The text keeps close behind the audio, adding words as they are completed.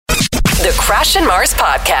The Crash and Mars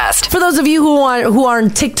Podcast. For those of you who are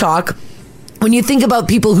on TikTok, when you think about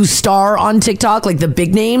people who star on TikTok, like the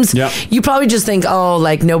big names, you probably just think, oh,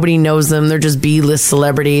 like nobody knows them. They're just B-list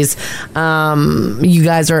celebrities. You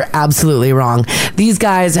guys are absolutely wrong. These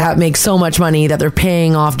guys make so much money that they're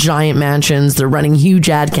paying off giant mansions. They're running huge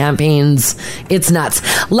ad campaigns. It's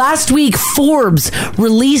nuts. Last week, Forbes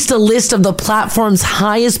released a list of the platform's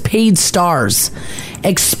highest paid stars,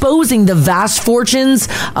 exposing the vast fortunes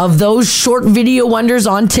of those short video wonders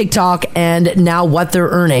on TikTok and now what they're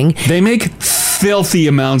earning. They make filthy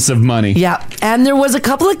amounts of money. Yeah. And there was a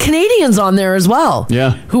couple of Canadians on there as well.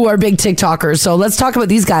 Yeah. Who are big TikTokers. So let's talk about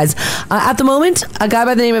these guys. At the moment, a guy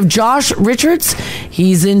by the name of Josh Richards.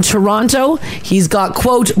 He's in Toronto. He's got,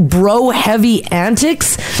 quote, bro heavy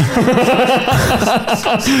antics. I've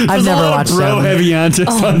never watched bro them. heavy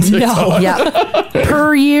antics on TikTok. No. Yeah.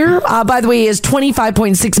 Per year, by the way, he has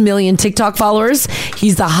 25.6 million TikTok followers.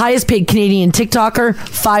 He's the highest paid Canadian TikToker,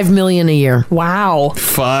 5 million a year. Wow.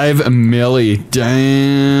 5 milli.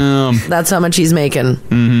 Damn. That's how much he's making.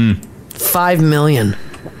 5 million.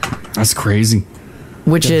 That's crazy.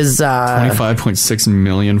 Which is 25.6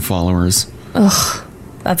 million followers. Ugh.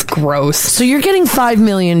 That's gross. So you're getting 5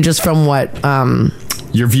 million just from what?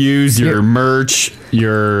 Your views, your merch,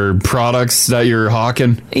 your products that you're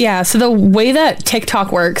hawking. Yeah, so the way that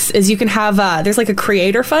TikTok works is you can have there's like a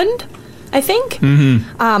creator fund, I think.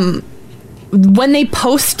 When they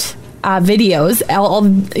post videos,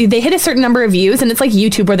 they hit a certain number of views, and it's like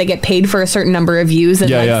YouTube where they get paid for a certain number of views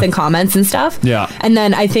and likes and comments and stuff. Yeah. And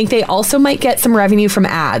then I think they also might get some revenue from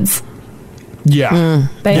ads. Yeah.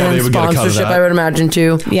 They would get a cut of that. I would imagine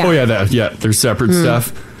too. Yeah. Oh yeah, there's separate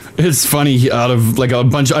stuff. It's funny, out of like a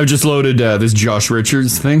bunch, I just loaded this Josh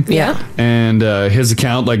Richards thing. Yeah. And his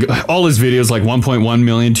account, like all his videos, like 1.1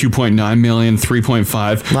 million, 2.9 million,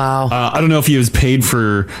 3.5. Wow. I don't know if he was paid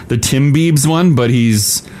for the Tim Biebs one, but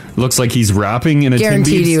looks like he's rapping in a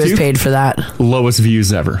Guaranteed Tim Biebs he was too. paid for that. Lowest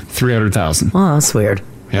views ever, 300,000. Oh, that's weird.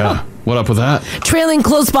 Yeah. What up with that? Trailing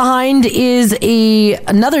close behind is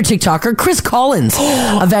another TikToker, Chris Collins,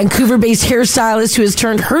 a Vancouver-based hairstylist who has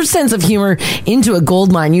turned her sense of humor into a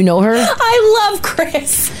gold mine. You know her? I love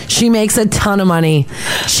Chris. She makes a ton of money.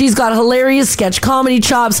 She's got hilarious sketch comedy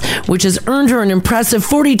chops, which has earned her an impressive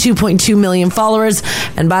 42.2 million followers.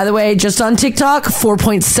 And by the way, just on TikTok,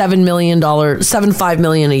 $4.7 million, 7.5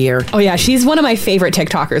 million a year. Oh yeah, she's one of my favorite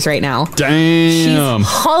TikTokers right now. Damn.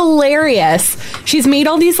 She's hilarious. She's made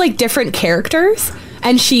all these like different characters,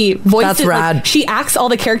 and she voices. That's rad. Like, she acts all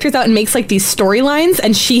the characters out and makes like these storylines,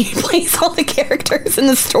 and she plays all the characters in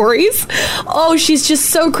the stories. Oh, she's just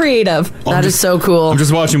so creative. That is so cool. I'm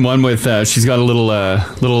just watching one with she's got a little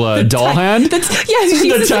doll hand.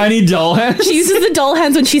 The tiny doll hand. She uses the doll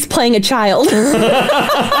hands when she's playing a child.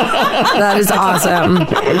 That is awesome.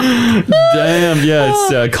 Damn, yeah,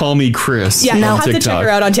 it's Call Me Chris. Yeah, on now have to TikTok. check her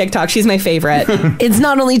out on TikTok. She's my favorite. It's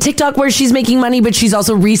not only TikTok where she's making money, but she's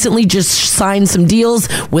also recently just signed some deals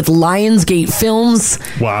with Lionsgate Films.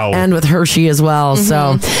 Wow. And with Hershey as well.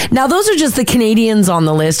 So now those are just the Canadians on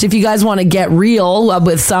the list. If you guys want to get real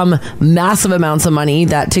with some massive amounts of money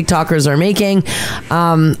that TikTokers are making,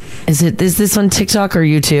 is this on TikTok or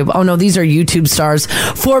YouTube? Oh no, these are YouTube stars.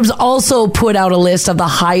 Forbes also put out a list of the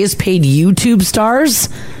highest paid YouTube stars.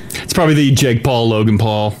 It's probably the Jake Paul, Logan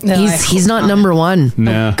Paul. No, He's not number one.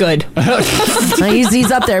 Nah. Good.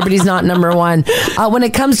 He's up there, but he's not number one. When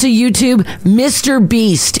it comes to YouTube, Mr.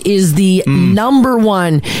 Beast is the number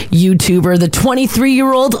one YouTuber. The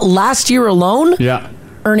 23-year-old last year alone. Yeah.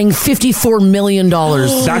 Earning $54 million.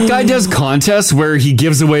 That guy does contests where he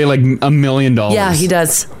gives away like $1 million. Yeah, he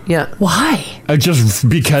does. Yeah. Why? Just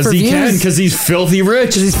because For he can, views. because he's filthy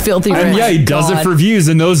rich. He's filthy rich. And yeah, he does it for views,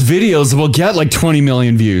 and those videos will get like 20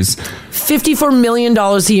 million views. $54 million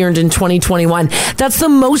he earned in 2021. That's the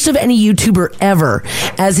most of any YouTuber ever,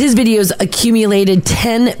 as his videos accumulated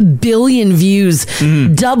 10 billion views,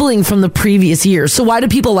 doubling from the previous year. So why do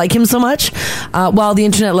people like him so much? Well, the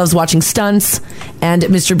internet loves watching stunts, and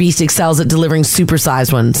Mr. Beast excels at delivering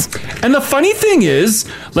supersized ones. And the funny thing is,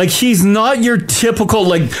 like, he's not your typical,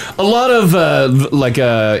 like, a lot of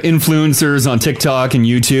influencers on TikTok and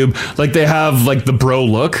YouTube, like, they have like the bro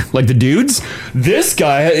look, like the dudes. This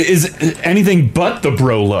guy is anything but the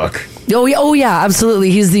bro look. Oh yeah,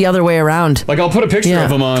 absolutely. He's the other way around. Like, I'll put a picture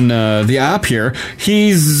of him on the app here.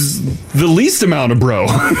 He's the least amount of bro.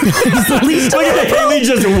 He's the least amount of bro. He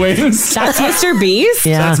just wins. That's Mr. Beast?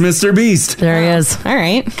 Yeah. That's Mr. Beast. There he is. All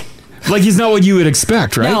right. Like, he's not what you would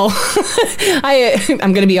expect, right? No.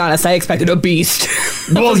 I'm going to be honest. I expected a beast.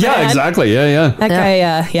 Well, yeah, bad. exactly. Yeah. That guy,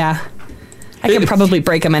 yeah. I could probably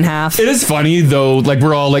break them in half. It is funny though, like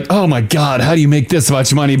we're all like, oh my God, how do you make this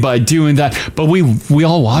much money by doing that? But we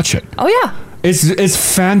all watch it. Oh yeah.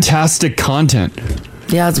 It's fantastic content.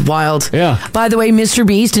 Yeah, it's wild. Yeah. By the way, Mr.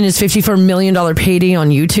 Beast and his $54 million payday on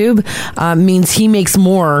YouTube means he makes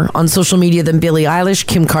more on social media than Billie Eilish,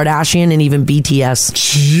 Kim Kardashian, and even BTS.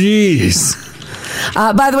 Jeez.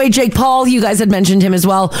 By the way, Jake Paul, you guys had mentioned him as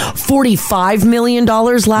well. $45 million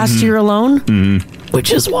last year alone,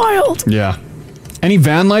 which is wild. Yeah. Any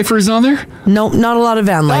van lifers on there? Nope, not a lot of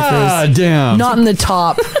van lifers. Ah, damn. Not in the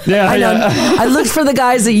top. Yeah, I know. yeah. I looked for the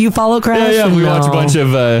guys that you follow, Crash. Yeah, we watch a No. bunch of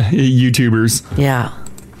YouTubers. Yeah.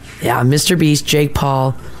 Yeah, Mr. Beast, Jake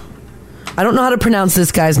Paul. I don't know how to pronounce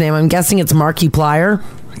this guy's name. I'm guessing it's Markiplier.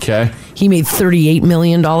 Okay. He made $38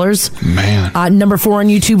 million. Man. Number 4 on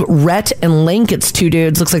YouTube, Rhett and Link. It's two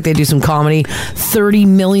dudes. Looks like they do some comedy. $30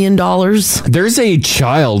 million. There's a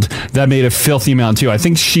child that made a filthy amount too. I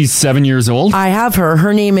think she's 7 years old. I have her.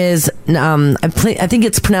 Her name is, I think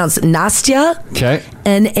it's pronounced Nastya. Okay.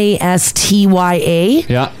 Nastya.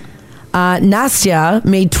 Yeah. Nastya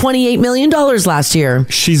made $28 million last year.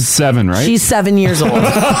 She's 7, right? She's 7 years old.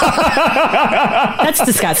 That's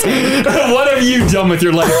disgusting. What have you done with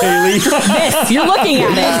your life, Haley? This, you're looking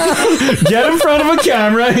at it. Get in front of a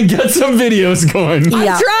camera and get some videos going. Yeah.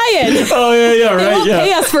 I'm trying. Oh, yeah, They right. won't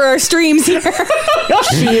pay us for our streams here.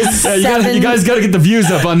 She is Yeah, seven, you guys got to get the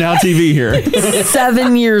views up on Now TV here.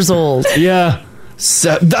 7 years old. Yeah.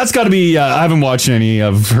 That's got to be, I haven't watched any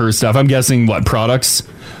of her stuff. I'm guessing, what, products?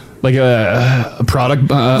 Like a product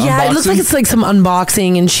Yeah, it looks like it's like some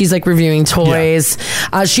unboxing and she's like reviewing toys.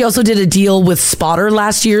 Yeah. She also did a deal with Spotter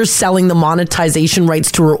last year selling the monetization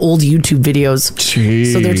rights to her old YouTube videos.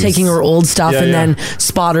 Jeez. So they're taking her old stuff and then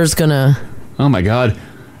Spotter's gonna... Oh my God.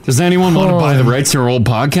 Does anyone want to buy the rights to her old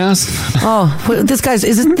podcast? Oh, this guy's...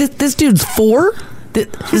 This dude's 4?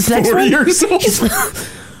 This next 4 one? years old?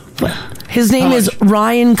 His name is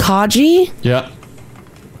Ryan Kaji. Yeah.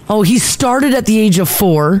 Oh, he started at the age of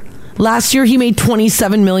 4. Last year, he made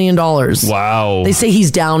 $27 million. Wow. They say he's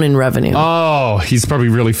down in revenue. Oh, he's probably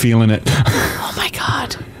really feeling it. Oh, my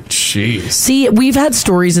God. Jeez. See, we've had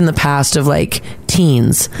stories in the past of like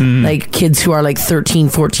teens, like kids who are like 13,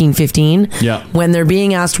 14, 15. Yeah. When they're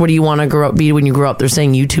being asked, what do you want to be when you grow up? They're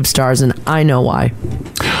saying YouTube stars, and I know why.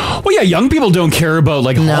 Well, yeah, young people don't care about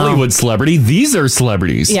like Hollywood celebrity. These are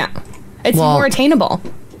celebrities. Yeah. It's more attainable.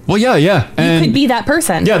 Well, yeah. And you could be that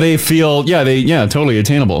person. Yeah, they feel, totally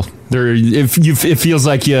attainable. It feels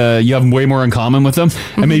like you have way more in common with them,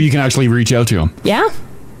 and maybe you can actually reach out to them. Yeah.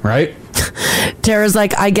 Right? Tara's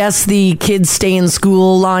like, I guess the kids stay in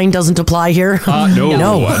school line doesn't apply here. No.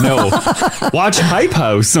 Watch Hype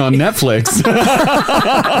House on Netflix.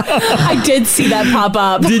 I did see that pop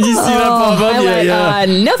up. Did you see that pop up? I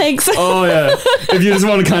went, no thanks. Oh, yeah. If you just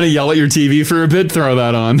want to kind of yell at your TV for a bit, throw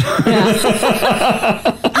that on.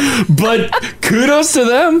 Yeah. But kudos to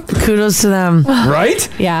them. Kudos to them. Right?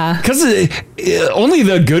 Yeah. Because only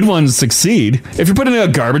the good ones succeed. If you're putting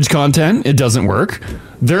out garbage content, it doesn't work.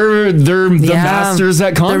 They're the masters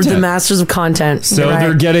at content. They're the masters of content. So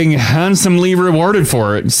they're getting handsomely rewarded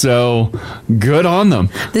for it. So good on them.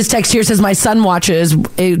 This text here says, my son watches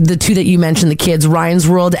the two that you mentioned, the kids, Ryan's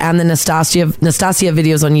World and the Nastasia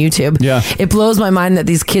videos on YouTube. Yeah. It blows my mind that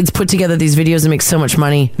these kids put together these videos and make so much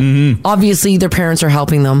money. Mm-hmm. Obviously, their parents are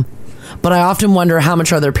helping them. But I often wonder how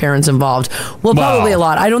much are their parents involved. Well, probably a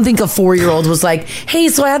lot. I don't think a 4-year-old was like, hey,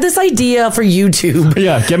 so I had this idea for YouTube.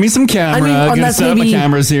 Yeah, get me some camera. I'm going to set up my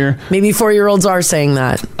cameras here. Maybe 4-year-olds are saying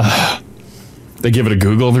that. They give it a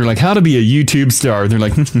Google. They're like, how to be a YouTube star. They're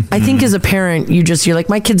like, I think as a parent, you're like,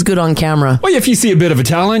 my kid's good on camera. Well, if you see a bit of a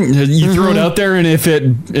talent, you throw it out there, and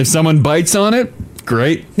if someone bites on it,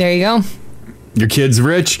 great. There you go. Your kid's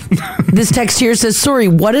rich. This text here says, sorry,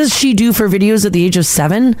 what does she do for videos at the age of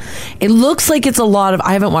 7? It looks like it's a lot of,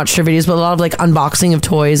 I haven't watched her videos, but a lot of like unboxing of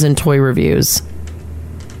toys and toy reviews.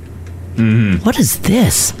 What is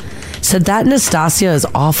this? Said that Nastasia is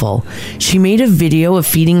awful. She made a video of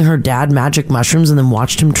feeding her dad magic mushrooms and then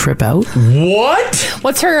watched him trip out. What?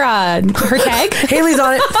 What's her tag? Haley's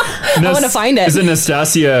on it. I want to find it. Is it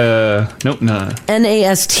Nastasia? Nope, no.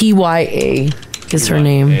 Nastya is her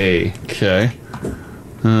name. Okay.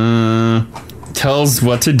 Tells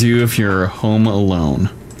what to do if you're home alone.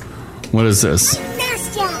 What is this?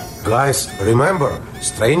 Guys, remember,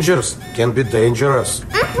 strangers can be dangerous.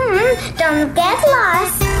 Don't get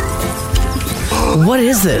lost. What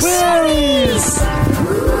is this?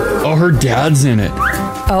 Oh, her dad's in it.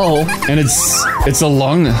 Oh. And it's a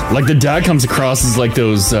long, like the dad comes across as like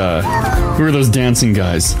those, who are those dancing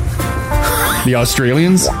guys? The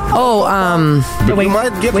Australians? Oh, But we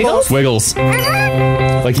might get lost. Wiggles.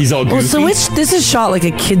 Like he's all goofy. Well, so this is shot like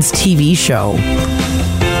a kid's TV show.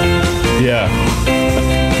 Yeah.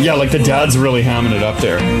 Yeah, like the dad's really hamming it up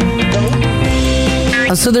there.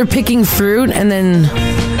 So they're picking fruit and then...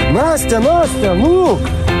 Nastya, look!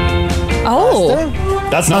 Oh.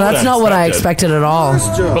 That's not what I expected at all.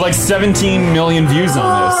 But like 17 million views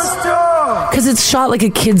on this. Because it's shot like a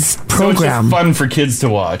kid's program. So it's just fun for kids to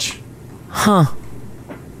watch. Huh.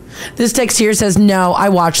 This text here says, no, I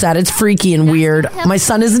watch that. It's freaky and weird. My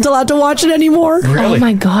son isn't allowed to watch it anymore. Really? Oh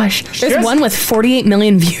my gosh. There's one with 48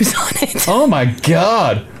 million views on it. Oh my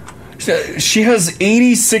God. She has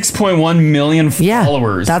 86.1 million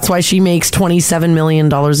followers. That's why she makes $27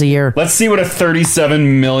 million a year. Let's see what a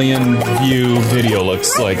 37 million view video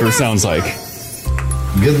looks like or sounds like.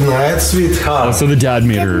 Good night, sweetheart. Oh, so the dad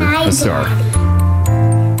made her a star.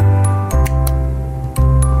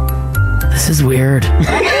 This is weird.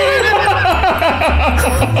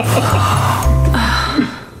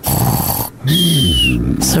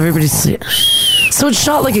 So everybody's... So it's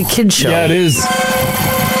shot like a kid show. Yeah, it is.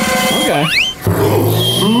 Okay.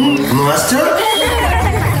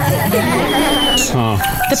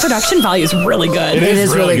 The production value is really good. It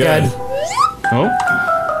is really good. Oh.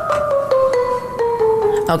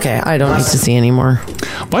 Okay, I don't need to see anymore.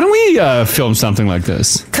 Why don't we film something like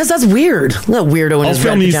this? Because that's weird. That weirdo in I'll his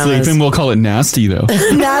film red you pajamas. sleeping. We'll call it nasty though.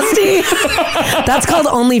 Nasty. That's called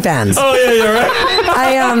OnlyFans. Oh yeah, you're right.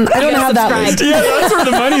 I don't have that list. Yeah, that's where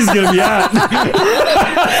the money's gonna be at.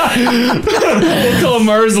 We'll call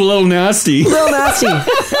Mars a little nasty. Little nasty.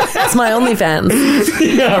 That's my OnlyFans.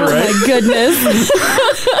 Yeah, right. Oh my goodness.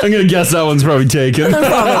 I'm gonna guess that one's probably taken.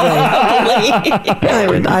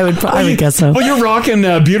 I would guess so. Well, you're rocking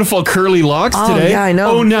beautiful curly locks today. Yeah, I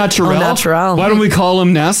know. Au naturel. Au naturel. Why don't we call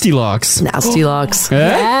them nasty locks? Nasty locks. Eh?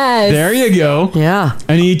 Yes. There you go. Yeah.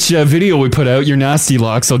 And each video we put out, your nasty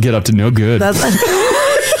locks will get up to no good.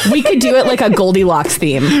 We could do it like a Goldilocks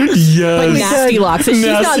theme. Yes. Like nasty locks. If she's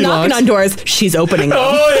not Nasty knocking locks. on doors, she's opening them.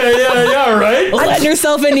 Oh, yeah, right? Letting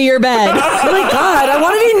herself into your bed. Oh my God, I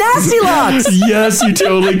want to be nasty locks. Yes, you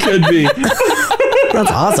totally could be. That's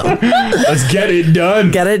awesome. Let's get it done.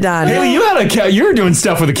 Get it done. Haley, you had you were doing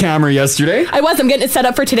stuff with a camera yesterday. I was. I'm getting it set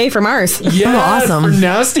up for today for Mars. Yeah, awesome. For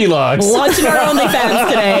nasty locks. Launching our OnlyFans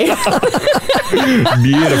today.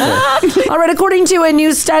 Beautiful. All right, according to a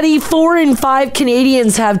new study, 4 in 5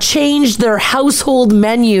 Canadians have changed their household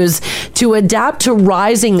menus to adapt to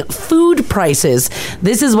rising food prices.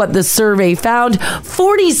 This is what the survey found.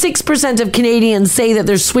 46% of Canadians say that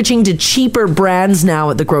they're switching to cheaper brands now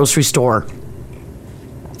at the grocery store.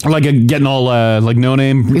 Like getting all like no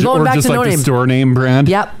name, You're going or back just to like no the name. store name brand.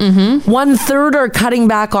 Yep. 1/3 are cutting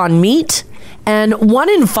back on meat, and 1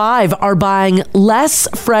 in 5 are buying less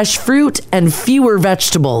fresh fruit and fewer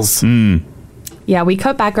vegetables. Yeah, we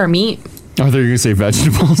cut back our meat. Oh, they're gonna say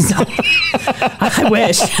vegetables. I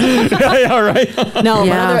wish. Yeah, right. No,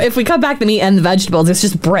 Yeah. if we cut back the meat and the vegetables, it's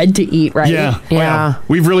just bread to eat, right? Yeah, Yeah. Wow.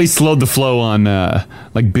 We've really slowed the flow on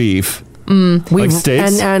like beef. Like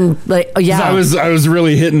steaks. and like yeah. 'Cause I was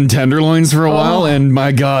really hitting tenderloins for a while, and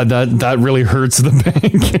my God, that really hurts the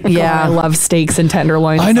bank. Yeah. I love steaks and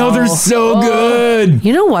tenderloins. I know they're so good.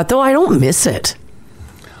 You know what though? I don't miss it.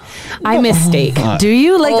 I miss steak. Do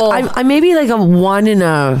you like? I maybe like a 1 in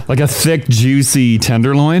a. Like a thick, juicy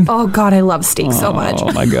tenderloin. Oh God, I love steak so much.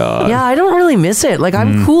 Oh my God. Yeah, I don't really miss it. Like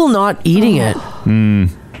I'm cool not eating it.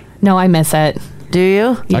 No, I miss it. Do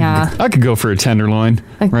you? Yeah. I could go for a tenderloin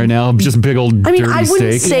right now. Just a big old I mean, dirty I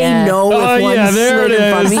wouldn't steak. say Yeah. no if Oh one yeah, there it slid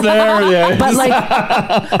in front of is. me. There it is. But like,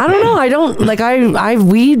 I don't know. I don't like.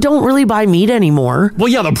 We don't really buy meat anymore. Well,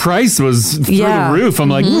 yeah, the price was through Yeah. the roof. I'm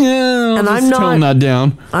like, yeah, And I'm I'm not- tone that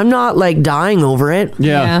down. I'm not like dying over it.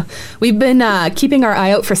 Yeah. We've been keeping our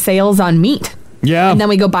eye out for sales on meat. Yeah. And then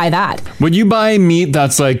we go buy that. When you buy meat,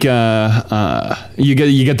 that's like you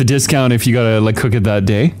get the discount if you gotta like cook it that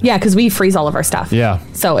day. Yeah, because we freeze all of our stuff. Yeah.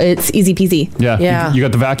 So it's easy peasy. Yeah. Yeah. You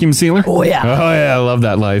got the vacuum sealer? Oh, yeah. Oh yeah, I love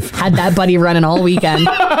that life. Had that buddy running all weekend.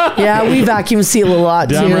 Yeah, we vacuum seal a lot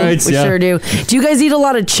too. Damn right, we yeah. sure do. Do you guys eat a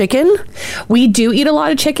lot of chicken? We do eat a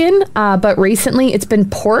lot of chicken, but recently it's been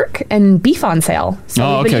pork and beef on sale. So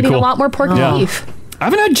Oh, we've been okay, eating cool. a lot more pork Yeah. and beef. I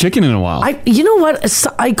haven't had chicken in a while. You know what?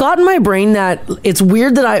 I got in my brain that it's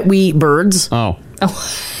weird that we eat birds. Oh.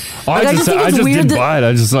 Like, I just think I it's just weird didn't that- buy it.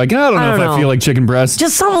 I just like, I don't know if I feel like chicken breast.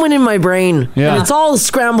 Just something went in my brain. Yeah. And it's all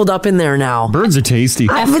scrambled up in there now. Birds are tasty.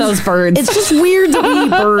 F those birds. It's just weird that we eat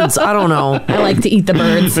birds. I don't know. I like to eat the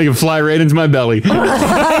birds. They can fly right into my belly.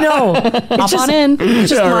 I know. Hop on in. It's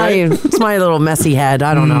just Yeah, right. it's my little messy head.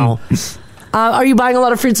 I don't know. Are you buying a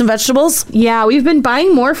lot of fruits and vegetables? Yeah, we've been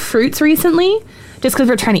buying more fruits recently just because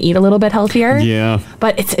we're trying to eat a little bit healthier. Yeah.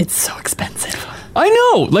 But it's so expensive. I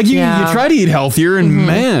know. Like you try to eat healthier, and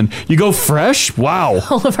man, you go fresh. Wow.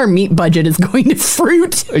 All of our meat budget is going to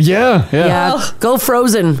fruit. Yeah. Go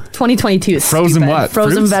frozen. 2022 is Frozen stupid. what?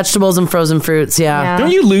 Frozen Fruits? vegetables and frozen fruits. Yeah.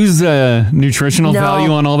 Don't you lose nutritional No.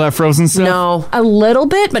 value on all that frozen stuff? No, A little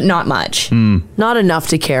bit, but not much. not enough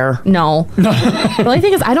to care. No. The only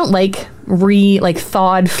thing is, I don't like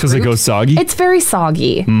thawed fruit. Because it goes soggy? It's very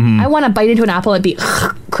soggy. I want to bite into an apple and be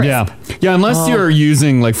crisp. Yeah, unless you're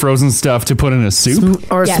using like frozen stuff to put in a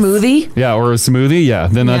soup. Or a Yes. smoothie. Yeah, or a smoothie. Yeah,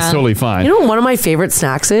 then that's Yeah. totally fine. You know what one of my favorite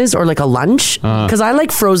snacks is, or like a lunch? Because I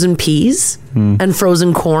like frozen peas and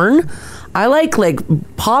frozen corn. I like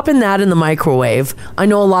popping that in the microwave. I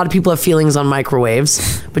know a lot of people have feelings on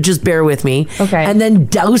microwaves, but just bear with me. Okay. And then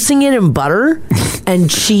dousing it in butter and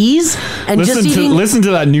cheese and just eating listen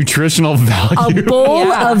to that nutritional a value. bowl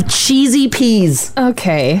Yeah. of cheesy peas.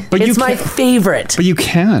 Okay. But It's you my can't- favorite. But you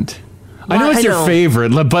can't. I know Why- it's I your know.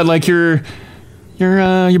 favorite, but like your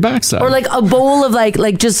backside. Or like a bowl of like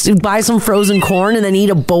just buy some frozen corn and then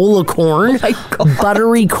eat a bowl of corn,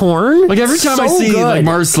 buttery corn. Like every time I So see like good.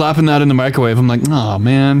 Mars slapping that in the microwave, I'm like, oh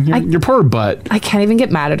man, your poor butt. I can't even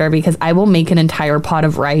get mad at her because I will make an entire pot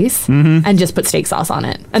of rice and just put steak sauce on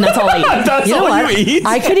it, and that's all I eat. That's You know all what? you eat.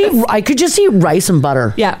 I could just eat rice and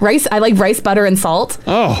butter. Yeah, rice. I like rice, butter, and salt.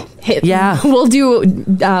 Oh, Yeah. We'll do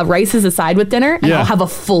rice as a side with dinner, and Yeah. I'll have a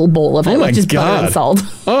full bowl of it Oh my with just butter God. and salt.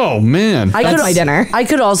 oh man. That's my dinner. I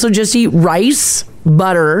could also just eat rice,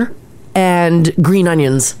 butter, and green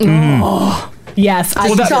onions. Yes, I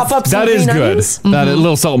Well, chop up some that is green good. onions? That a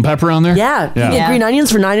little salt and pepper on there. Yeah. You get Yeah. green onions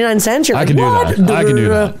for 99 cents. You're I like, can do what? that. I can do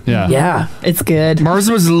that. Yeah. Yeah. it's good. Mars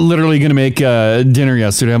was literally going to make dinner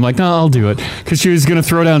yesterday. I'm like, no, I'll do it. Because she was going to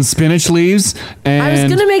throw down spinach leaves. And I was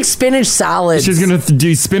going to make spinach salad. she's going to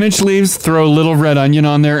do spinach leaves, throw a little red onion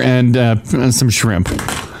on there, and some shrimp.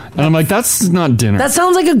 And I'm like, that's not dinner. That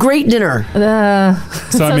sounds like a great dinner.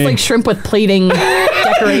 so Sounds like shrimp with plating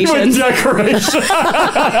decorations. decoration.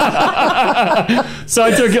 So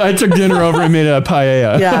I took dinner over and made a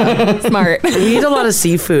paella. Yeah. Smart. We eat a lot of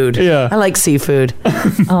seafood. Yeah. I like seafood.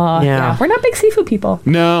 Yeah, we're not big seafood people,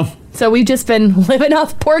 No. so we've just been living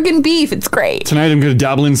off pork and beef. It's great. Tonight I'm going to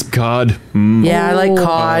dabble in some cod. Yeah, I like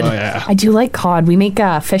cod. Oh, yeah. I do like cod. We make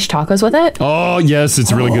fish tacos with it. Oh, yes.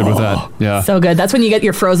 It's really good with that. Yeah. So good. That's when you get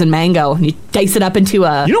your frozen mango and you dice it up into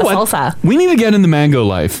a, you know a what? salsa. We need to get in the mango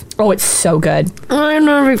life. Oh, it's so good. I'm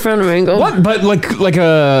not a big fan of mango. What? But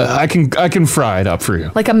I can fry it up for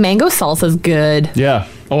you. Like a mango salsa is good. Yeah.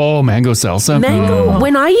 Oh, mango salsa. Mango,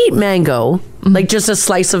 when I eat mango, like just a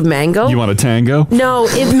slice of mango. You want a tango? No,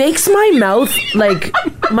 it makes my mouth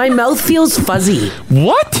my mouth feels fuzzy.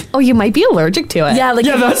 What? Oh, you might be allergic to it. Yeah, like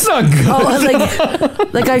Yeah, that's not good. oh,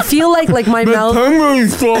 like I feel like my mouth. tango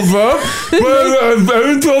is so bad, but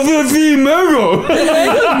I don't see mango.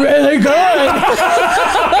 Really good.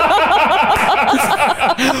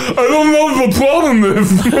 I don't know what the problem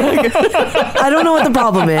is. I don't know what the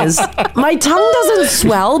problem is. My tongue doesn't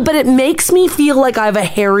swell, but it makes me feel like I have a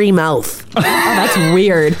hairy mouth. Oh, that's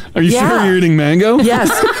weird. Are you Yeah. sure you're eating mango? Yes.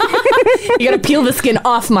 You gotta peel the skin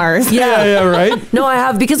off, Mars. Yeah, right? No, I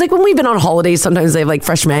have because like when we've been on holidays, sometimes they have like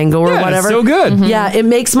fresh mango or Yeah, whatever. it's so good. Yeah, it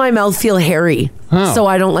makes my mouth feel hairy, so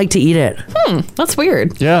I don't like to eat it. That's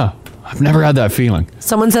weird. Yeah. I've never had that feeling.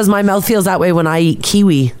 Someone says my mouth feels that way when I eat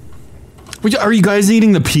kiwi. Are you guys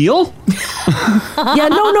eating the peel? Yeah,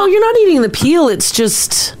 no, you're not eating the peel. It's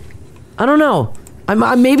just, I don't know.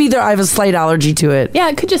 Maybe I have a slight allergy to it. Yeah,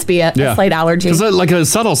 it could just be a slight allergy. Because like a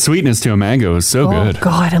subtle sweetness to a mango is so good.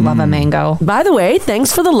 God, I love a mango. By the way,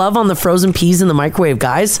 thanks for the love on the frozen peas in the microwave,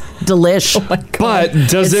 guys. Delish. Oh my God. But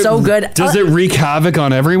does It's it so good. Does it wreak havoc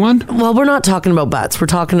on everyone? Well, we're not talking about butts. We're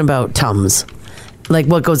talking about tums. Like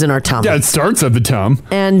what goes in our tum. Yeah, it starts at the tum.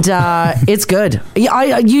 And it's good.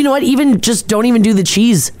 Yeah, you know what? Don't even do the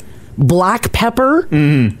cheese. Black pepper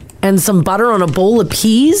and some butter on a bowl of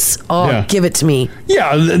peas. Oh, Yeah. give it to me.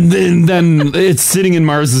 Yeah, then it's sitting in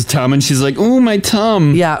Mars's tum, and she's like, "Oh, my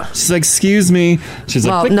tum." Yeah. She's like, "Excuse me." She's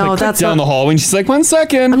like, Well, click, no, click, click that's down not- the hallway, and she's like, "1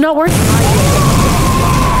 second." I'm not worried.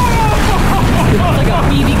 Like a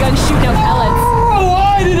BB gun shooting out pellets.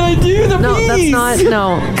 Why did I do the No, that's not.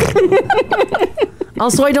 No.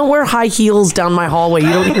 Also, I don't wear high heels down my hallway. You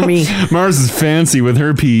don't hear me Mars is fancy with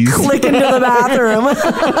her peas. click into the bathroom.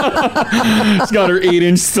 She's got her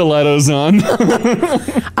 8-inch stilettos on.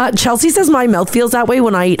 Chelsea says my mouth feels that way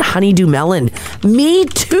when I eat honeydew melon. Me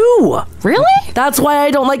too. Really? That's why I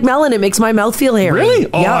don't like melon. It makes my mouth feel hairy. Really?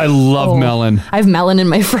 Oh, Yeah. I love melon. I have melon in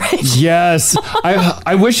my fridge. Yes,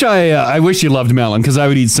 I wish you loved melon because I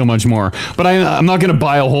would eat so much more. But I'm not going to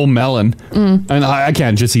buy a whole melon, and I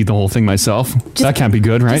can't just eat the whole thing myself. That can't can't be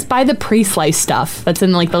good, right? Just buy the pre-sliced stuff that's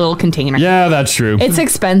in like the little container. Yeah, that's true. It's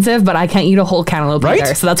expensive, but I can't eat a whole cantaloupe Right?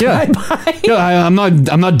 either, so that's Yeah. what I buy. Yeah, I'm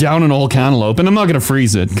not down on a whole cantaloupe, and I'm not gonna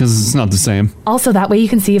freeze it because it's not the same. Also, that way you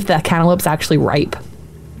can see if the cantaloupe's actually ripe.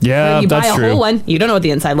 Yeah, When you that's buy a true. whole one, you don't know what the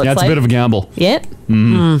inside looks Yeah, it's like. a bit of a gamble. Yep.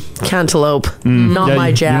 Cantaloupe. Not Yeah,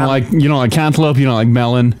 my jam. You don't like cantaloupe. You don't like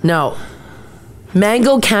melon No.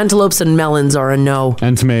 Mango, cantaloupes, and melons are a no.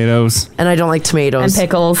 and tomatoes And I don't like tomatoes. And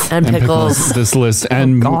pickles. And pickles. This list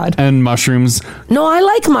and God. and mushrooms. No, I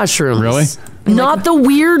like mushrooms. Really? Not the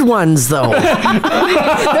weird ones, though.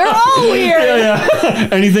 They're all weird. Yeah.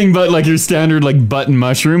 Anything but like your standard like button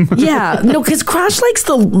mushroom. Yeah, no, because Crash likes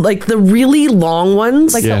the really long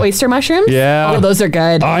ones. Like Yeah. the oyster mushrooms? Yeah. Oh, those are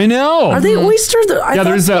good. I know. Are they oyster? Yeah,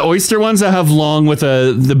 there's oyster ones that have long with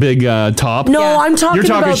the big top. No, Yeah. I'm talking You're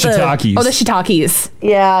talking about shiitakes. Oh, the shiitakes.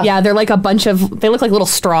 Yeah. Yeah, they're like a bunch of, they look like little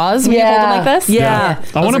straws when you hold them like this. Yeah.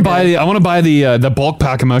 I want to buy the bulk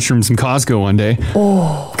pack of mushrooms from Costco one day.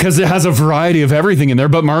 Oh, because it has a variety of everything in there.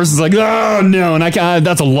 But Mars is like, oh no, and I can't.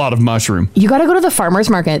 That's a lot of mushroom. You got to go to the farmer's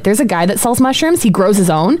market. There's a guy that sells mushrooms. He grows his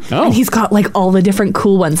own. Oh. And he's got like all the different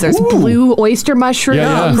cool ones. There's blue oyster mushrooms. Yeah,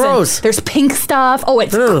 yeah. and Gross. There's pink stuff. Oh,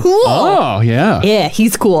 it's Ugh. cool. Oh yeah. Yeah,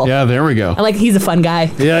 he's cool. Yeah, there we go. I like, he's a fun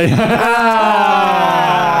guy. Yeah.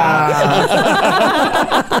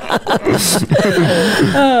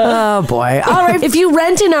 Oh boy. All right. If you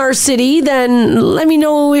rent in our city, then let me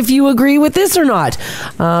know if you agree with this or not.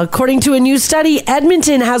 According to a new study,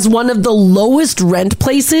 Edmonton has one of the lowest rent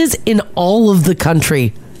places in all of the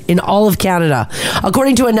country. In all of Canada.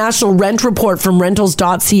 According to a national rent report from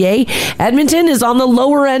rentals.ca, Edmonton is on the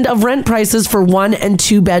lower end of rent prices for 1 and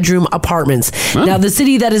 2 bedroom apartments. Now, the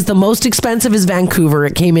city that is the most expensive is Vancouver.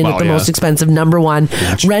 It came in at the most expensive, number 1.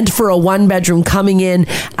 Rent for a 1 bedroom coming in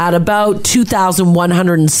at about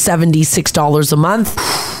 $2,176 a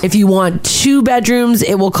month. If you want 2 bedrooms,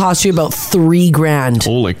 it will cost you about $3,000.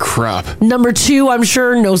 Holy crap. Number 2, I'm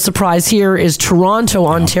sure, no surprise here, is Toronto,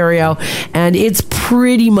 Ontario, and it's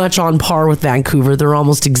pretty much on par with Vancouver. They're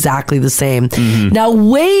almost exactly the same. Now,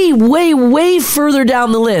 way, way, way further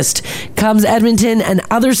down the list comes Edmonton and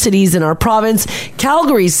other cities in our province.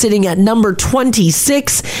 Calgary sitting at number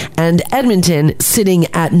 26 and Edmonton sitting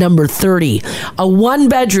at number 30. A 1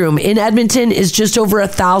 bedroom in Edmonton is just over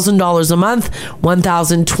 $1,000 a month,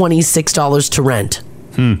 $1,026 to rent.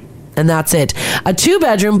 And that's it. A 2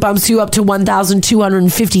 bedroom bumps you up to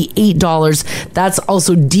 $1,258. That's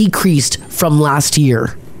also decreased from last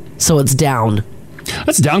year. So it's down.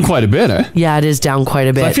 That's down quite a bit, eh? Yeah, it is down quite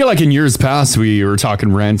a bit. I feel like in years past we were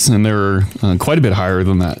talking rents and they were quite a bit higher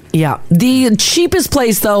than that. Yeah. The cheapest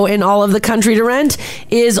place, though, in all of the country to rent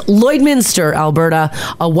is Lloydminster, Alberta.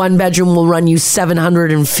 A 1 bedroom will run you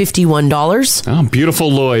 $751. Oh,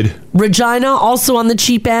 beautiful Lloyd. Regina, also on the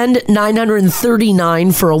cheap end,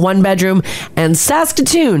 $939 for a 1 bedroom. And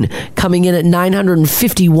Saskatoon coming in at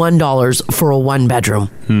 $951 for a 1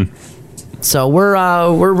 bedroom. So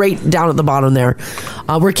we're right down at the bottom there.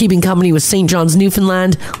 We're keeping company with St. John's,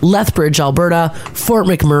 Newfoundland, Lethbridge, Alberta, Fort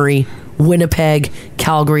McMurray, Winnipeg,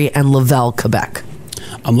 Calgary, and Laval, Quebec.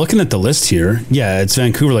 I'm looking at the list here. Yeah, it's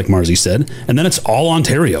Vancouver, like Marzi said, and then it's all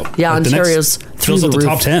Ontario. Yeah, Like, the Ontario's next through fills the up the roof.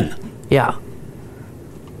 top 10. Yeah.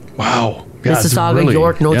 Wow. Yeah, it's Mississauga, really-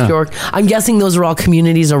 York, North yeah. York. I'm guessing those are all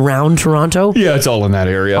communities around Toronto. Yeah, it's all in that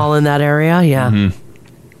area. All in that area, yeah.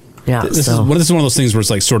 Yeah. This so, is one of those things where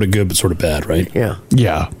it's like sort of good but sort of bad, right? yeah.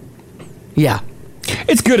 Yeah. Yeah.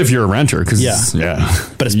 It's good if you're a renter because Yeah. yeah.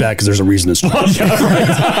 But it's bad because there's a reason it's trash. Yeah.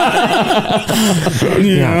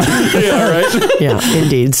 Yeah, right. Yeah,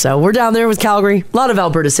 indeed. So we're down there with Calgary. A lot of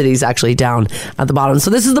Alberta cities actually down at the bottom. So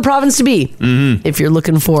this is the province to be if you're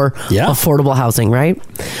looking for affordable housing, right?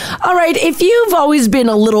 All right. If you've always been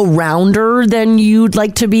a little rounder than you'd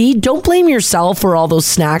like to be, don't blame yourself for all those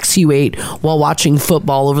snacks you ate while watching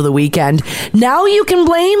football over the weekend. Now you can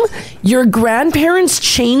blame your grandparents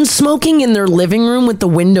chain smoking in their living room with the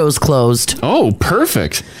windows closed. Oh,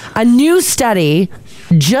 perfect. A new study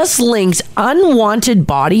just linked unwanted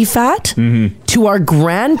body fat to our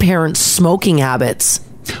grandparents' smoking habits.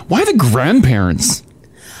 Why the grandparents?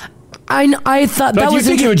 I thought Like, that you was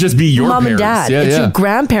think it would just be your mom and parents. dad. Yeah, it's yeah. your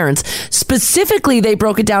grandparents. Specifically, they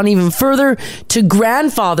broke it down even further to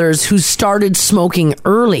grandfathers who started smoking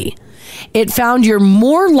early. It found you're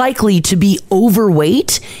more likely to be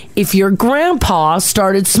overweight if your grandpa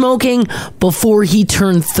started smoking before he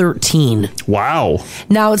turned 13. Wow.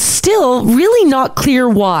 Now, it's still really not clear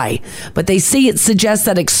why, but they say it suggests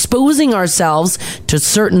that exposing ourselves to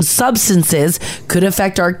certain substances could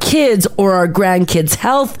affect our kids' or our grandkids'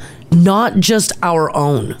 health, not just our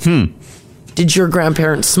own. Did your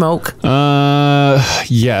grandparents smoke?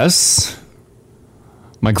 Yes.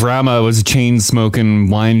 My grandma was a chain smoking,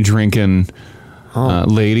 wine drinking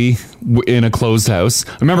lady in a closed house.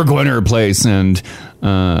 I remember going to her place and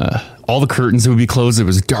all the curtains would be closed. It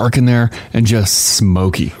was dark in there and just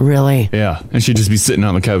smoky. Really? Yeah. And she'd just be sitting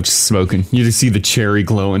on the couch smoking. You just see the cherry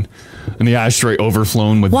glowing and the ashtray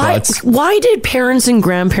overflowing with butts. Why did parents and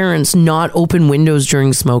grandparents not open windows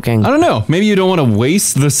during smoking? I don't know. Maybe you don't want to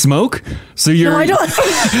waste the smoke. So you're, No, I don't.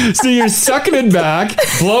 so you're sucking it back,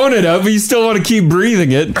 blowing it out, but you still want to keep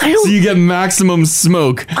breathing it. So you get maximum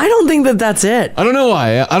smoke. I don't think that that's it. I don't know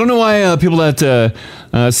why. I don't know why people that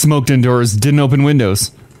smoked indoors didn't open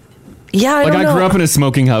windows. Yeah, I don't know. I grew up in a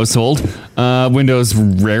smoking household. Windows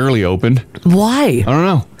rarely opened. Why? I don't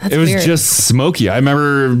know. That's it was weird. just smoky. I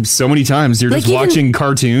remember so many times you're Like just watching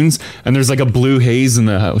cartoons and there's like a blue haze in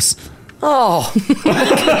the house. Oh.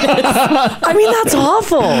 I mean, that's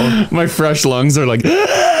awful. My fresh lungs are like...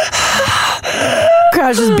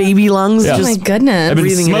 Crash's baby lungs. Yeah. Just Oh my goodness. I've been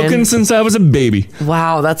breathing it smoking in. since I was a baby.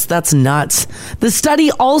 Wow, that's nuts. The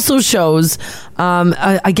study also shows,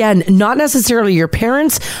 again, not necessarily your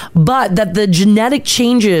parents, but that the genetic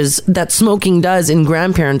changes that smoking does in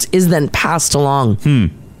grandparents is then passed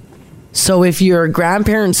along. So if your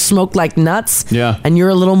grandparents smoke like nuts, and you're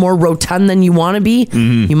a little more rotund than you want to be,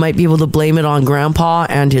 you might be able to blame it on grandpa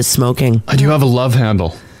and his smoking. I do have a love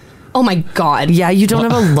handle. Oh my God. Yeah, you don't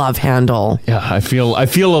have a love handle. Yeah, I feel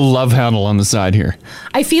a love handle on the side here.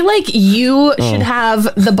 I feel like you Oh. should have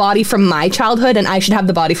the body from my childhood and I should have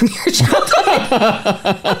the body from your childhood.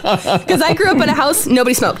 Because I grew up in a house,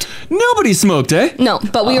 nobody smoked. Nobody smoked, eh? No,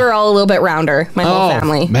 but we were all a little bit rounder, my whole Oh,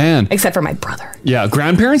 family. man. Except for my brother. Yeah,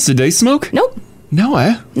 grandparents, did they smoke? Nope. No,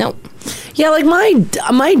 eh? Nope. Yeah, like my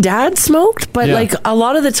dad smoked, but Yeah. like a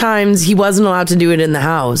lot of the times he wasn't allowed to do it in the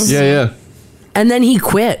house. Yeah. And then he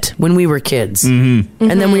quit when we were kids. Mm-hmm.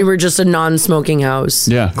 And then we were just a non-smoking house.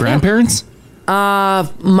 Yeah, grandparents?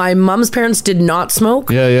 My mom's parents did not smoke.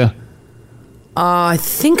 Yeah. I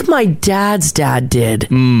think my dad's dad did.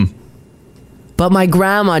 But my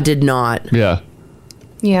grandma did not. Yeah.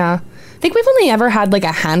 Yeah. I think we've only ever had like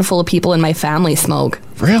a handful of people in my family smoke.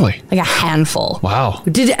 Really? Like a handful. Wow.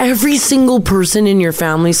 Did every single person in your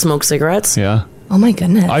family smoke cigarettes? Yeah. Oh my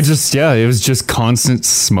goodness. It was just constant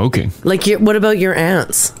smoking. Like, what about your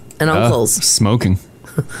aunts and uncles? Smoking.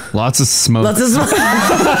 Lots of smoke. Lots of smoke.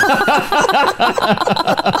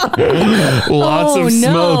 Lots Oh, of no.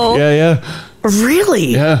 smoke. Yeah. Really?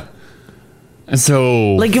 Yeah. And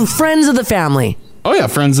so... Like friends of the family. Oh, yeah,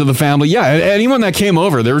 friends of the family. Yeah, anyone that came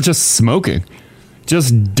over, they were just smoking.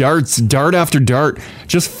 Just dart after dart.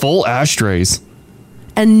 Just full ashtrays.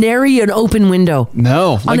 And nary an open window.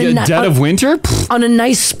 No. Like a dead of winter? On a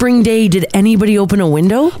nice spring day, did anybody open a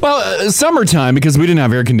window? Well, summertime, because we didn't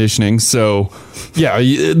have air conditioning, so yeah,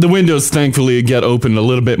 the windows thankfully get opened a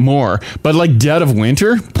little bit more. But like dead of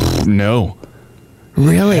winter? No.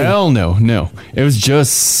 Really? Hell no. It was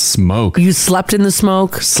just smoke. You slept in the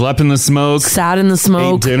smoke? Slept in the smoke. Sat in the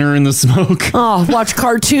smoke? Ate dinner in the smoke. Oh, watch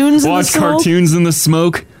cartoons in the Watch smoke? cartoons in the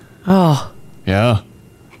smoke. Oh. Yeah.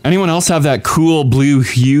 Anyone else have that cool blue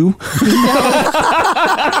hue?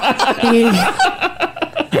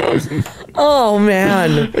 Oh,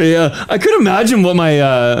 man. Yeah, I could imagine what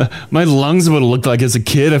my lungs would have looked like as a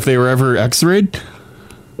kid if they were ever X-rayed.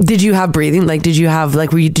 Did you have breathing? Like, did you have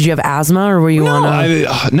did you have asthma or were you on a...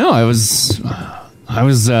 No, I was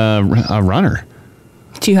a runner.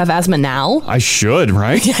 Do you have asthma now? I should,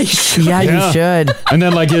 right? Yeah, you should. Yeah, you should. And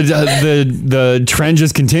then the trend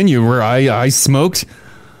just continued where I smoked.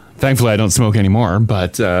 Thankfully, I don't smoke anymore,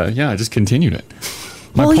 but I just continued it.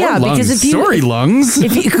 My Well, poor yeah, lungs. because if you... Sorry, lungs.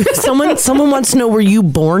 If you, someone wants to know, were you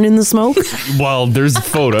born in the smoke? Well, there's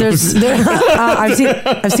photos.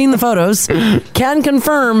 I've seen the photos. Can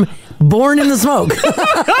confirm, born in the smoke.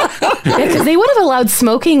 Because they would have allowed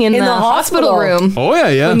smoking in the hospital room. Oh,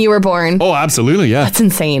 yeah. When you were born. Oh, absolutely, yeah. That's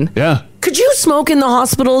insane. Yeah. Could you smoke in the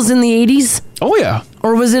hospitals in the 80s? Oh, yeah.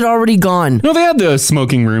 Or was it already gone? No, they had the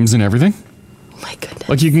smoking rooms and everything. My goodness.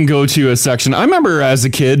 Like you can go to a section. I remember as a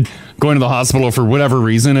kid going to the hospital for whatever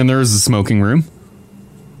reason, and there was a smoking room.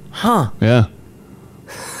 Huh. Yeah.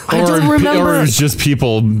 I don't remember. Or it was just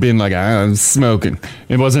people being like, I'm smoking.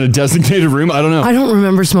 It wasn't a designated room. I don't know. I don't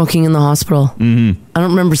remember smoking in the hospital. Mm-hmm. I don't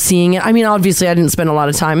remember seeing it. I mean, obviously, I didn't spend a lot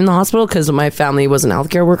of time in the hospital because my family wasn't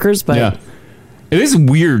healthcare workers. But yeah, it is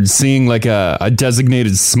weird seeing like a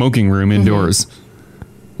designated smoking room indoors.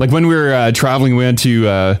 Like when we were traveling, we went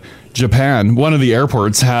to Japan. One of the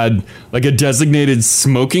airports had like a designated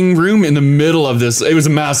smoking room in the middle of this. It was a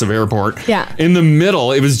massive airport. Yeah. In the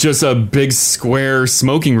middle, it was just a big square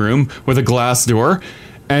smoking room with a glass door.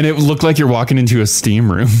 and it looked like you're walking into a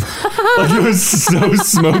steam room. Like it was so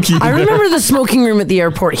smoky. I remember the smoking room at the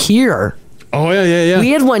airport here. Oh yeah.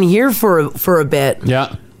 We had one here for a bit.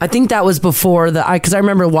 Yeah. I think that was before because I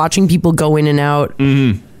remember watching people go in and out.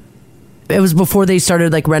 Mm-hmm. It was before they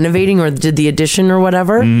started like renovating or did the addition or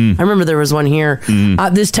whatever. I remember there was one here.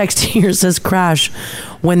 This text here says, "Crash,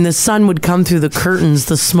 when the sun would come through the curtains,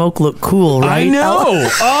 the smoke looked cool, right?"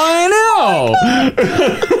 I know.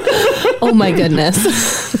 Oh my goodness.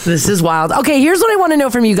 This is wild. Okay, here's what I want to know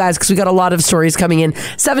from you guys because we got a lot of stories coming in.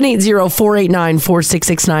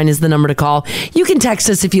 780-489-4669 is the number to call. You can text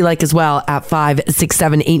us if you like as well at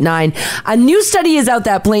 56789. A new study is out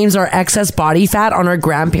that blames our excess body fat on our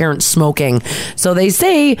grandparents smoking. So they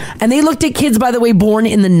say, and they looked at kids, by the way, born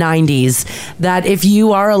in the 90s, that if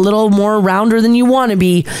you are a little more rounder than you want to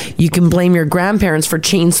be, you can blame your grandparents for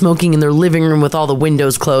chain smoking in their living room with all the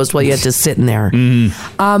windows closed while you had to sit in there.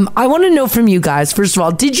 I want to know from you guys, first of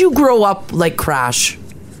all, did you grow up like Crash?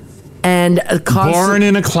 And born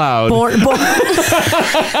in a cloud.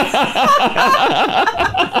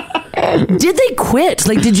 Did they quit?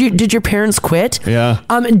 Like, did your parents quit? Yeah.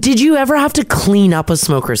 Did you ever have to clean up a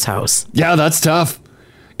smoker's house? Yeah, that's tough.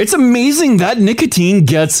 It's amazing that nicotine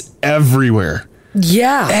gets everywhere.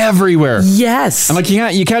 Yeah. Everywhere. Yes. And like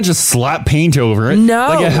you can't just slap paint over it. No.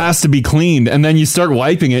 Like it has to be cleaned, and then you start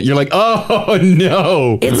wiping it. You're like, oh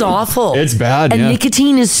no. It's awful. It's bad. And yeah.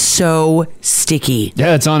 nicotine is so sticky.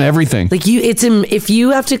 Yeah, it's on everything. Like if you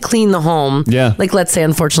have to clean the home. Yeah. Like let's say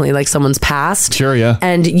unfortunately like someone's passed. Sure. Yeah.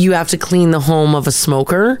 And you have to clean the home of a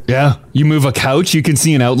smoker. Yeah. You move a couch, you can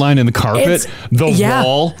see an outline in the carpet,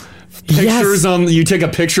 wall. Pictures on. You take a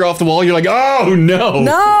picture off the wall. You're like, oh no,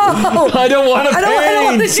 I don't want to paint. I don't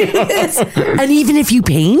want to do this. And even if you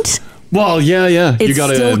paint, well, yeah, it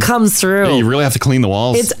still comes through. Yeah, you really have to clean the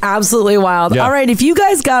walls. It's absolutely wild. Yeah. All right, if you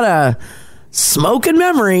guys got a smoking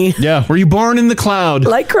memory, were you born in the cloud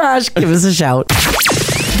like Crash? Give us a shout.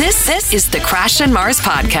 This is the Crash and Mars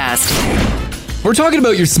podcast. We're talking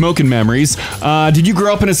about your smoking memories. Did you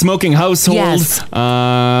grow up in a smoking household? Yes.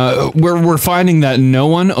 We're finding that no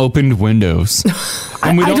one opened windows.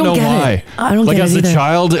 And we don't know why. I don't get it. Like as a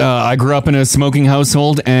child, I grew up in a smoking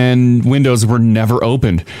household and windows were never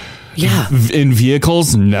opened. Yeah. In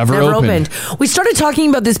vehicles, never opened. We started talking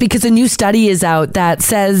about this because a new study is out that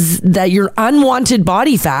says that your unwanted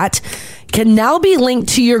body fat can now be linked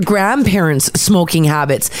to your grandparents' smoking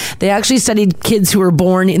habits. They actually studied kids who were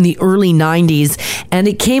born in the early 90s, and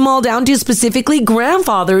it came all down to specifically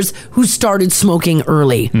grandfathers who started smoking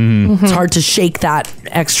early. Mm-hmm. It's hard to shake that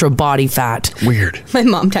extra body fat. Weird. My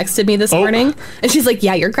mom texted me this morning, and she's like,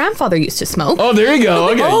 yeah, your grandfather used to smoke. Oh, there you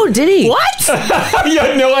go. Okay. Oh, did he? What? You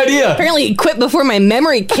had no idea. Apparently he quit before my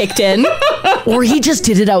memory kicked in. Or he just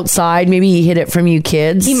did it outside. Maybe he hid it from you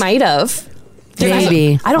kids. He might have.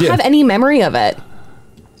 Maybe. I don't have any memory of it.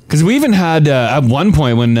 Because we even had, at one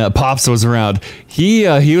point when Pops was around, he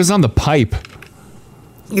was on the pipe.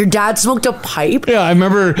 Your dad smoked a pipe? Yeah, I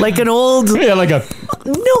remember. Like an old... Yeah, like a...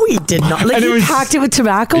 No, he did not. Like he packed it with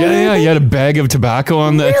tobacco? Yeah, he had a bag of tobacco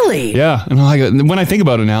on the... Really? Yeah. And like, when I think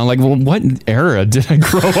about it now, I'm like, well, what era did I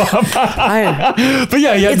grow up? But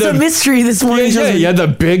yeah, he had it's a mystery this morning. Yeah, he had the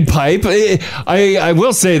big pipe. I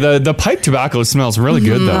will say the pipe tobacco smells really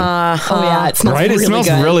good though. Oh yeah, it smells right? really It smells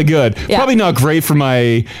good. really good. Yeah. Probably not great for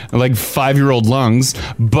my like 5-year-old lungs,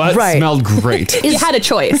 but smelled great. You had a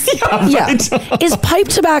choice. Yeah. Is pipe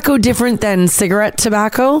tobacco different than cigarette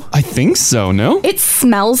tobacco? I think so. No. It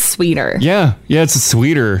smells sweeter. Yeah, it's a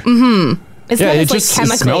sweeter. Mm-hmm. It's yeah, not it as, just like,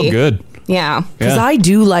 it smelled good. Yeah. Because I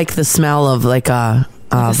do like the smell of like a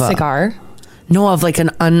cigar. No, of like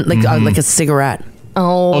like a cigarette.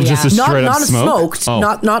 Oh, yeah. Just a straight up not smoke?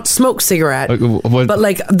 smoked, not smoked cigarette, but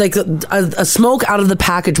like a smoke out of the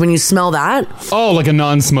package when you smell that. Oh, like a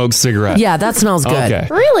non-smoked cigarette. Yeah, that smells good. Okay.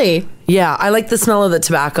 Really? Yeah, I like the smell of the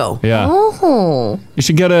tobacco. Yeah. Oh. You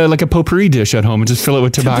should get a potpourri dish at home and just fill it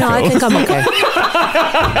with tobacco. No, I think I'm okay.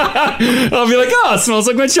 I'll be like, oh, it smells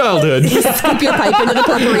like my childhood. Scoop your pipe into the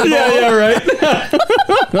potpourri bowl. Yeah, right.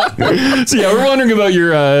 So yeah, we're wondering about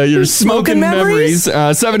your smoking memories.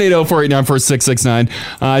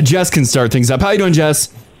 780-489-4669. Jess can start things up. How you doing,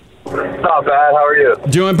 Jess? Not bad. How are you?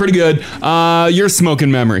 Doing pretty good. Your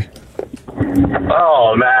smoking memory.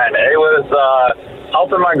 Oh, man. It was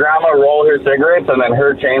helping my grandma roll her cigarettes and then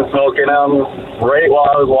her chain smoking them right while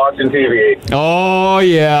I was watching TV. Oh,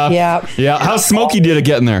 yeah. Yeah. Yeah. How smoky did it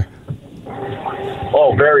get in there?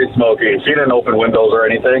 Oh, very smoky. She didn't open windows or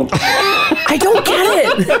anything. I don't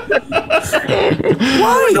get it.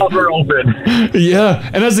 Why? Windows were open. Yeah.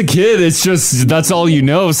 And as a kid, it's just, that's all you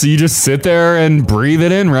know. So you just sit there and breathe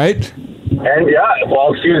it in, right? And yeah,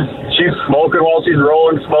 well, she's she's smoking while she's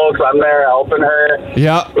rolling smokes. I'm there helping her.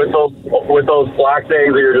 Yeah. With those black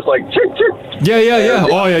things that you're just like, chick, chick. Yeah.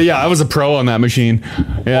 Oh, yeah. I was a pro on that machine.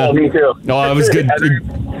 Yeah. Oh, me too. Oh, I was good.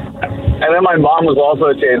 And then my mom was also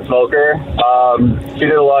a chain smoker. She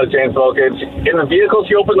did a lot of chain smoking. In the vehicle,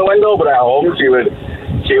 she opened the window, but at home, she would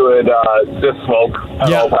just smoke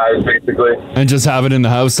at all times, basically. And just have it in the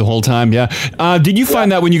house the whole time, yeah. Did you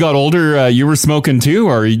find that when you got older, you were smoking too,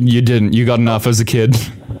 or you didn't? You got enough as a kid?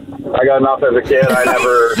 I got enough as a kid. I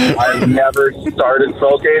never started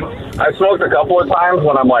smoking. I smoked a couple of times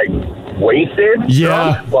when I'm like wasted.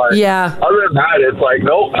 Yeah. Drunk, but other than that, it's like,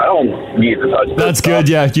 nope, I don't need to touch this. That's good,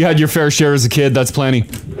 yeah. You had your fair share as a kid. That's plenty.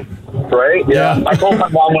 Right? Yeah. I told my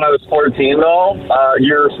mom when I was 14, though,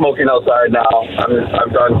 you're smoking outside now. I'm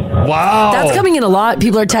done. Wow. That's coming in a lot.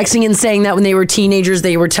 People are texting and saying that when they were teenagers,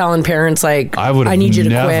 they were telling parents, like, I need you to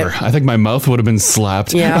quit. I think my mouth would have been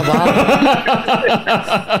slapped. Yeah, wow.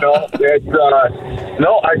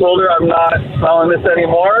 No, I told her I'm not smelling this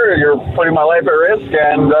anymore. You're putting my life at risk.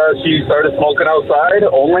 And she started smoking outside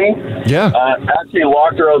only. Yeah. Actually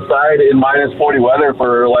locked her outside in minus 40 weather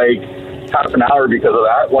for like half an hour because of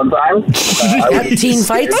that one time. Teen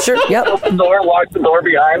fights, sure. Yep. Opened the door, locked the door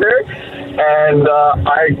behind her, and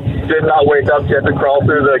I did not wake up. She had to crawl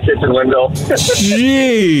through the kitchen window.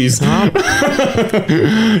 Jeez.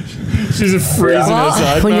 She's freezing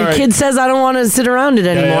outside. When your kid says, I don't want to sit around it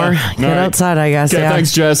anymore, get outside, I guess. Okay,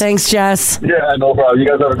 thanks, Jess. Thanks, Jess. Yeah, no problem. You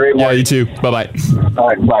guys have a great morning. Yeah, you too. Bye-bye. All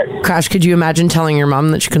right, bye. Crash, could you imagine telling your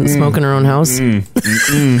mom that she couldn't smoke in her own house? Not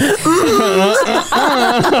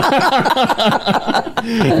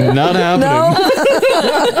happening.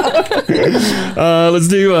 No. Let's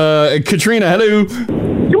do Katrina. Hello.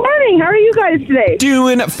 Good morning. How are you guys today?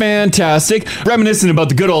 Doing fantastic. Reminiscent about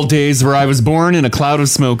the good old days where I was born in a cloud of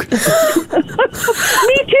smoke. Me too.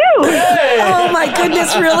 Hey. Oh my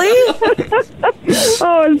goodness, really?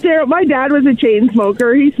 Oh, it's terrible. My dad was a chain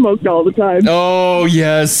smoker. He smoked all the time. Oh,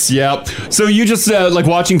 yes. Yep. So you just like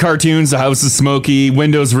watching cartoons, the house is smoky,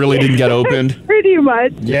 windows really didn't get opened. Pretty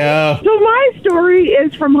much. Yeah. So my story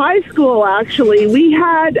is from high school, actually. We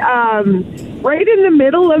had, right in the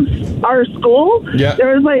middle of our school,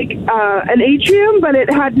 there was like an atrium, but it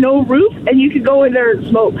had no roof, and you could go in there and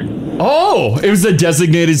smoke. Oh, it was a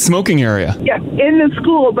designated smoking area. Yeah, in the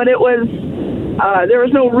school, but it was... there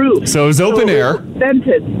was no roof. So it was open air.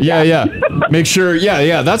 Vented. Yeah. Make sure.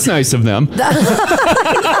 Yeah. That's nice of them. I'm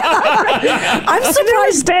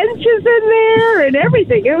surprised. Benches in there and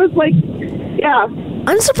everything. It was like, yeah.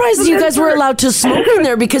 I'm surprised you guys were allowed to smoke in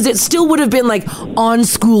there because it still would have been like on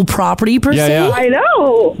school property per se. Yeah. I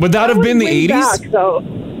know. Would that have been the 80s? Back, so.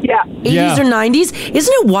 Yeah. 80s or 90s.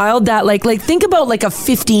 Isn't it wild that like think about like a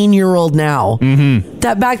 15-year-old now. Mm-hmm.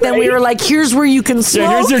 That back then we were like, here's where you can smoke.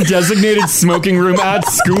 Yeah, here's your designated smoking room at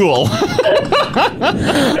school. and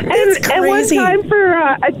one time for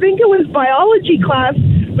I think it was biology class,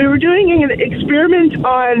 we were doing an experiment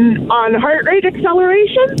on heart rate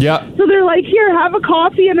acceleration. Yeah. So they're like, here, have a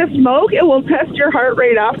coffee and a smoke. It will test your heart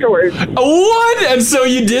rate afterwards. What? And so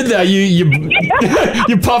you did that. You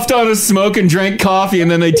you puffed on a smoke and drank coffee, and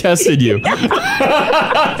then they tested you. And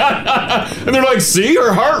they're like, see,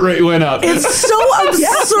 her heart rate went up. It's so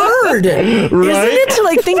absurd. Right? Isn't it? To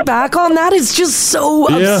like think back on that, it's just so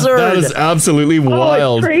absurd. That is absolutely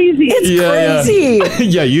wild. It's crazy. It's crazy.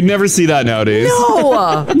 Yeah, you'd never see that nowadays.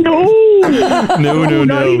 No. No. No.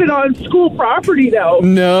 Not even on school property, though.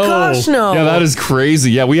 No. Gosh, no. Yeah, that is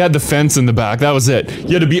crazy. Yeah, we had the fence in the back. That was it.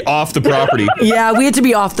 You had to be off the property. Yeah, we had to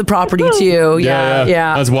be off the property too. Yeah.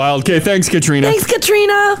 That's wild. Okay, thanks, Katrina. Thanks,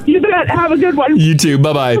 Katrina. You bet. Have a good one. You too.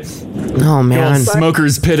 Bye-bye. Oh, man.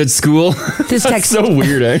 Smoker's pit at school. This text, so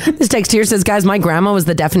weird, eh? This text here says, guys, my grandma was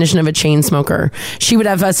the definition of a chain smoker. She would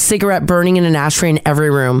have a cigarette burning in an ashtray in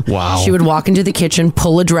every room. Wow. She would walk into the kitchen,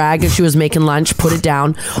 pull a drag if she was making lunch, put it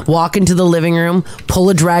down, walk into the living room, pull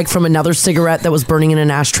a drag from another cigarette that was burning in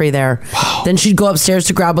an ashtray there. Wow. Then she'd go upstairs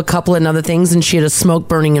to grab a couple of other things, and she had a smoke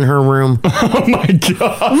burning in her room. Oh, my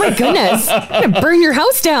God. Oh, my goodness. You're going to burn your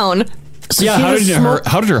house down. So yeah,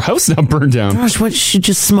 how did her house not burn down? Gosh, what? She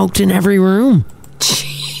just smoked in every room.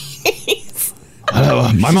 Jeez.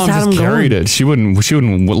 My mom just carried it. She wouldn't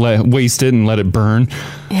waste it and let it burn.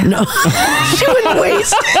 Yeah. No, she wouldn't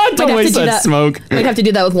waste. Don't waste that smoke. I'd have to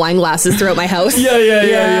do that with wine glasses throughout my house.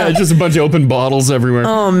 Yeah. Just a bunch of open bottles everywhere.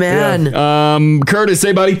 Oh man. Yeah. Curtis,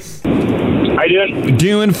 hey buddy. How you doing?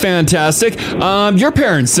 Doing fantastic. Your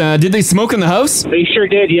parents, did they smoke in the house? They sure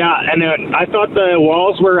did, yeah. And I thought the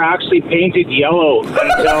walls were actually painted yellow until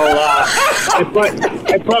I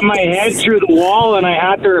put my head through the wall and I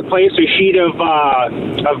had to replace a sheet of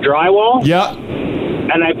drywall. Yeah.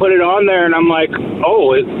 And I put it on there, and I'm like,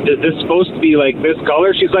 oh, is this supposed to be like this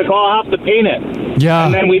color? She's like, oh, I'll have to paint it. Yeah.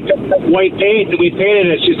 And then we took white paint, and we painted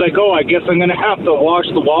it. She's like, oh, I guess I'm going to have to wash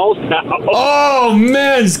the walls now. Oh,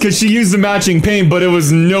 man, because she used the matching paint, but it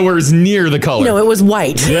was nowhere near the color. No, it was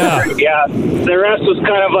white. Yeah. Yeah. The rest was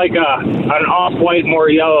kind of like an off-white, more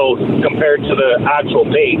yellow compared to the actual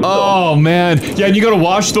paint. Oh, man. Yeah, and you go to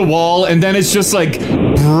wash the wall, and then it's just like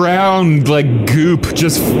brown, like goop,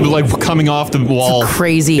 just like coming off the wall. It's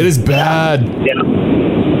crazy. It is bad. Yeah.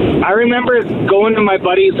 I remember going to my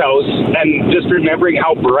buddy's house and just remembering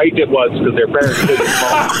how bright it was because their parents didn't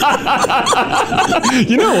smoke.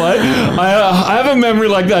 You know what? I have a memory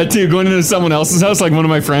like that too, going into someone else's house, like one of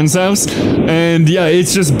my friend's house, and yeah,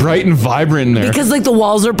 it's just bright and vibrant in there. Because like the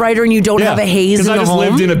walls are brighter and you don't have a haze in the home. Because I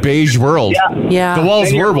just lived in a beige world. Yeah. The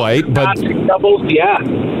walls were white, but doubles, yeah,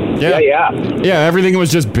 everything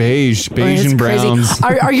was just beige and browns.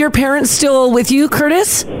 Are your parents still with you,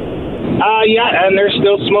 Curtis? Yeah, and they're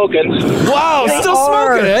still smoking. Wow, still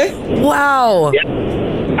smoking, eh? Wow. Yeah.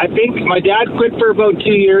 I think my dad quit for about 2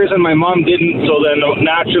 years and my mom didn't, so then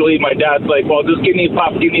naturally my dad's like, well, just give me a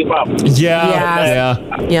puff. Yeah.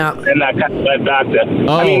 And that kind of led back to,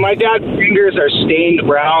 I mean, my dad's fingers are stained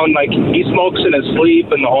brown, like he smokes in his sleep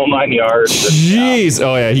and the whole 9 yards. Jeez.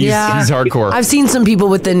 Oh, yeah, he's hardcore. I've seen some people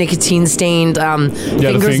with the nicotine stained fingers.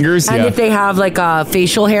 The fingers, and if they have like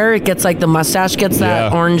facial hair, it gets like the mustache gets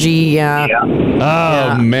that orangey,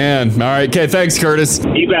 Oh, man. All right. Okay, thanks, Curtis.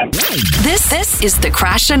 You bet. This is the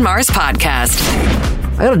Crash and Mars podcast.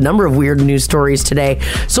 I got a number of weird news stories today.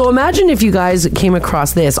 So imagine if you guys came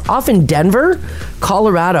across this. Off in Denver,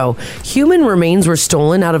 Colorado, human remains were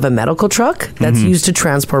stolen out of a medical truck that's used to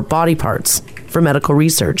transport body parts for medical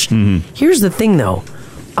research. Here's the thing, though.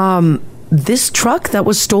 This truck that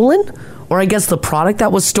was stolen, or I guess the product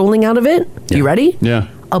that was stolen out of it, you ready? Yeah.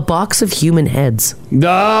 A box of human heads.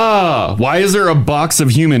 Why is there a box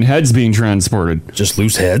of human heads being transported? Just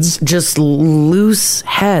loose heads? Just loose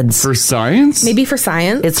heads. For science? Maybe for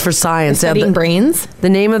science. It's for science. Studying brains. The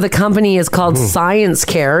name of the company is called Science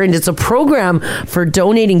Care, and it's a program for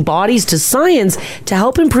donating bodies to science to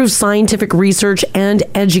help improve scientific research and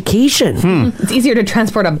education. It's easier to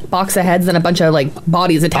transport a box of heads than a bunch of like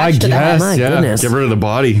bodies attached to them. My goodness. Get rid of the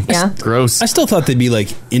body. Yeah. Gross. I still thought they'd be like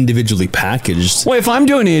individually packaged. Well, if I'm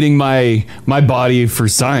donating my body for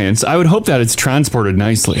science, I would hope that it's transported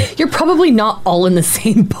nicely. You're probably not all in the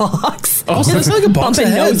same box. Oh, so it's like a box of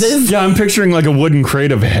Bumping heads. noses. Yeah, I'm picturing like a wooden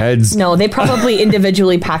crate of heads. No, they probably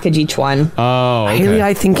individually package each one. Oh, okay. Haley,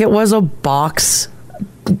 I think it was a box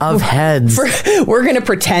of heads. We're going to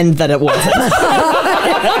pretend that it wasn't.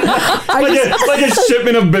 like a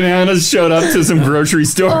shipment of bananas showed up to some grocery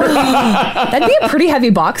store. That'd be a pretty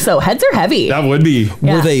heavy box, though. Heads are heavy. That would be.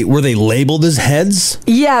 Yeah. Were they labeled as heads?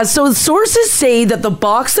 Yeah, so sources say that the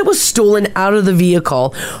box that was stolen out of the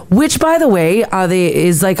vehicle, which by the way,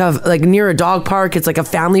 is like near a dog park. It's like a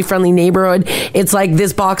family-friendly neighborhood. It's like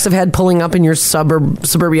this box of head pulling up in your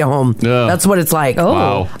suburbia home. Yeah. That's what it's like. Oh.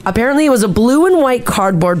 Wow. Apparently, it was a blue and white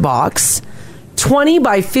cardboard box, 20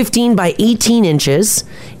 by 15 by 18 inches.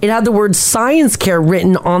 It had the word Science Care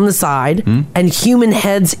written on the side and human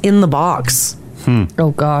heads in the box.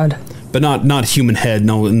 Oh, God. But not human head,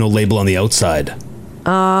 no label on the outside.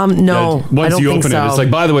 No, I Once don't you think open so. it, it's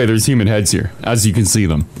like, by the way, there's human heads here, as you can see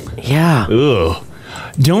them. Yeah. Ugh.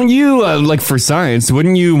 Don't you, like for science,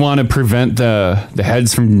 wouldn't you want to prevent the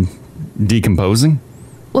heads from decomposing?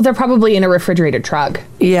 Well, they're probably in a refrigerated truck.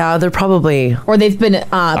 Yeah, they're probably... Or they've been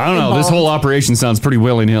I don't know. This whole operation sounds pretty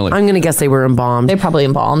willy-nilly. I'm going to guess they were embalmed. They're probably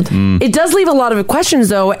embalmed. It does leave a lot of questions,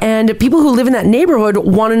 though, and people who live in that neighborhood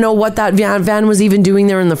want to know what that van was even doing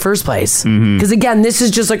there in the first place. Because, again, this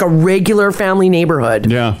is just like a regular family neighborhood.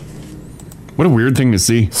 Yeah. What a weird thing to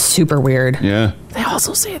see. Super weird. Yeah. They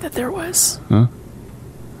also say that there was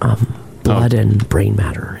blood and brain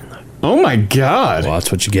matter in the... Oh, my God. Well,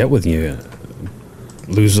 that's what you get when you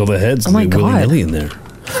lose all the heads. Oh my God. Willy-nilly in there.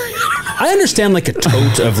 I understand like a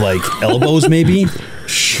tote of like elbows, maybe.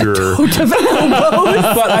 Sure. But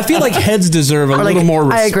I feel like heads deserve a little more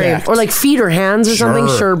respect. I agree. Or like feet or hands or something,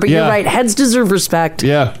 sure. But you're right. Heads deserve respect.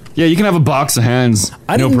 Yeah. Yeah, you can have a box of hands.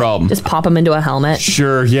 No problem. Just pop them into a helmet.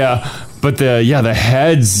 Sure, yeah. But the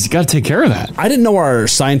heads, you got to take care of that. I didn't know our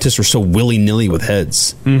scientists were so willy-nilly with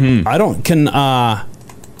heads. I don't, are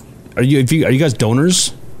you guys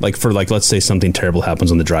donors? Like for let's say something terrible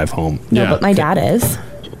happens on the drive home. No, but my dad is.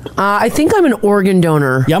 I think I'm an organ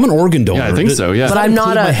donor. Yeah, I'm an organ donor. Yeah, I think so, yeah. But I'm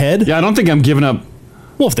not my head? Yeah, I don't think I'm giving up.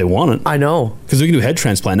 Well, if they want it. I know. Because we can do head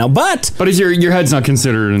transplant now, but is your head's not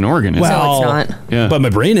considered an organ, is it? well, No, it's not. Yeah. But my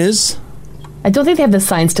brain is. I don't think they have the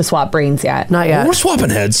science to swap brains yet. Not yet. We're swapping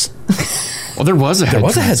heads. Well, there was a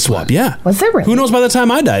head swap. Yeah. Was there really? Who knows by the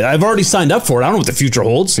time I die? I've already signed up for it. I don't know what the future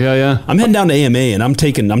holds. Yeah. I'm heading down to AMA and I'm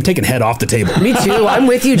taking head off the table. Me too. I'm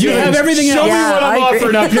with you, James. You have everything else. Show me what I'm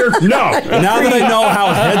offering up here. No. Now that I know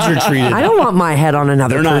how heads are treated. I don't want my head on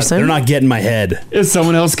another person. They're not getting my head. If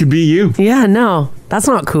someone else could be you. Yeah, no. That's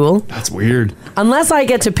not cool. That's weird. Unless I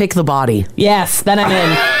get to pick the body. Yes, then I'm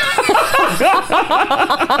in.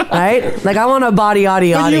 Right? Like, I want a body,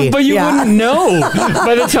 But you wouldn't know.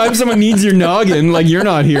 By the time someone needs your noggin, like, you're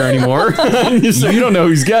not here anymore. So you don't know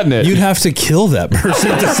who's getting it. You'd have to kill that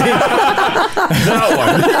person to see that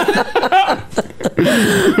one.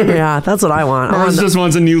 Yeah, that's what I want. Mars just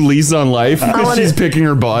wants a new lease on life because she's picking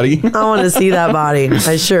her body. I want to see that body.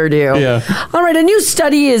 I sure do. Yeah. All right, a new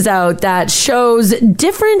study is out that shows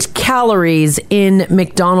different calories in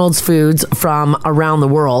McDonald's foods from around the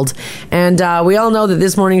world. And we all know that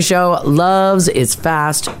this morning show loves its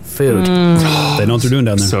fast food. They know what they're doing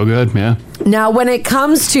down there. So good, yeah. Now, when it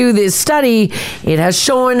comes to this study, it has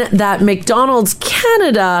shown that McDonald's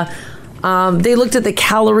Canada, they looked at the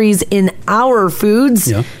calories in our foods.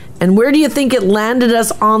 Yeah. And where do you think it landed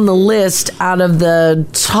us on the list out of the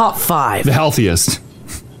top 5? The healthiest.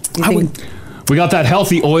 We got that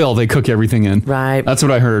healthy oil they cook everything in. Right. That's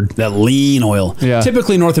what I heard. That lean oil. Yeah.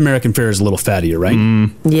 Typically, North American fare is a little fattier, right?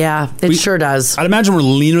 Yeah, it sure does. I'd imagine we're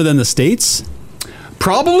leaner than the States.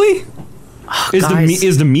 Probably.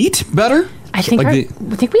 Is the meat better? I think I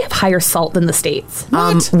think we have higher salt than the States.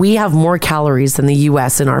 We have more calories than the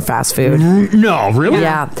U.S. in our fast food. No, really?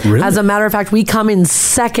 Yeah. Really? As a matter of fact, we come in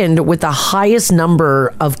second with the highest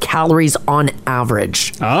number of calories on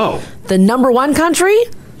average. Oh. The number 1 country?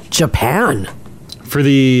 Japan. For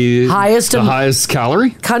the highest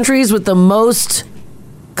calorie? Countries with the most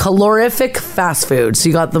calorific fast food. So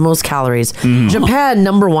you got the most calories. Japan,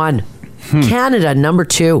 number 1. Canada, number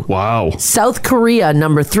 2. Wow. South Korea,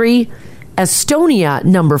 number 3. Estonia,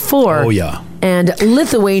 number 4. Oh, yeah. And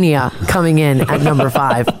Lithuania coming in at number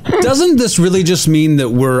 5. Doesn't this really just mean that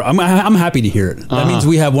I'm happy to hear it. That means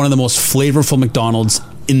we have one of the most flavorful McDonald's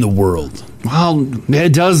in the world. Well,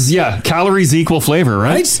 it does, yeah. Calories equal flavor,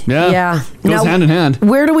 right? Yeah. Goes hand in hand.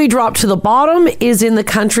 Where do we drop to the bottom is in the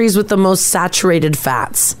countries with the most saturated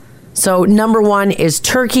fats. So number 1 is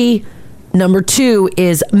Turkey. Number 2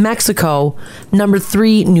 is Mexico. Number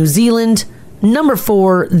 3, New Zealand. Number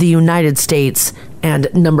 4, the United States. And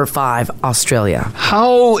number 5, Australia.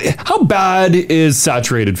 How bad is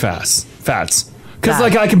saturated fats? Because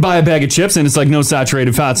like I can buy a bag of chips and it's like no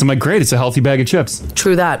saturated fats. I'm like, great, it's a healthy bag of chips.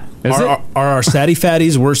 True that. Are our satty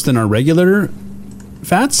fatties worse than our regular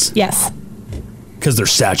fats? Yes. Because they're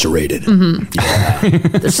saturated.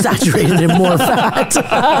 They're saturated in more fat.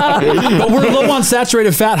 But we're low on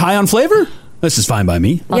saturated fat, high on flavor? This is fine by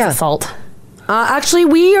me. Lots of salt. Actually,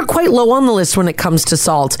 we are quite low on the list when it comes to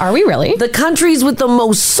salt. Are we really? The countries with the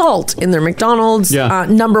most salt in their McDonald's,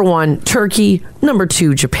 number 1, Turkey. Number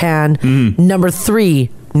 2, Japan. Number 3,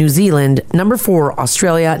 New Zealand. Number 4,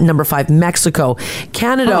 Australia. Number 5, Mexico.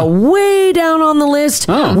 Canada, way down on the list.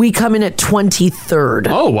 We come in at 23rd.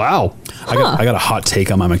 Oh, wow. I got a hot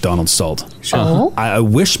take on my McDonald's salt. Sure. I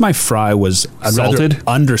wish my fry was salted,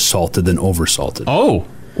 undersalted than oversalted. Oh.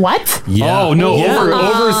 What? Yeah. Oh no!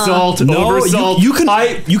 Oversalt. You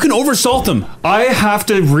can oversalt them. I have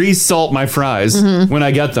to resalt my fries when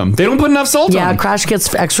I get them. They don't put enough salt on them. Yeah, Crash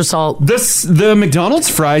gets extra salt. The McDonald's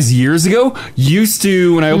fries years ago used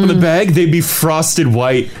to, when I opened the bag, they'd be frosted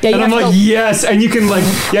white. Yeah, and I'm like, yes. And you can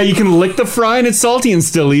you can lick the fry and it's salty and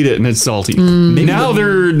still eat it and it's salty. Now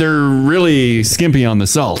they're really skimpy on the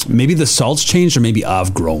salt. Maybe the salt's changed or maybe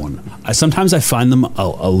I've grown. Sometimes I find them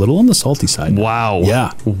a little on the salty side. Wow.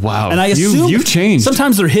 Yeah. Wow. And I assume you've changed.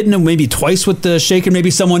 Sometimes they're hitting them maybe twice with the shaker.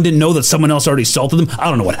 Maybe someone didn't know that someone else already salted them. I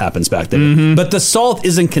don't know what happens back there. But the salt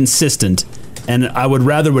isn't consistent, and I would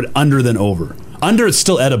rather it under than over. Under, it's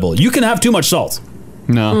still edible. You can have too much salt.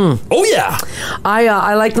 No. Oh, yeah.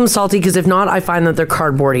 I like them salty because if not, I find that they're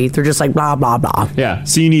cardboardy. They're just like blah, blah, blah. Yeah.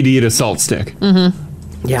 So you need to eat a salt stick.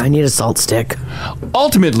 Yeah, I need a salt stick.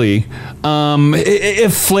 Ultimately,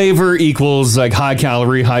 if flavor equals like high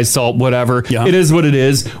calorie, high salt, whatever, it is what it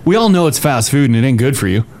is. We all know it's fast food and it ain't good for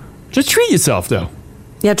you. Just treat yourself, though.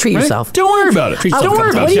 Yeah, treat yourself. Don't worry about it. Don't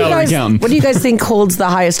worry. What do you guys think holds the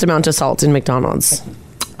highest amount of salt in McDonald's?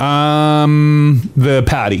 The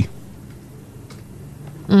patty.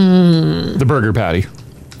 The burger patty.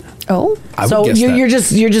 Oh, so you're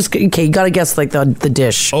just okay. You got to guess like the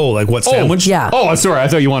dish. Oh, like what sandwich? Yeah. Oh, sorry. I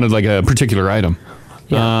thought you wanted like a particular item.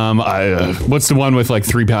 Yeah. What's the one with like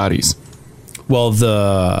 3 patties? Well,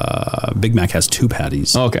 the Big Mac has 2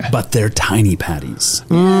 patties. Okay, but they're tiny patties.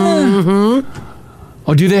 Oh,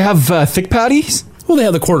 do they have thick patties? Well, they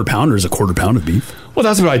have the quarter pounder as a quarter pound of beef. Well,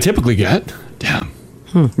 that's what I typically get. Damn.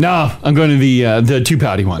 No, I'm going to the 2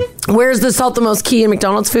 patty one. Where's the salt the most key in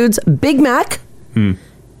McDonald's foods? Big Mac,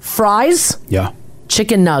 fries, Yeah.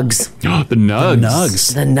 chicken nugs. The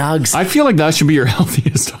nugs. The nugs. I feel like that should be your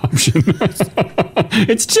healthiest option.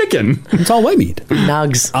 It's chicken. It's all white meat.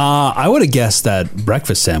 Nugs. I would have guessed that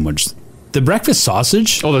breakfast sandwich. The breakfast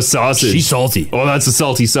sausage. Oh, the sausage. She's salty. Oh, that's a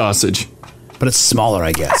salty sausage. But it's smaller,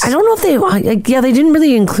 I guess. I don't know if they didn't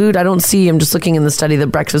really include, I don't see, I'm just looking in the study, that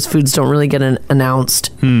breakfast foods don't really get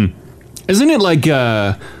announced. Isn't it like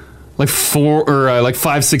 4 or like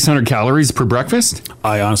 500-600 calories per breakfast?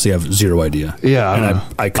 I honestly have zero idea. Yeah. And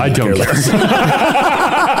I don't care.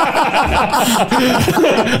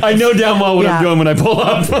 I know damn well what I'm doing when I pull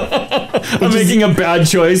up. I'm making a bad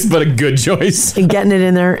choice, but a good choice. Getting it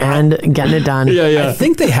in there and getting it done. Yeah. I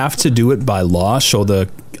think they have to do it by law, show the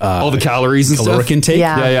all the calories and caloric stuff. intake.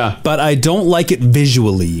 Yeah. But I don't like it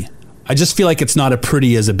visually. I just feel like it's not as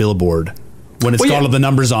pretty as a billboard when it's got all the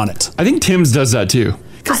numbers on it. I think Tim's does that too.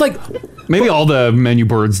 Because maybe all the menu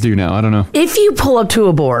boards do now. I don't know. If you pull up to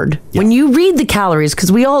a board, when you read the calories,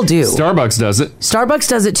 because we all do. Starbucks does it. Starbucks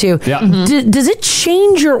does it too. Yeah. Does it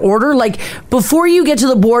change your order? Like before you get to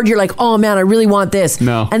the board, you're like, oh man, I really want this.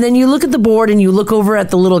 No. And then you look at the board and you look over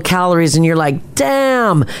at the little calories and you're like,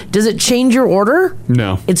 damn, does it change your order?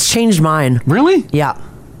 No. It's changed mine. Really? Yeah.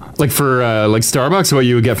 Like for like Starbucks, what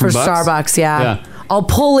you would get from For Bucks? Starbucks, yeah. I'll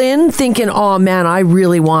pull in thinking, oh man, I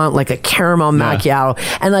really want like a caramel macchiato.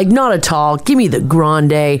 And like, not at all. Give me the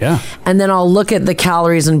grande. Yeah. And then I'll look at the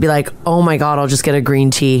calories and be like, oh my God, I'll just get a green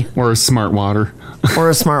tea. Or a Smart Water. Or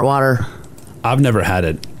a Smart Water. I've never had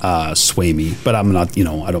it sway me, but I'm not, I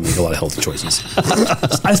don't make a lot of healthy choices.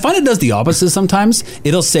 I find it does the opposite sometimes.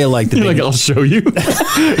 It'll say like I'll show you.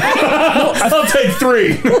 I'll take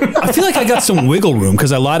 3. I feel like I got some wiggle room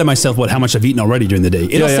because I lie to myself about how much I've eaten already during the day.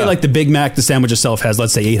 It'll say like the Big Mac, the sandwich itself has,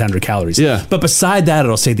 let's say 800 calories. Yeah. But beside that,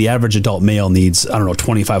 it'll say the average adult male needs,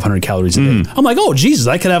 2,500 calories a day. I'm like, oh, Jesus,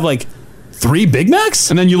 I could have like 3 Big Macs?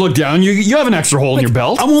 And then you look down, you have an extra hole in your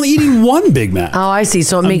belt. I'm only eating 1 Big Mac. Oh, I see.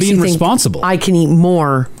 So it makes being you think responsible. I can eat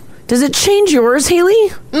more. Does it change yours,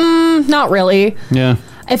 Haley? Not really. Yeah.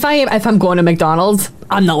 If I'm going to McDonald's,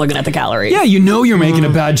 I'm not looking at the calories. Yeah, you're making a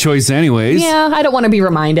bad choice anyways. Yeah, I don't want to be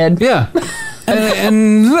reminded. Yeah.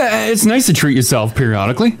 and it's nice to treat yourself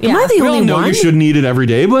periodically. Am I the we only all know one? you shouldn't eat it every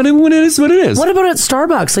day, but it is what it is. What about at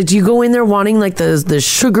Starbucks? Like, do you go in there wanting like the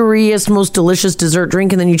sugariest, most delicious dessert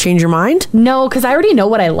drink, and then you change your mind? No, because I already know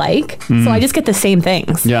what I like, so I just get the same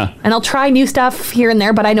things. Yeah. And I'll try new stuff here and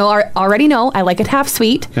there, but I already know I like it half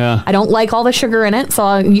sweet. Yeah. I don't like all the sugar in it,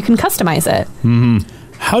 so you can customize it.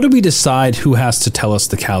 How do we decide who has to tell us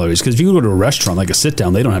the calories? Because if you go to a restaurant, like a sit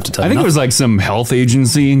down, they don't have to tell you. I think it was like some health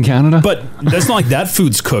agency in Canada. But that's not like that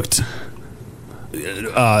food's cooked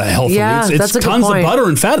healthily. Yeah, it's that's a good tons point. of butter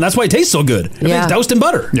and fat, and that's why it tastes so good. Everything's doused in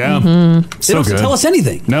butter. Yeah. They don't have So to good. tell us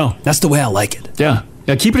anything. No. That's the way I like it. Yeah.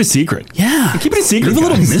 Yeah, keep it a secret. Yeah. Keep it a secret. Leave a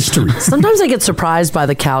little guys. mystery. Sometimes I get surprised by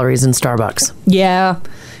the calories in Starbucks. Yeah.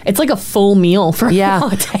 It's like a full meal for a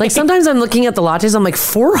latte. Like sometimes I'm looking at the lattes, I'm like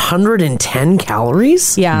 410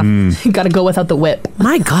 calories? Yeah. You got to go without the whip.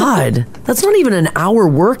 My God. That's not even an hour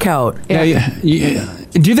workout. Yeah.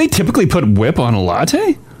 Do they typically put whip on a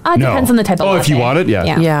latte? Depends on the type of latte. if you want it,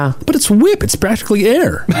 yeah. Yeah. But it's whip. It's practically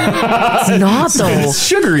air. It's not though. It's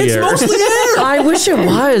sugary It's air. mostly air. I wish it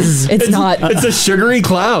was. It's not. It's a sugary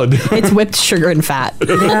cloud. It's whipped sugar and fat.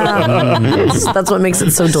 Yeah. That's what makes it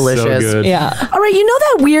so delicious. So good. Yeah. All right, you know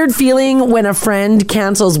that weird feeling when a friend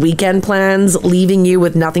cancels weekend plans, leaving you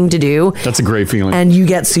with nothing to do, That's a great feeling. and you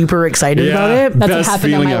get super excited about it? That's what Best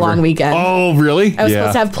happened on feeling my ever. long weekend. Oh, really? I was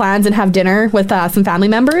supposed to have plans and have dinner with some family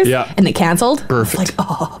members. Yeah. And they canceled. Perfect. I was like,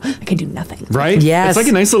 oh, I can do nothing. Right? Yes. It's like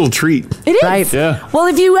a nice little treat. It is. Right. Yeah. Well,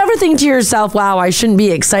 if you ever think to yourself, wow, I shouldn't be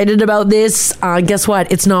excited about this, guess what?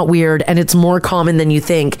 It's not weird, and it's more common than you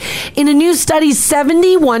think. In a new study,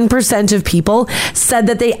 71% of people said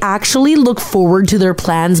that they actually look forward to their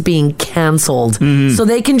plans being canceled so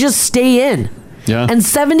they can just stay in. Yeah. And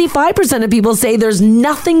 75% of people say there's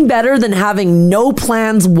nothing better than having no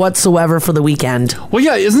plans whatsoever for the weekend. Well,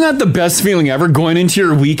 yeah, isn't that the best feeling ever, going into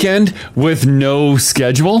your weekend with no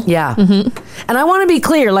schedule? Yeah. And I want to be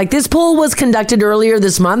clear, like this poll was conducted earlier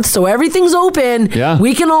this month, so everything's open. Yeah.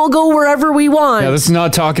 We can all go wherever we want. Yeah, this is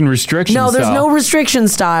not talking restriction No, there's style. no restriction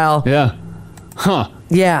style. Yeah. Huh.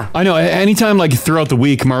 Yeah. I know. Anytime, like throughout the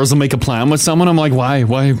week, Mars will make a plan with someone. I'm like, why?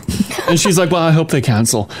 And she's like, well, I hope they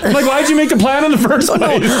cancel. I'm like, why'd you make the plan in the first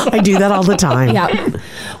place? I do that all the time. Yeah.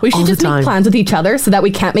 We should just make plans with each other so that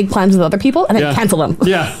we can't make plans with other people and then cancel them.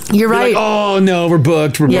 Yeah. You're right. Like, oh, no, we're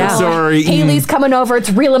booked. We're booked. Sorry. Haley's coming over. It's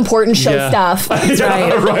real important show stuff. That's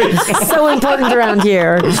right. So important around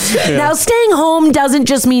here. Now, staying home doesn't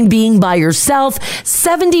just mean being by yourself.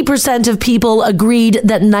 70% of people agreed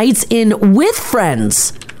that nights in with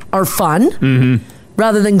friends are fun.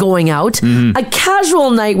 Rather than going out. A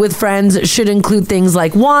casual night with friends should include things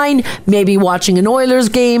like wine, maybe watching an Oilers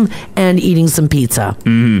game, and eating some pizza.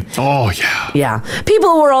 Oh, yeah. Yeah.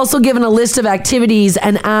 People were also given a list of activities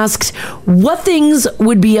and asked what things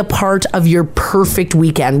would be a part of your perfect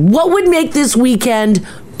weekend. What would make this weekend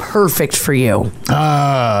perfect for you?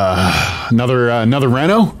 Another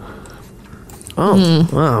reno? Oh,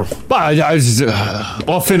 wow. But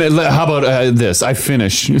how about this? I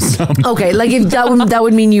finish. Okay, like if that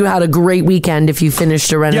would mean you had a great weekend if you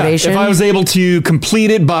finished a renovation. Yeah, if I was able to complete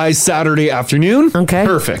it by Saturday afternoon, okay,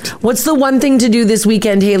 perfect. What's the one thing to do this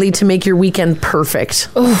weekend, Haley, to make your weekend perfect?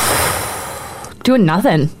 Doing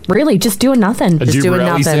nothing. Really, just doing nothing. Just doing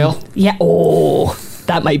nothing. Sale? Yeah. Oh,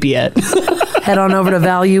 that might be it. Head on over to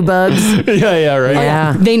Value Bugs. Yeah, right.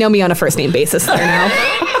 Yeah. They know me on a first name basis there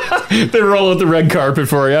now. They roll out the red carpet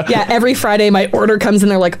for you. Yeah, every Friday my order comes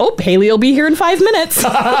and they're like, oh, Haley will be here in 5 minutes.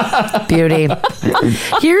 Beauty.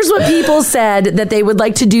 Here's what people said that they would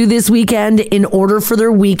like to do this weekend in order for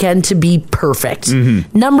their weekend to be perfect.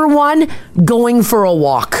 Number 1, going for a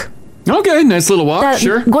walk. Okay, nice little walk,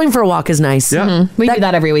 sure. Going for a walk is nice. Yeah. We do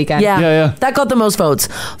that every weekend. Yeah. That got the most votes.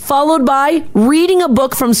 Followed by reading a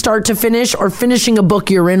book from start to finish or finishing a book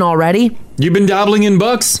you're in already. You've been dabbling in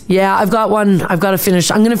books? Yeah, I've got one. I've got to finish.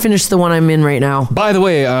 I'm going to finish the one I'm in right now. By the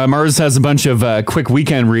way, Mars has a bunch of quick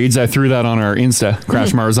weekend reads. I threw that on our Insta.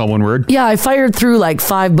 Crash Mars, all one word. Yeah, I fired through like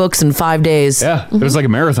 5 books in 5 days. Yeah, it was like a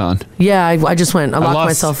marathon. Yeah, I just went. I locked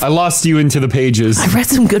myself. I lost you into the pages. I read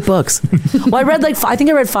some good books. Well, I read I think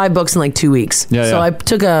I read 5 books in like 2 weeks. So I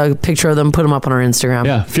took a picture of them, put them up on our Instagram.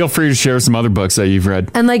 Yeah, feel free to share some other books that you've read.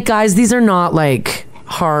 And like, guys, these are not like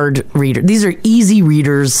hard readers. These are easy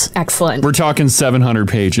readers. Excellent. We're talking 700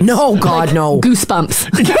 pages. No, God, like no.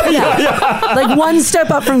 Goosebumps. Yeah. Like one step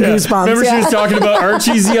up from Goosebumps. Remember she was talking about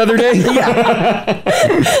Archie's the other day?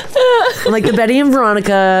 Like the Betty and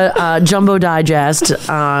Veronica Jumbo Digest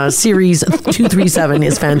series 237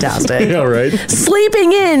 is fantastic. Yeah, right.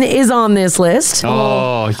 Sleeping in is on this list.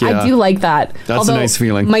 Oh, yeah. I do like that. That's a nice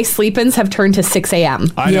feeling. My sleep-ins have turned to 6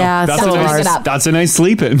 a.m. I know. Yeah, that's a nice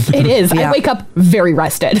sleep-in. It is. Yeah. I wake up very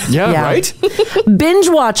rested. Yeah, right? Binge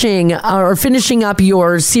watching or finishing up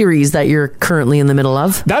your series that you're currently in the middle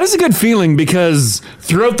of. That is a good feeling because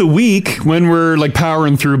throughout the week, when we're like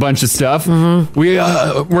powering through a bunch of stuff,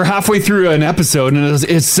 we're halfway through an episode and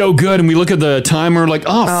it's so good. And we look at the time and we're like,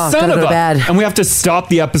 son of a... And we have to stop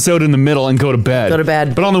the episode in the middle and go to bed.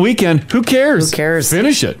 But on the weekend, who cares? Who cares?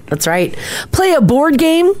 Finish it. That's right. Play a board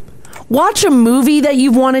game. Watch a movie that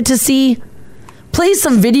you've wanted to see. Play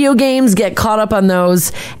some video games, get caught up on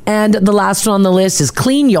those. And the last one on the list is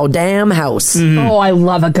clean your damn house. Oh, I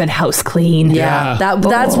love a good house clean. Yeah.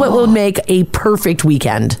 That's what will make a perfect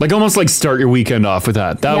weekend. Like almost like start your weekend off with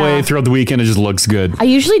that. That way throughout the weekend it just looks good. I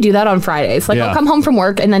usually do that on Fridays. Like I'll come home from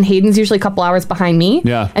work and then Hayden's usually a couple hours behind me.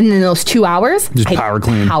 Yeah. And then those 2 hours, just power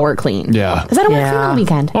clean. Power clean. Yeah. Because I don't want to clean on the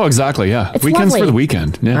weekend. Oh, exactly. Yeah. It's Weekends lovely. for the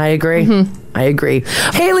weekend. Yeah. I agree. I agree.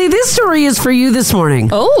 Haley, this story is for you this morning.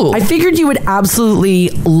 Oh. I figured you would absolutely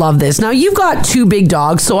love this. Now, you've got 2 big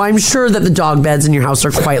dogs, so I'm sure that the dog beds in your house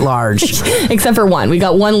are quite large. Except for one. We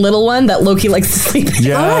got one little one that Loki likes to sleep in.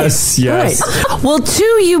 Yes, yes. All right. Well, 2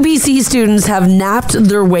 UBC students have napped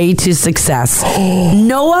their way to success.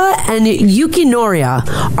 Noah and Yuki Noria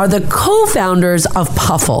are the co-founders of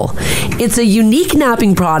Puffle. It's a unique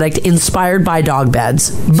napping product inspired by dog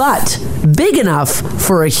beds, but big enough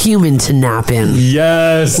for a human to nap in.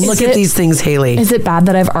 Yes. Look at these things, Haley. Is it bad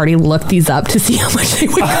that I've already looked these up to see how much they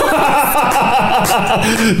would cost?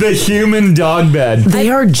 The human dog bed. They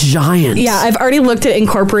are giant. Yeah, I've already looked at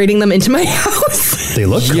incorporating them into my house. They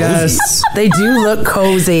look cozy. Yes. They do look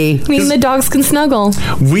cozy. I mean, the dogs can snuggle.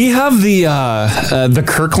 We have the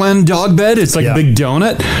Kirkland dog bed. It's like a big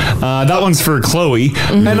donut. That one's for Chloe.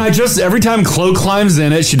 And every time Chloe climbs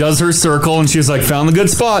in it, she does her circle and she's like, found the good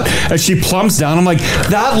spot. As she plumps down, I'm like,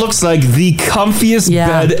 that looks like the comfiest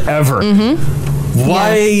bed ever.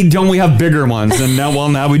 Why don't we have bigger ones? And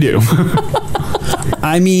now we do.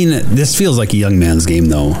 I mean, this feels like a young man's game,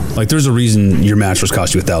 though. Like, there's a reason your mattress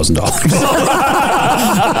cost you $1,000.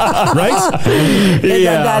 Right?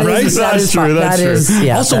 That is- that is true. That is-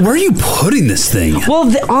 yeah, also, that- where are you putting this thing?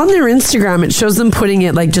 Well, on their Instagram, it shows them putting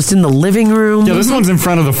it like just in the living room. Yeah, this one's in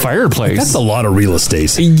front of the fireplace. That's a lot of real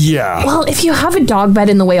estate. Yeah. Well, if you have a dog bed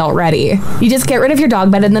in the way already, you just get rid of your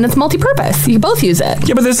dog bed and then it's multi-purpose. You both use it.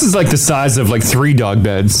 Yeah, but this is like the size of like 3 dog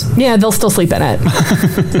beds. Yeah, they'll still sleep in it.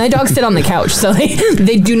 My dogs sit on the couch, so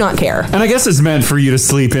they do not care. And I guess it's meant for you to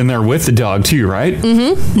sleep in there with the dog too, right?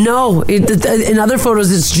 Mm-hmm. No, in other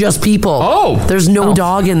photos, it's just people. Oh, there's no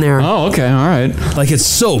dog in there. Oh, okay, all right. Like, it's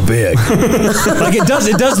so big. Like, it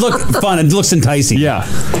does look fun. It looks enticing. Yeah,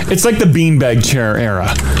 it's like the beanbag chair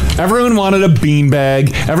era. Everyone wanted a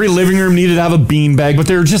beanbag. Every living room needed to have a beanbag, but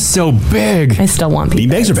they were just so big. I still want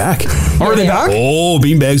beanbags. Are back. Are they back? Oh,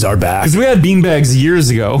 beanbags are back. Because we had beanbags years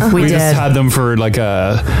ago. We just did. had them for like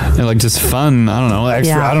just fun. I don't know,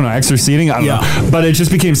 extra. Yeah. I don't know, extra seating. I don't know. But it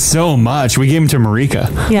just became so much. We gave them to Marika.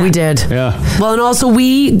 We did. Yeah. Well, and also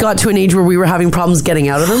we got to an age where we were having problems getting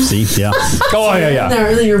out of them. See, yeah. Oh yeah.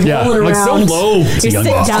 There, then you're rolling like so around. low. You sit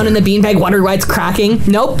down in the beanbag, wonder why it's cracking.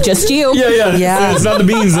 Nope, just you. Yeah. It's not the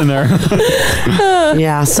beans in there.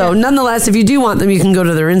 Yeah. So nonetheless, if you do want them, you can go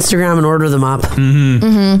to their Instagram and order them up.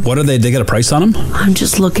 Mm-hmm. What are they? They got a price on them? I'm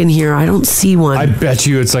just looking here. I don't see one. I bet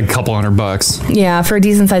you it's like a couple $100. Yeah, for a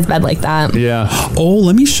decent sized bed like that. Yeah. Oh,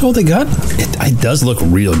 let me show they got. It does look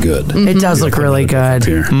real good. It does look really good.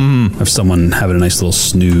 Here. Have someone having a nice little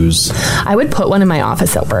snooze. I would put one in my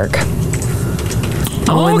office at work.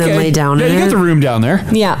 Oh, and then lay down Yeah, in you it. got the room down there.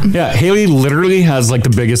 Yeah. Yeah, Haley literally has like the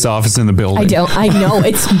biggest office in the building. I know.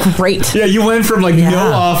 It's great. Yeah, you went from like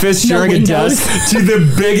no office, No sharing a windows. desk, to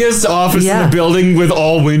the biggest office in Yeah. the building with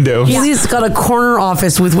all windows. Haley's got a corner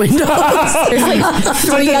office with windows. There's like It's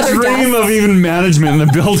like 3 the other dream desks. of even management in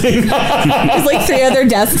the building. There's like 3 other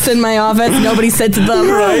desks in my office. Nobody sits at them.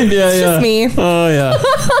 Right? Yeah, It's just me. Oh, yeah.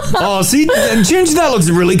 Oh, see, and Ginge, that looks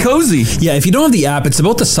really cozy. Yeah, if you don't have the app, it's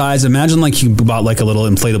about the size. Imagine like you bought like a little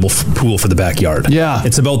inflatable pool for the backyard. Yeah.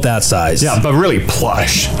 It's about that size. Yeah, but really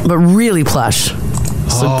plush. But really plush.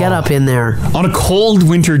 So get up in there. On a cold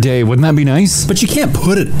winter day, wouldn't that be nice? But you can't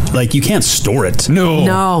put it, like, you can't store it. No.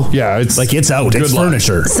 No. Yeah, it's Like, it's out. Good It's luck.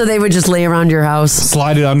 furniture. So they would just lay around your house.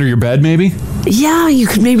 Slide it under your bed, maybe? Yeah, you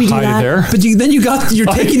could maybe do Hide that. it there. But you're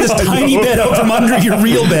taking this I tiny know. bed out from under your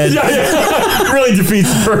real bed. Yeah. Really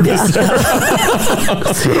defeats the purpose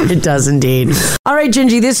there. It does indeed. All right,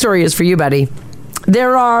 Gingy, this story is for you, buddy.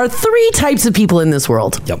 There are 3 types of people in this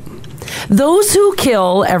world. Yep. Those who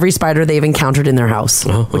kill every spider they've encountered in their house,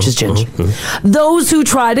 which is Gingy. Those who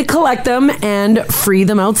try to collect them and free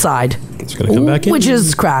them outside, It's going to come back in. which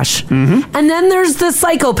is Crash. And then there's the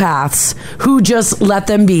psychopaths who just let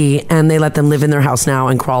them be and they let them live in their house now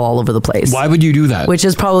and crawl all over the place. Why would you do that? Which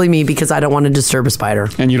is probably me because I don't want to disturb a spider.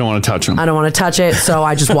 And you don't want to touch them. I don't want to touch it, so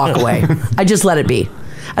I just walk away. I just let it be.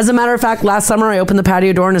 As a matter of fact, last summer I opened the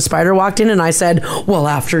patio door and a spider walked in and I said, well,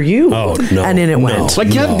 after you. Oh, no. And in it went. Like,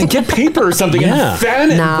 get paper or something Yeah. and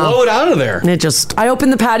fan it and blow it out of there. I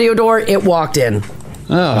opened the patio door, it walked in.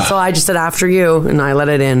 So I just said, after you, and I let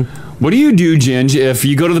it in. What do you do, Ginge, if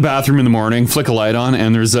you go to the bathroom in the morning, flick a light on,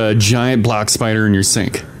 and there's a giant black spider in your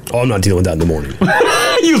sink? Oh, I'm not dealing with that in the morning.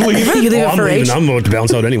 You leave it? You leave it I'm for leaving. H? I'm about to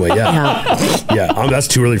bounce out anyway. Yeah. That's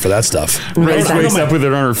too early for that stuff. Right. Wakes up with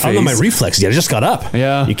it on her face. I don't know my reflexes yet. I just got up.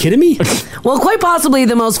 Yeah. You kidding me? Well, quite possibly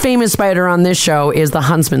the most famous spider on this show is the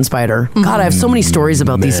huntsman spider. God, I have so many stories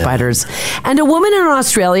about these spiders. And a woman in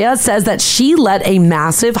Australia says that she let a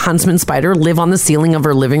massive huntsman spider live on the ceiling of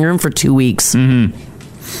her living room for 2 weeks.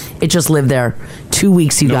 It just lived there. 2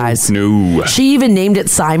 weeks, you guys. No. She even named it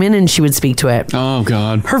Simon and she would speak to it. Oh,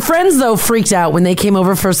 God. Her friends, though, freaked out when they came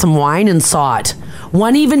over for some wine and saw it.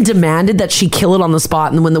 One even demanded that she kill it on the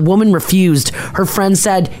spot, and when the woman refused, her friend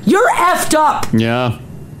said, "You're effed up!" Yeah.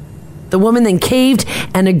 The woman then caved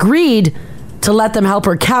and agreed to let them help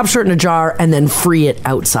her capture it in a jar and then free it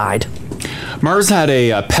outside. Mars had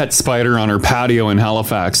a pet spider on her patio in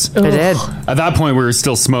Halifax. I did. At that point, we were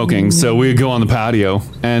still smoking, so we would go on the patio,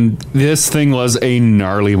 and this thing was a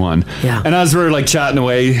gnarly one. Yeah. And as we were like chatting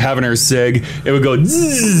away, having our cig, it would go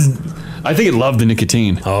zzz. I think it loved the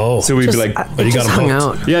nicotine. Oh. So we'd be like, you got hung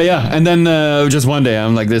out. Yeah. And then just one day,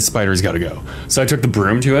 I'm like, this spider's got to go. So I took the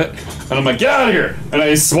broom to it, and I'm like, get out of here. And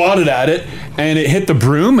I swatted at it, and it hit the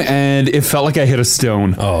broom, and it felt like I hit a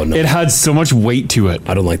stone. Oh, no. It had so much weight to it.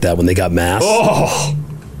 I don't like that when they got mass. Oh.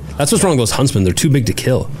 That's what's wrong with those huntsmen. They're too big to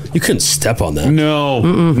kill. You couldn't step on that. No.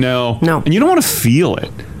 And you don't want to feel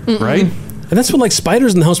it, right? And that's what, like,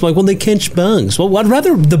 spiders in the house, I'm like, well, they catch bugs. Well, I'd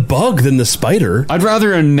rather the bug than the spider. I'd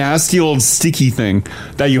rather a nasty old sticky thing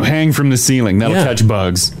that you hang from the ceiling that'll catch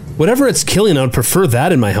bugs. Whatever it's killing, I would prefer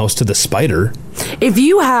that in my house to the spider. If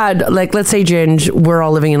you had, like, let's say, Ginge, we're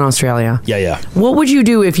all living in Australia. Yeah. What would you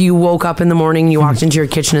do if you woke up in the morning, you walked into your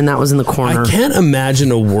kitchen, and that was in the corner? I can't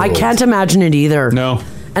imagine a world. I can't imagine it either. No.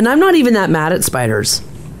 And I'm not even that mad at spiders.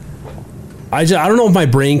 I don't know if my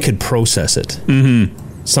brain could process it.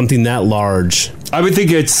 Mm-hmm. Something that large. I would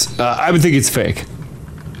think it's fake.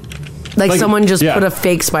 Like someone just put a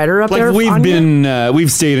fake spider up there?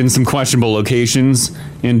 We've stayed in some questionable locations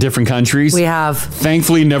in different countries. We have.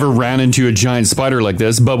 Thankfully never ran into a giant spider like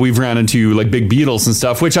this, but we've ran into like big beetles and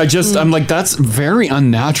stuff, which I'm like, that's very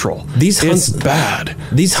unnatural. It's bad.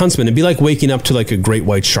 These huntsmen, it'd be like waking up to like a great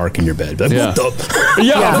white shark in your bed. Like, what the?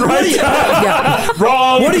 Yeah, right.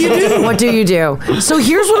 Wrong. What do you do? What do you do? So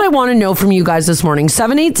here's what I want to know from you guys this morning.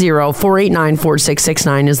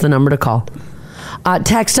 780-489-4669 is the number to call.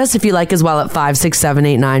 Text us if you like as well at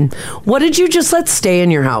 56789. What did you just let stay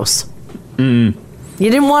in your house? You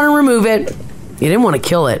didn't want to remove it. You didn't want to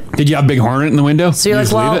kill it. Did you have a big hornet in the window? So you're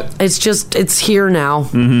like, well, it's here now.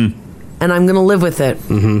 And I'm going to live with it.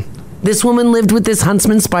 This woman lived with this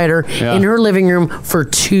huntsman spider in her living room for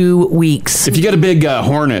 2 weeks. If you get a big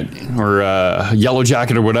hornet or yellow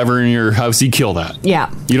jacket or whatever in your house, you kill that.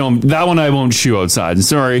 Yeah. That one I won't shoo outside.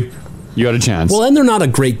 Sorry. You had a chance. Well, and they're not a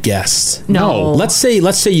great guest. No. Let's say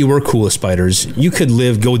you were cool with spiders. You could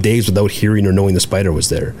go days without hearing or knowing the spider was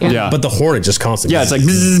there. Yeah. But the hornet just constantly. Yeah, it's like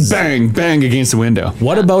bzzz, bang, bang against the window.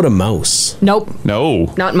 What about a mouse? Nope.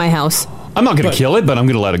 No. Not in my house. I'm not going to kill it, but I'm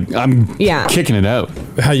going to let it. I'm kicking it out.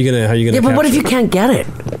 How you gonna? Yeah, but what if you can't get it?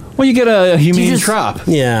 Well, you get a humane trap.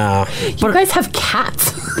 Yeah. You guys have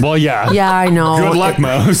cats. Well, yeah. Yeah, I know. Good luck,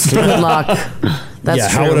 mouse. Good luck.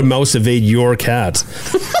 That's true. How would a mouse evade your cat?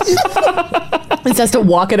 It has to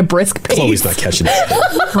walk at a brisk pace. Chloe's not catching it.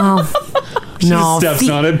 Well, no. Steps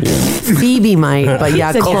on it. Phoebe might, but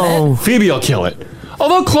yeah, Chloe. Phoebe will kill it.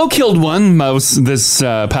 Although Chloe killed one mouse this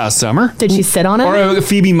past summer. Did she sit on it? Or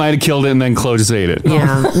Phoebe might have killed it and then Chloe just ate it.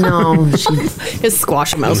 Yeah, no. She just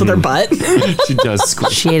squash a mouse with her butt. She does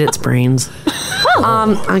squash. She ate its brains.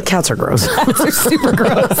 Cats are gross. Cats are super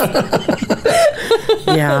gross.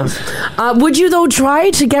 Yeah. Would you, though, try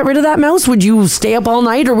to get rid of that mouse? Would you stay up all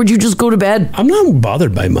night or would you just go to bed? I'm not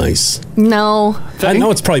bothered by mice. No. I know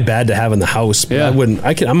it's probably bad to have in the house, but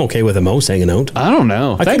I'm okay with a mouse hanging out. I don't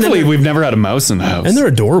know. Thankfully, we've never had a mouse in the house. And they're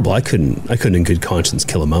adorable. I couldn't in good conscience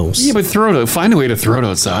kill a mouse. Yeah, but find a way to throw it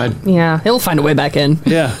outside. Yeah, it'll find a way back in.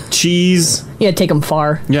 Yeah. Cheese. Yeah, take them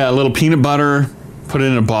far. Yeah, a little peanut butter. Put it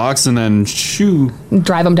in a box and then shoo.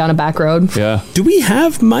 Drive them down a back road. Yeah. Do we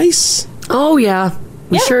have mice? Oh, yeah.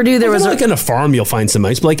 We sure do. There was like in a farm, you'll find some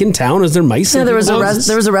mice, but like in town, is there mice? Yeah, there was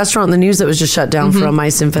a restaurant in the news that was just shut down for a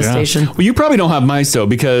mice infestation. Yeah. Well, you probably don't have mice though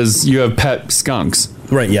because you have pet skunks.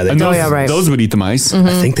 Right, yeah. Those would eat the mice.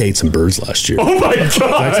 I think they ate some birds last year. Oh my God.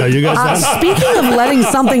 That's how you guys speaking of letting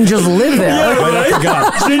something just live there. Yeah, right?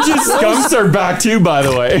 Ginger's skunks are back too, by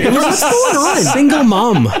the way. What's going on? Single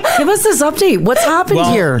mom. Give us this update. What's happened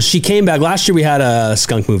here? She came back. Last year we had a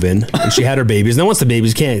skunk move in, and she had her babies. And then once the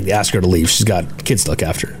babies, can't ask her to leave. She's got kids to look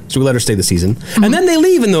after. So we let her stay the season. And then they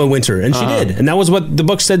leave in the winter, and she did. And that was what the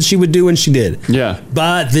book said she would do, and she did. Yeah.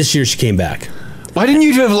 But this year she came back. Why didn't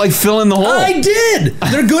you just fill in the hole? I did.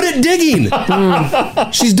 They're good at digging.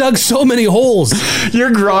 She's dug so many holes.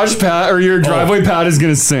 Your garage pad or your driveway pad is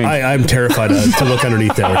gonna sink. I'm terrified to look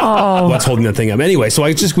underneath there. What's holding that thing up? Anyway, so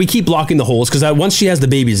we keep blocking the holes because once she has the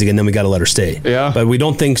babies again, then we got to let her stay. Yeah. But we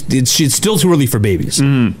don't think it's still too early for babies.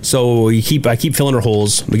 So I keep filling her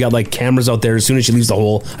holes. We got like cameras out there. As soon as she leaves the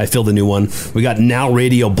hole, I fill the new one. We got now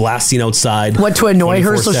radio blasting outside. What, to annoy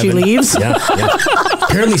her so she leaves? Yeah.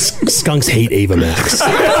 Apparently skunks hate Ava Max.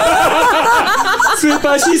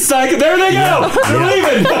 She's psychic. There they go. They're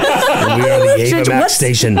leaving. And we are the Ava Max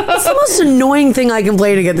station. That's the most annoying thing I can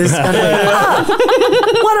play to get this done.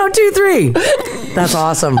 1023. That's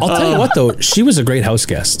awesome. I'll tell you what, though. She was a great house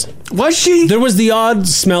guest. Was she? There was the odd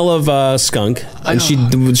smell of skunk, and she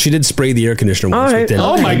did spray the air conditioner once. Right.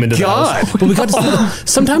 Oh my God! But we got to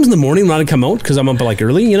sometimes in the morning when I'd come out because I'm up like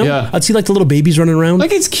early, I'd see like the little babies running around.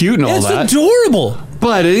 Like it's cute and all that. It's adorable.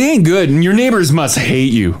 But it ain't good, and your neighbors must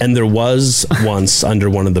hate you. And there was once under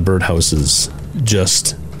one of the birdhouses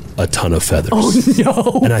just a ton of feathers. Oh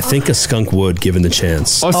no! And I think a skunk would, given the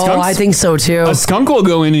chance. I think so too. A skunk will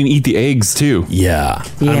go in and eat the eggs too. Yeah.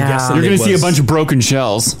 Yeah. You're going to see a bunch of broken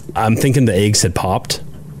shells. I'm thinking the eggs had popped.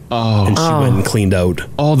 Oh. And she went and cleaned out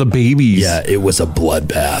all the babies. Yeah, it was a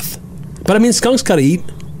bloodbath. But I mean, skunks got to eat.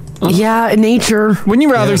 Yeah, nature. Wouldn't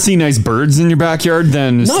you rather see nice birds in your backyard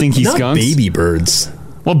than stinky not skunks? baby birds.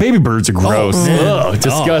 Well, baby birds are gross. man. Ugh,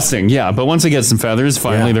 disgusting. Yeah, but once they get some feathers,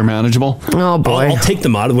 finally they're manageable. Oh, boy. I'll take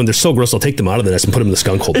them out when they're so gross. I'll take them out of the nest and put them in the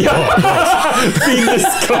skunk hole. Feed the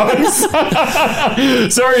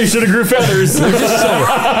skunks. Sorry, you should have grew feathers. They're just so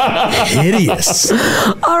hideous.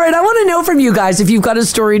 All right, I want to know from you guys if you've got a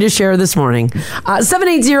story to share this morning.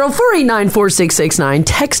 780-489-4669.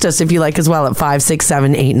 Text us if you like as well at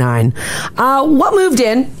 56789. What moved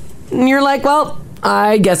in? And you're like, well,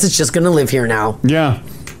 I guess it's just going to live here now. Yeah.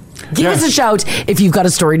 Give us a shout if you've got a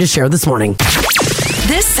story to share this morning.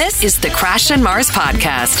 This is the Crash and Mars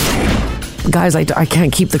podcast. Guys, I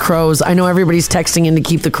can't keep the crows. I know everybody's texting in to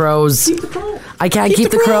keep the crows. I can't keep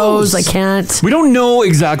the crows. I can't. We don't know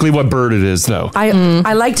exactly what bird it is, though.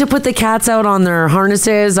 I like to put the cats out on their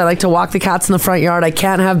harnesses. I like to walk the cats in the front yard. I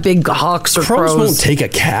can't have big hawks or crows. Crows won't take a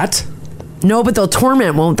cat. No, but they'll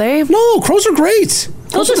torment, won't they? No, crows are great.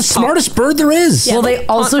 Crows are the smartest bird there is. Well, they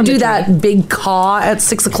also do that big caw at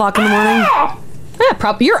 6 o'clock in the morning.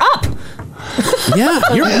 Yeah, you're up. Yeah,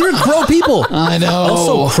 you're crow people. I know.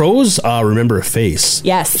 Also, crows remember a face.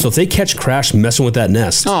 Yes. So if they catch Crash messing with that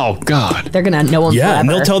nest, oh God, they're gonna know him. Yeah, forever. and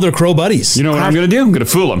they'll tell their crow buddies. You know what I'm gonna do? I'm gonna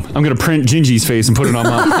fool them. I'm gonna print Gingy's face and put it on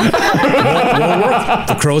mine. Won't work.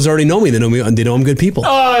 The crows already know me. They know me. They know I'm good people. Oh,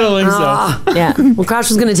 I don't think so. Yeah. Well, Crash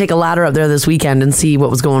was going to take a ladder up there this weekend and see what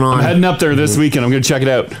was going on. I'm heading up there this weekend. I'm gonna check it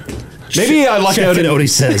out. Maybe I luck out. Check it out, he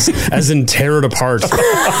says, as in tear it apart.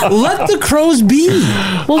 Let the crows be.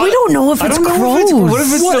 Well, we don't know if it's crows. What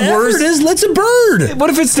if it's Whatever the worst? it is, let's a bird. What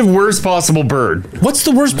if it's the worst possible bird? What's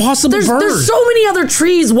the worst possible bird? There's so many other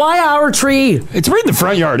trees. Why our tree? It's right in the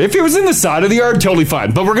front yard. If it was in the side of the yard, totally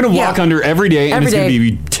fine. But we're gonna walk under every day, and it's gonna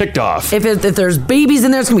be ticked off. If there's babies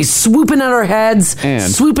in there, it's gonna be swooping at our heads,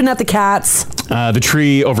 And- swooping at the cats. The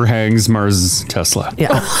tree overhangs Mars' Tesla.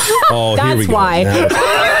 Yeah. Oh, here we That's go. why. Now-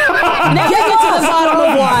 Now get to the bottom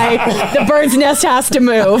of why the bird's nest has to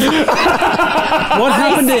move. What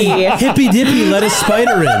happened to Hippy Dippy let a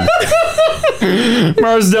spider in?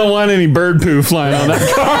 Mars don't want any bird poo flying on that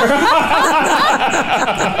car.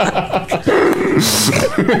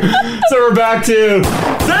 So we're back to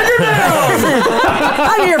take her down.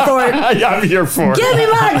 I'm here for it. Yeah, I'm here for it. Give me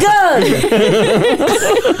my gun.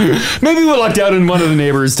 Maybe we lucked out and one of the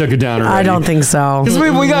neighbors took it down already. I don't think so. Because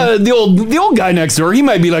we got the old guy next door. He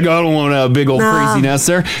might be like, I don't want a big old crazy nest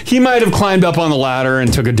there. He might have climbed up on the ladder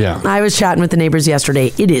and took it down. I was chatting with the neighbors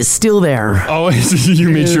yesterday. It is still there. Oh, you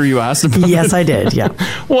made sure you asked about it? Yes, I did. Yeah.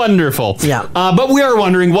 Wonderful. Yeah. But we are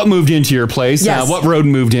wondering what moved into your place. Yes. What road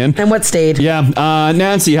moved in. And what stayed. Yeah.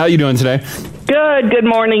 Nancy, how you doing today? Good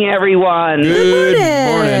morning, everyone.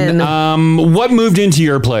 Good morning. What moved into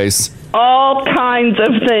your place? All kinds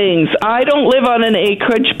of things. I don't live on an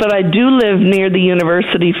acreage, but I do live near the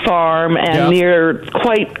university farm and near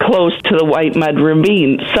quite close to the White Mud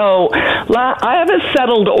Ravine. So I have a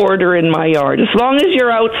settled order in my yard. As long as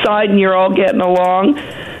you're outside and you're all getting along,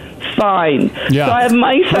 fine. Yeah. So I have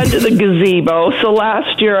mice under the gazebo. So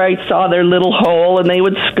last year I saw their little hole and they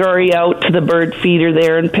would scurry out to the bird feeder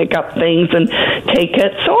there and pick up things and take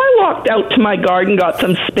it. So I walked out to my garden, got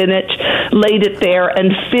some spinach, laid it there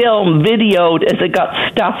and videoed as it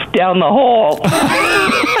got stuffed down the hole.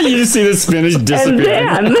 You just see the spinach disappear.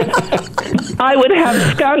 And then I would have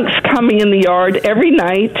skunks coming in the yard every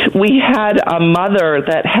night. We had a mother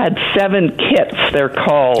that had 7 kits, they're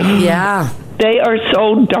called. Yeah. They are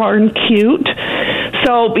so darn cute.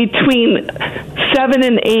 So between 7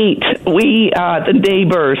 and 8, we, the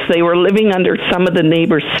neighbors, they were living under some of the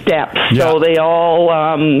neighbors' steps. So they all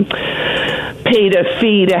paid a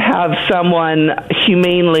fee to have someone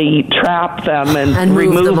humanely trap them and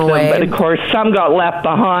remove them. But of course, some got left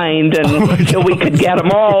behind, and so we could get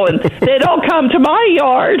them all, and they'd all come to my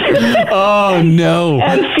yard. Oh no!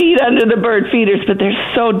 And feed under the bird feeders, but they're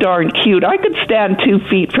so darn cute. I could stand 2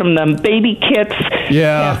 feet from them. Baby kits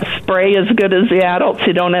can't spray as good as the adults.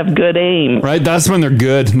 They don't have good aim. Right, that's when they're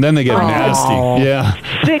good, and then they get nasty. Yeah.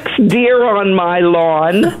 6 deer on my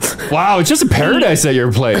lawn. Wow, it's just a paradise at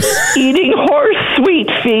your place. Eating horse sweet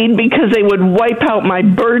feed because they would wipe out my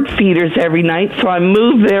bird feeders every night, so I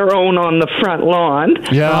moved their own on the front lawn.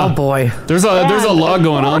 Yeah. Oh boy. There's a lot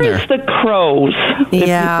going on there. As far as the crows, if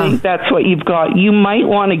you think that's what you've got, you might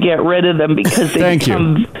want to get rid of them because they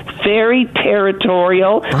become very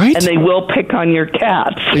territorial, and they will pick on your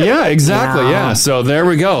cats. Yeah, exactly. Yeah. So there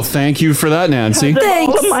we go. Thank you for that, Nancy.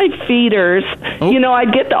 All of my feeders, you know, I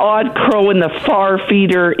get the odd crow in the far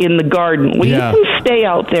feeder in the garden. Well, you can stay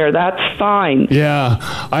out there. That's fine. Yeah,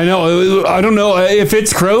 I know. I don't know if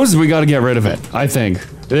it's crows. We got to get rid of it. I think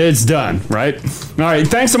it's done. Right. All right.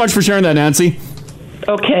 Thanks so much for sharing that, Nancy.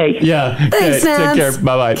 Okay. Yeah. Thanks, Okay, Nance. take care.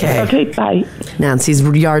 Bye-bye. Okay, bye. Nancy's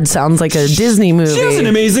yard sounds like a Disney movie. She has an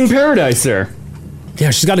amazing paradise there. Yeah,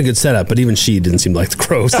 she's got a good setup, but even she didn't seem like the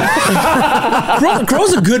crows.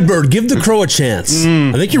 Crow's a good bird. Give the crow a chance.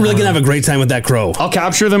 I think you're really going to have a great time with that crow. I'll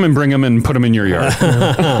capture them and bring them and put them in your yard.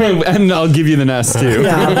 And I'll give you the nest, too.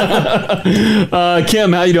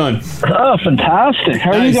 Kim, how you doing? Oh, fantastic.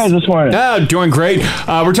 How are you guys this morning? Doing great.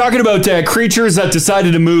 We're talking about creatures that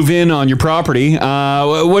decided to move in on your property.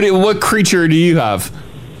 What creature do you have?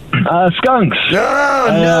 Skunks.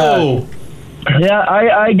 No. Yeah,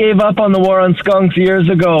 I gave up on the war on skunks years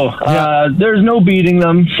ago. There's no beating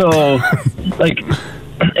them, so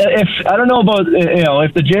if I don't know about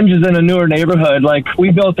if the Ginge is in a newer neighborhood, like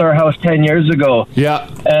we built our house 10 years ago. Yeah.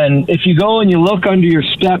 And if you go and you look under your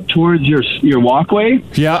step towards your walkway,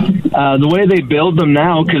 the way they build them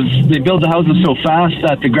now, because they build the houses so fast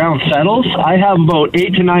that the ground settles, I have about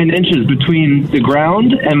 8 to 9 inches between the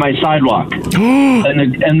ground and my sidewalk.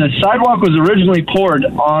 and the sidewalk was originally poured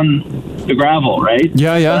on the gravel, right?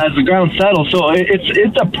 Yeah. As the ground settles, so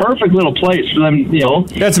it's a perfect little place for them, Yeah,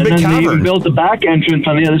 it's a big They cavern. even built the back entrance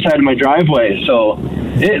on the other side of my driveway, so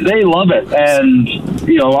they love it. And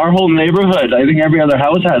our whole neighborhood, I think every other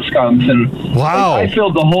house has skunks. And wow, I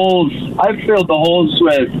filled the holes. I filled the holes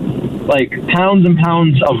with like pounds and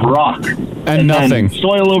pounds of rock and nothing,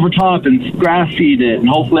 soil over top, and grass seed it, and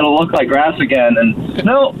hopefully it'll look like grass again. And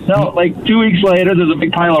no, like 2 weeks later, there's a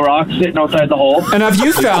big pile of rocks sitting outside the hole. And have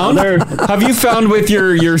you found with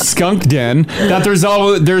your skunk den that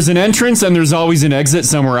there's an entrance and there's always an exit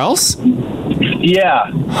somewhere else?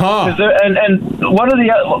 Yeah. Huh. And one of the,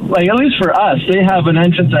 at least for us, they have an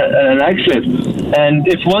entrance and an exit. And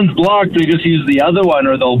if one's blocked, they just use the other one,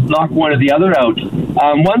 or they'll knock one or the other out.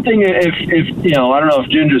 One thing, if I don't know if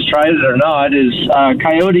Ginger's tried it or not, is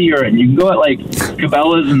coyote urine. You can go at like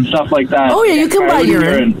Cabela's and stuff like that. Oh yeah, you can buy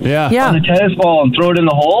urine. On a tennis ball and throw it in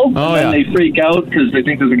the hole. Oh, and then they freak out because they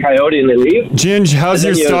think there's a coyote and they leave. Ginge, how's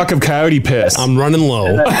your stock of coyote piss? I'm running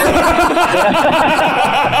low.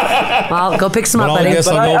 Well, go pick some up, buddy.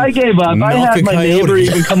 I gave up. I had my neighbor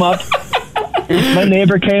even come up. My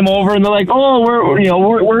neighbor came over and they're like, "Oh,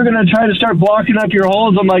 we're gonna try to start blocking up your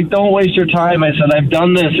holes." I'm like, "Don't waste your time." I said, "I've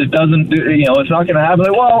done this. It doesn't do. It's not gonna happen."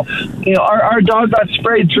 Like, well, our dog got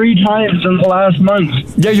sprayed 3 times in the last month.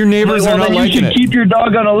 Yeah, your neighbors are not liking it. You should keep your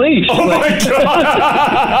dog on a leash. Oh my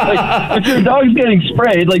god! If your dog's getting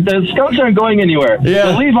sprayed, like the skunks aren't going anywhere. Yeah.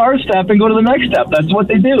 They'll leave our step and go to the next step. That's what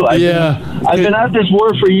they do. I've been at this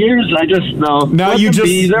war for years. And I just know. Now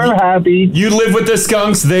they're happy. You live with the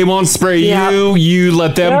skunks. They won't spray you. You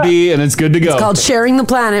let them be, and it's good to go. It's called sharing the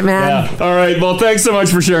planet, man. Yeah. All right. Well, thanks so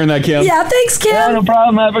much for sharing that, Kim. Yeah, thanks, Kim. Yeah, no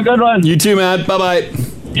problem. Have a good one. You too, Matt. Bye-bye.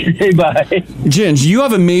 Hey, bye. Ginge, you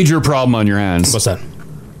have a major problem on your hands. What's that?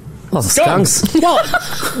 Well, the skunks. Well,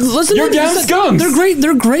 listen, Your dad's skunks. They're great.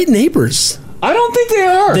 They're great neighbors. I don't think they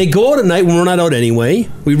are. They go out at night when we're not out anyway.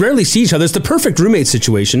 We rarely see each other. It's the perfect roommate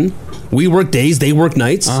situation. We work days, they work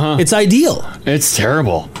nights. It's ideal. It's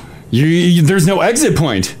terrible. There's no exit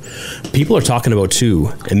point. People are talking about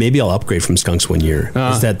too, and maybe I'll upgrade from skunks one year,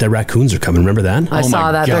 is that the raccoons are coming. Remember that? I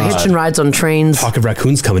saw that. They're hitching rides on trains. Talk of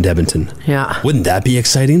raccoons coming to Edmonton. Yeah. Wouldn't that be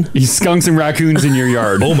exciting? Skunks and raccoons in your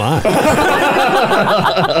yard. Oh my.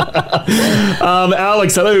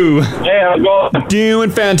 Alex, hello. Hey, how's it going?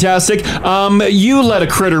 Doing fantastic. You let a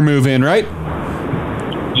critter move in, right?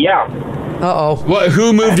 Yeah. Uh-oh.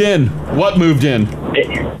 Who moved in? What moved in?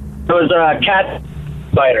 It was a cat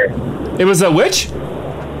spider. It was a which?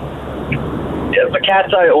 It's a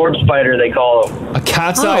cat's eye orb spider, they call them. A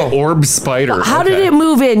cat's eye orb spider. How did it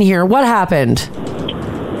move in here? What happened?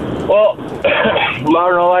 Well, I don't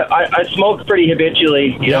know. I smoke pretty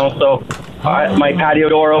habitually, so my patio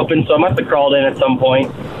door open, so I must have crawled in at some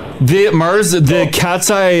point. The cat's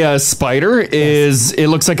eye spider it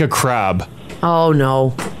looks like a crab. Oh,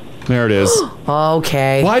 no. There it is.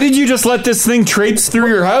 Okay. Why did you just let this thing traipse through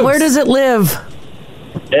your house? Where does it live?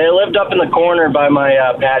 It lived up in the corner by my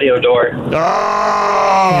patio door.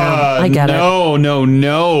 I get it.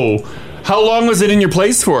 No. How long was it in your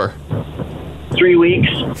place for? 3 weeks.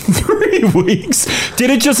 3 weeks?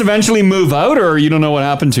 Did it just eventually move out, or you don't know what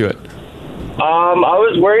happened to it? I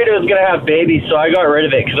was worried it was going to have babies, so I got rid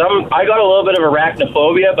of it. Because I got a little bit of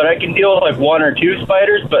arachnophobia, but I can deal with like 1 or 2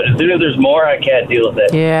 spiders. But as soon as there's more, I can't deal with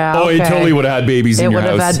it. Yeah. Oh, it totally would have had babies in your house.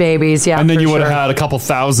 It would have had babies, yeah. And then for you would have sure. had a couple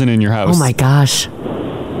thousand in your house. Oh my gosh.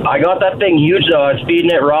 I got that thing huge, though. I was feeding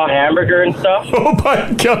it raw hamburger and stuff. Oh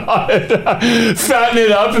my god. Fatten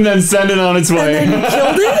it up and then send it on its way. And then you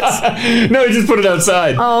killed it? No, you just put it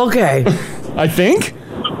outside. Oh, okay. I think.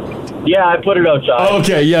 Yeah, I put it outside.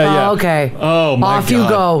 Okay, yeah. Oh, okay. Oh, my Off God. you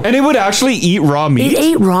go. And it would actually eat raw meat? It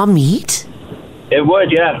ate raw meat? It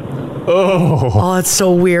would, yeah. Oh, that's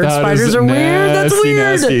so weird. That Spiders is are weird. That's nasty, weird.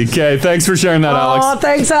 nasty. Okay, thanks for sharing that, Alex. Oh,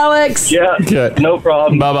 thanks, Alex. Yeah, Okay. no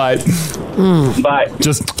problem. Bye-bye. Bye.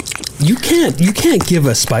 You can't give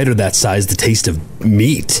a spider that size the taste of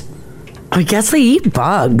meat. I guess they eat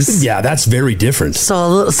bugs. Yeah, that's very different.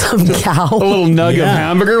 So some cow. A little nug of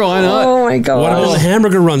hamburger, why not? Oh my god. What about the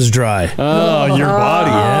hamburger runs dry? Oh, your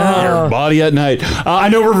body. Your body at night. I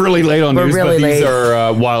know we're really late on news, really but these late.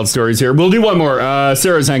 are wild stories here. We'll do one more.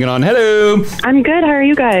 Sarah's hanging on. Hello. I'm good. How are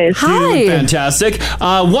you guys? Doing fantastic.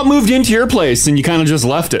 What moved into your place and you kind of just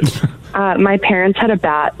left it? My parents had a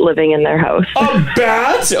bat living in their house. A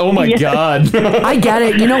bat? Oh my God. I get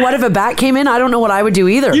it. You know what? If a bat came in, I don't know what I would do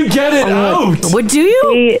either. You get it out. Would do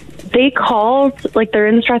you? They called, like they're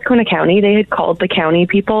in Strathcona County. They had called the county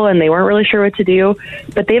people and they weren't really sure what to do.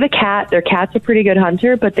 But they have a cat. Their cat's a pretty good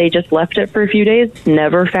hunter, but they just left it for a few days.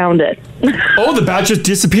 Never found it. Oh, the bat just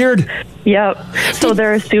disappeared. Yep. So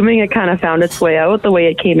they're assuming it kind of found its way out the way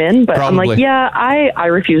it came in. But I'm Probably. like, yeah, I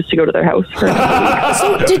refuse to go to their house. For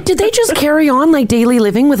So did they just carry on like daily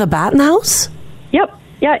living with a bat in the house? Yep.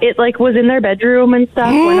 Yeah, it like was in their bedroom and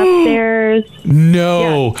stuff, went upstairs.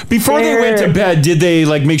 No. Yeah. Before they went to bed, did they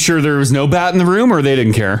like make sure there was no bat in the room or they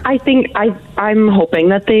didn't care? I think I'm hoping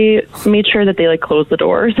that they made sure that they like closed the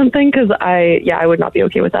door or something because I would not be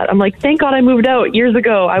okay with that. I'm like, thank God I moved out years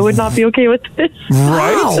ago. I would not be okay with this.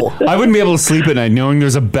 Right? I wouldn't be able to sleep at night knowing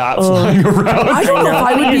there's a bat flying around. I don't know if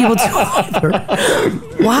I would be able to either.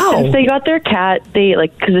 Wow. Since they got their cat, they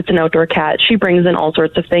like, because it's an outdoor cat, she brings in all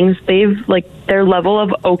sorts of things. They've like, their level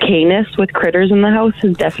of okayness with critters in the house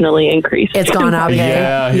has definitely increased. It's gone up.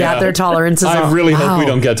 Yeah, their tolerance is I up. really hope Wow. we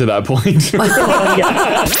don't get to that point.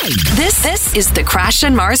 This is the Crash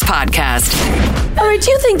and Mars podcast. All right,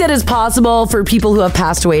 do you think that it's possible for people who have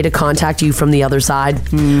passed away to contact you from the other side?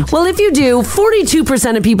 Well, if you do,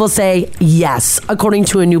 42% of people say yes, according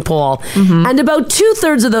to a new poll. And about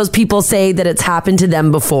 2/3 of those people say that it's happened to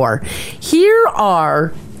them before. Here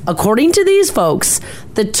are, according to these folks,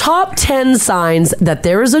 the top 10 signs that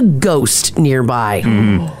there is a ghost nearby.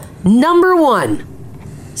 Number 1,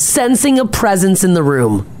 sensing a presence in the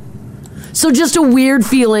room. So just a weird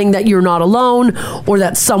feeling that you're not alone or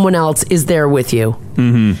that someone else is there with you.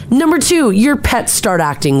 Number 2, your pets start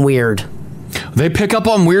acting weird. They pick up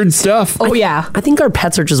on weird stuff. Oh, yeah. I think our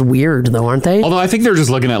pets are just weird, though, aren't they? Although I think they're just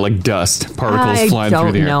looking at like dust particles flying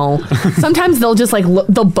through the air. I don't know. Sometimes they'll just like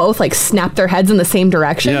they'll both like snap their heads in the same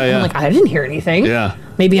direction. Yeah, yeah. I'm like, I didn't hear anything. Yeah.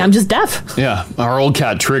 Maybe I'm just deaf. Yeah, our old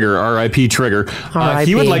cat Trigger, R.I.P. Trigger. He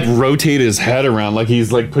R.I.P.. would like rotate his head around like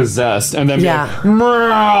he's like possessed, and then be Yeah. like,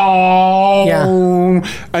 meow,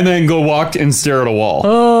 and then go walk and stare at a wall.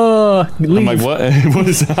 Oh, I'm like, what? What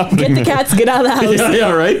is happening? Get the cats, get out of the house.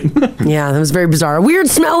 Yeah, right. Yeah, that was very bizarre. A weird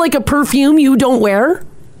smell like a perfume you don't wear.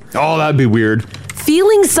 Oh, that'd be weird.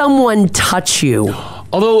 Feeling someone touch you.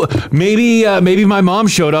 Although maybe my mom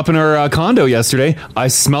showed up in our condo yesterday. I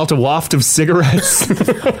smelt a waft of cigarettes.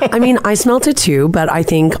 I mean, I smelt it too, but I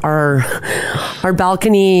think our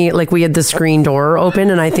balcony, like we had the screen door open,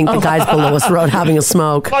 and I think the guys below us were out having a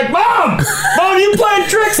smoke. Like, Mom, you playing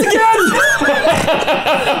tricks again?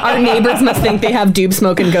 Our neighbors must think they have dupe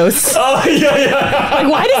smoking ghosts. Oh yeah.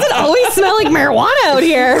 Like, why does it always smell like marijuana out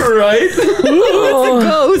here? Right? It's a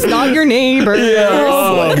ghost, not your neighbor. Yeah.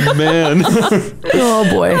 Oh man. Oh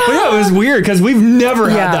boy. But yeah, it was weird because we've never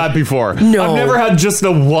had that before. No. I've never had just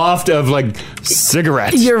a waft of like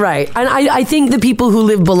cigarettes. You're right. And I think the people who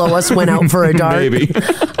live below us went out for a dart. Maybe.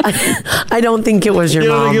 I don't think it was your You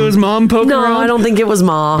mom. don't think it was mom poking No, around? I don't think it was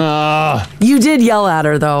mom. You did yell at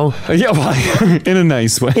her, though. Yeah, well, in a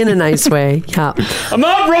nice way. In a nice way, yeah. I'm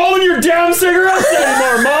not rolling your damn cigarettes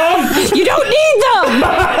anymore, Mom. You don't need them.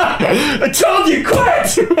 I told you,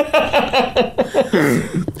 quit.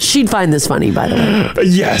 She'd find this funny, by the way.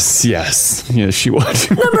 Yes, she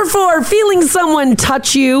would. Number 4, feeling someone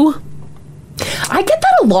touch you. I get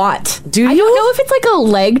that a lot. Do you? I don't know if it's like a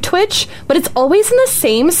leg twitch, but it's always in the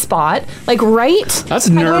same spot, like right. That's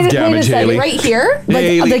nerve damage, Haley. Right here,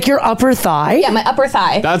 like your upper thigh. Yeah, my upper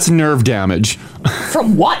thigh. That's nerve damage.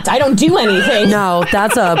 From what? I don't do anything. No,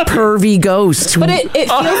 that's a pervy ghost. But it feels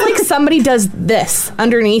like somebody does this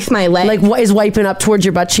underneath my leg. Like what is wiping up towards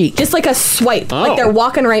your butt cheek. Just like a swipe. Oh. Like they're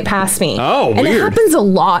walking right past me. Oh, and weird. it happens a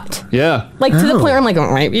lot. Yeah. Like to the point where I'm like,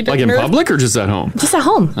 oh, right, you Like in public or just at home? Just at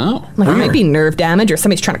home. Oh. Like it might be nerve damage or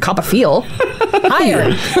somebody's trying to cop a feel. Higher.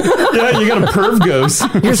 Yeah, you got a perv ghost.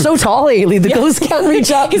 You're so tall, Haley. The ghost can't reach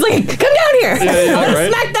up. He's like, come down here. Yeah, I want to right.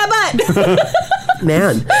 smack that butt.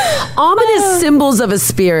 Man. Ominous symbols of a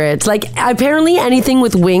spirit. Like, apparently anything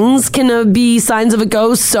with wings can be signs of a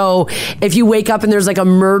ghost. So if you wake up and there's like a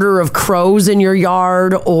murder of crows in your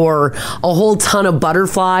yard or a whole ton of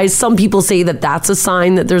butterflies, some people say that that's a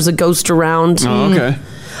sign that there's a ghost around. Oh, okay.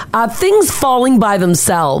 Things falling by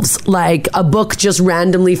themselves, like a book just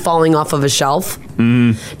randomly falling off of a shelf.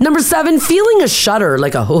 Number 7, feeling a shudder,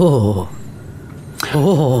 like a oh.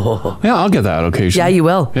 Yeah, I'll get that occasionally. Yeah, you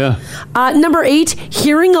will. Yeah. Number 8,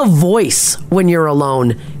 hearing a voice when you're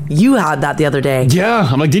alone. You had that the other day. Yeah,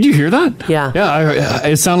 I'm like, did you hear that? Yeah. Yeah,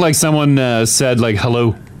 it sounded like someone said like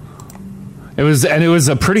hello. It was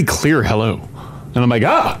a pretty clear hello, and I'm like,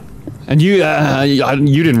 and you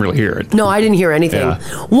didn't really hear it. No, I didn't hear anything. Yeah.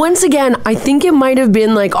 Once again, I think it might have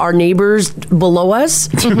been like our neighbors below us.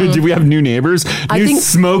 Do we have new neighbors?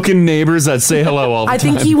 Smoking neighbors that say hello all the time. I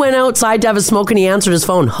think he went outside to have a smoke and he answered his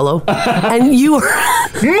phone. Hello? And you were...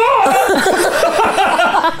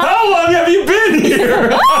 How long have you been here?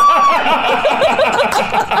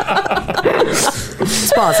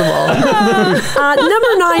 It's possible.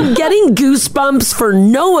 Number 9, getting goosebumps for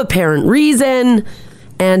no apparent reason.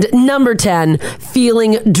 And number 10,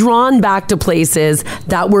 feeling drawn back to places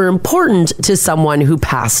that were important to someone who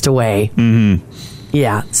passed away.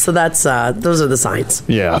 Yeah, so that's those are the signs.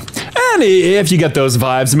 Yeah. And if you get those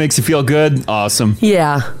vibes, it makes you feel good. Awesome.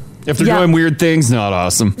 Yeah. If they're doing weird things, not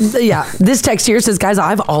awesome. Yeah. This text here says, guys,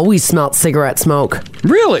 I've always smelt cigarette smoke.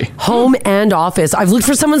 Really? Home and office. I've looked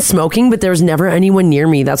for someone smoking, but there's never anyone near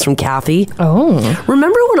me. That's from Kathy. Oh.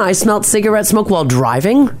 Remember when I smelt cigarette smoke while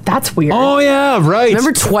driving? That's weird. Oh, yeah, right.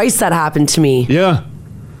 Remember twice that happened to me. Yeah.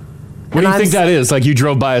 What do you think that is? Like you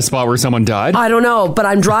drove by a spot where someone died? I don't know, but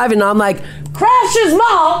I'm driving and I'm like, crash his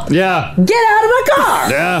mom! Yeah. Get out of my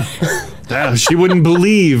car! Yeah. Yeah, she wouldn't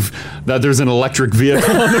believe that there's an electric vehicle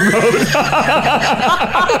on the road.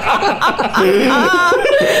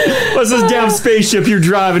 What's this damn spaceship you're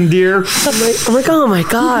driving, dear? I'm like, oh my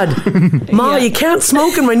God. Ma, you can't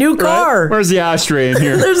smoke in my new car. Right? Where's the ashtray in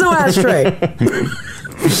here? There's no ashtray.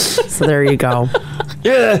 So there you go.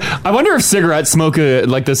 Yeah, I wonder if cigarette smoke,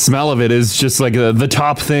 like the smell of it, is just like the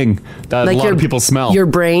top thing that Like a lot of people smell. Your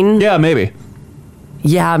brain? Yeah, maybe.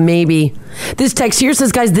 Yeah, maybe. This text here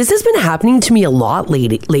says, guys, this has been happening to me a lot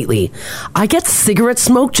lately. I get cigarette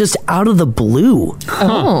smoke just out of the blue.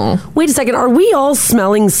 Oh. Wait a second. Are we all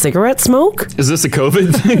smelling cigarette smoke? Is this a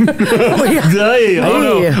COVID thing? Hey, I don't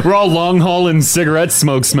know. We're all long hauling cigarette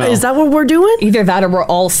smoke smell. Is that what we're doing? Either that or we're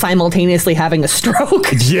all simultaneously having a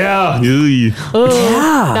stroke. Yeah. Yeah.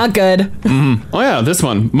 Not good. Mm-hmm. Oh, yeah, this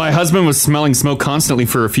one. My husband was smelling smoke constantly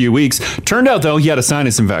for a few weeks. Turned out, though, he had a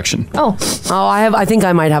sinus infection. Oh, I think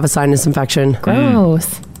I might have a sinus infection.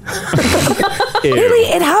 Gross.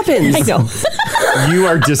 Really, it happens. I know. You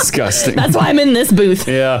are disgusting. That's why I'm in this booth.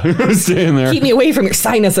 Yeah, staying there. Keep me away from your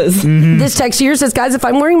sinuses. Mm-hmm. This text here says, guys, if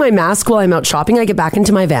I'm wearing my mask while I'm out shopping, I get back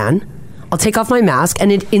into my van. I'll take off my mask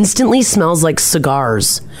and it instantly smells like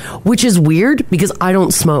cigars, which is weird because I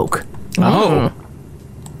don't smoke. Oh.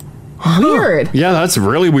 Weird. Yeah, that's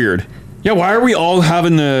really weird. Yeah, why are we all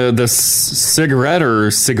having the cigarette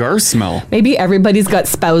or cigar smell? Maybe everybody's got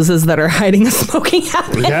spouses that are hiding a smoking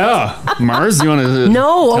habit. Yeah. Mars, you want to...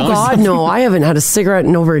 No, oh God, no. I haven't had a cigarette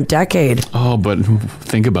in over a decade. Oh, but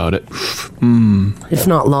think about it. If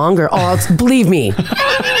not longer. Oh, believe me.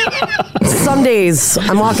 Some days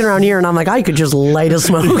I'm walking around here and I'm like, I could just light a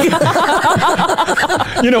smoke.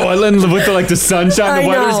 You know what? With the sunshine, the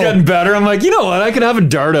weather's getting better. I'm like, you know what? I could have a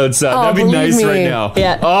dart outside. Oh, that'd be nice me. right now.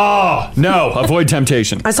 Yeah. Oh, no. Avoid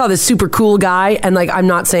temptation. I saw this super cool guy, and I'm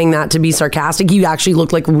not saying that to be sarcastic. He actually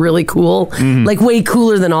looked like really cool, like way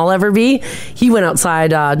cooler than I'll ever be. He went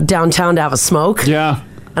outside downtown to have a smoke. Yeah.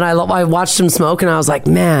 And I watched him smoke, and I was like,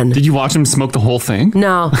 man. Did you watch him smoke the whole thing?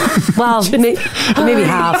 No. Well, maybe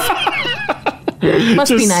half. Must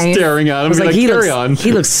Just be nice. Staring at him. Like, carry on.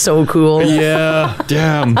 He looks so cool. Yeah.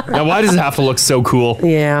 Damn. Now, why does it have to look so cool?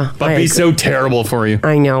 Yeah. But be so terrible for you?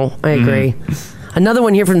 I know. I agree. Another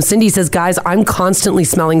one here from Cindy says, guys, I'm constantly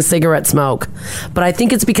smelling cigarette smoke, but I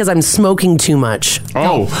think it's because I'm smoking too much.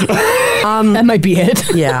 Oh. That might be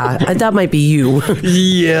it. Yeah. That might be you.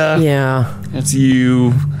 Yeah. Yeah. That's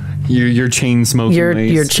you. Your chain smoking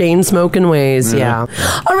ways. Your chain smoking ways, yeah.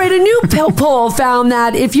 All right, a new poll found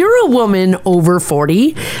that if you're a woman over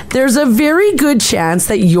 40, there's a very good chance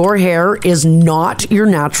that your hair is not your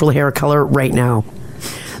natural hair color right now.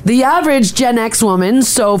 The average Gen X woman,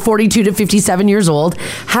 so 42 to 57 years old,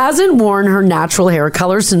 hasn't worn her natural hair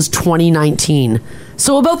color since 2019.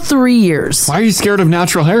 So about 3 years. Why are you scared of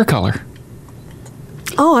natural hair color?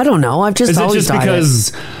 Oh, I don't know. I've just always Is it just dyed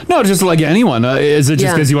because... No, just like anyone. Is it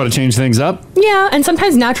just because you want to change things up? Yeah, and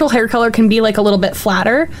sometimes natural hair color can be like a little bit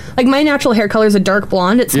flatter. Like my natural hair color is a dark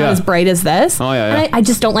blonde. It's not as bright as this. Oh, yeah. And I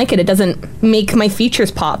just don't like it. It doesn't make my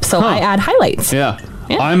features pop, so I add highlights. Yeah.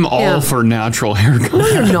 I'm all for natural hair color. No,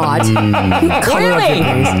 you're not. Really?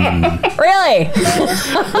 Really?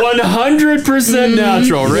 100%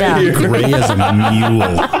 natural, right here. Gray as a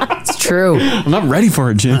mule. It's true. I'm not ready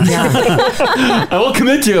for it, Jim. I will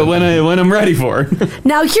commit to it when I'm ready for it.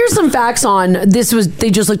 Now, here's some facts on this. They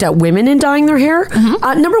just looked at women and dyeing their hair.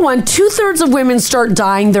 Number one, 2/3 of women start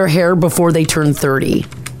dyeing their hair before they turn 30.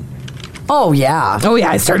 Oh, yeah. Oh, yeah.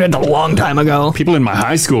 I started a long time ago. People in my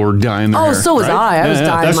high school were dyeing their hair. So was I. I was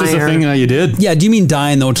dyeing That's my just hair. a thing that you did. Yeah, do you mean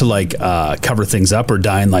dyeing though to like cover things up, or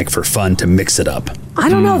dyeing like for fun to mix it up? I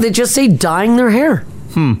don't know. They just say dyeing their hair.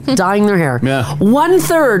 Dyeing their hair. Yeah.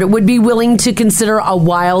 1/3 would be willing to consider a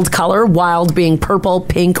wild color, wild being purple,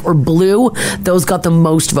 pink, or blue. Those got the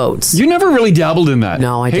most votes. You never really dabbled in that.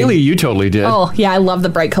 No, I didn't. Haley, you totally did. Oh, yeah. I love the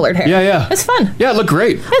bright colored hair. Yeah. It's fun. Yeah, it looked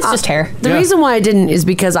great. It's just hair. The reason why I didn't is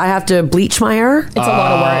because I have to bleach my hair. It's a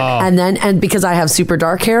lot of work. And because I have super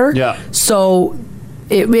dark hair. Yeah. So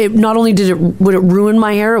it not only would it ruin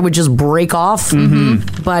my hair, it would just break off.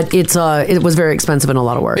 But it was very expensive and a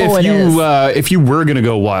lot of work. If you were gonna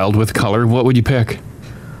go wild with color, what would you pick?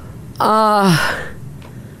 I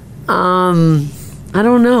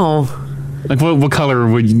don't know. Like what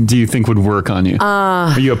color do you think would work on you?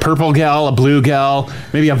 Are you a purple gal, a blue gal,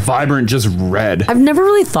 maybe a vibrant just red? I've never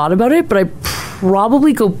really thought about it, but I'd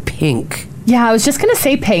probably go pink. Yeah, I was just going to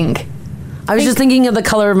say pink. I was just thinking of the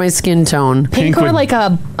color of my skin tone. Pink or like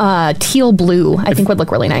a teal blue, I think would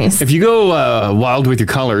look really nice. If you go wild with your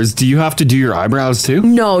colors, do you have to do your eyebrows too?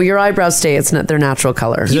 No, your eyebrows stay. It's not their natural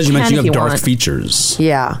color. Because you mentioned you have dark features.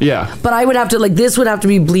 Yeah. Yeah. But I would have to, this would have to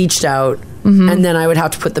be bleached out, and then I would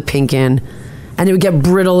have to put the pink in, and it would get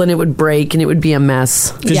brittle and it would break and it would be a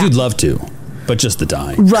mess. Because you'd love to, but just the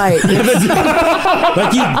dyeing. Right.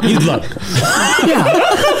 Like you'd love.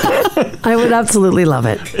 I would absolutely love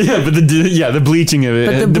it. Yeah, but the bleaching of it,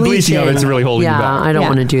 But the bleaching of it's really holding you back. I don't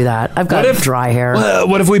want to do that. I've got dry hair.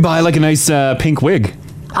 What if we buy like a nice pink wig?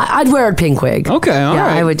 I'd wear a pink wig. Okay, all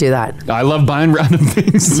right. I would do that. I love buying random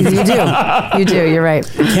things. You do. You do. You're right.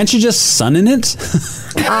 Can't you just sun in it?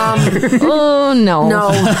 Oh, no.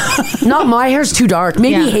 No. Not my hair's too dark.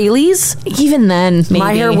 Maybe Haley's. Even then, maybe.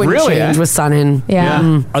 My hair wouldn't change with sun in.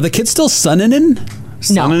 Yeah. Are the kids still sunning in?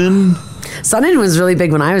 Sunning? Sun-In was really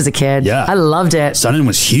big when I was a kid. Yeah. I loved it. Sun-In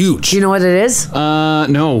was huge. Do you know what it is?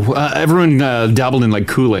 No. Everyone dabbled in like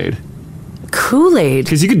Kool-Aid. Kool-Aid?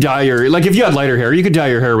 Because you could dye if you had lighter hair, you could dye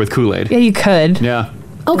your hair with Kool-Aid. Yeah, you could. Yeah.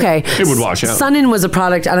 Okay. It would wash out. Sun-In was a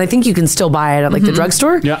product, and I think you can still buy it at the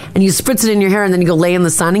drugstore. Yeah. And you spritz it in your hair, and then you go lay in the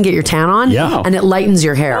sun and get your tan on. Yeah. And it lightens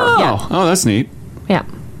your hair. Oh, that's neat. Yeah.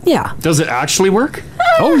 Yeah. Does it actually work?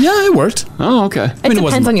 Oh, yeah, it worked. Oh, okay. It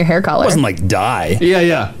depends on your hair color. It wasn't like dye.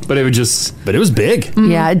 Yeah. But it was big.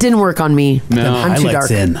 Yeah, it didn't work on me. No. I'm too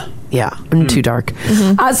dark. In. Yeah, I'm too dark.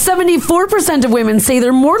 74% of women say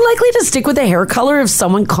they're more likely to stick with a hair color if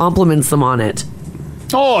someone compliments them on it.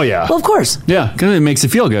 Oh, yeah. Well, of course. Yeah, because it makes you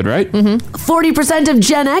feel good, right? 40% of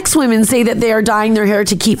Gen X women say that they are dyeing their hair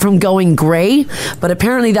to keep from going gray, but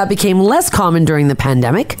apparently that became less common during the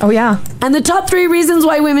pandemic. Oh, yeah. And the top 3 reasons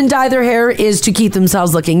why women dye their hair is to keep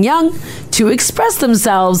themselves looking young, to express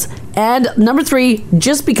themselves, and number 3,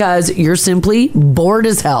 just because you're simply bored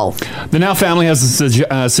as hell. The Now family has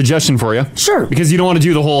a suggestion for you. Sure. Because you don't want to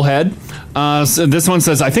do the whole head. So this one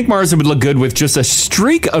says, I think Marissa would look good with just a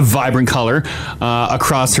streak of vibrant color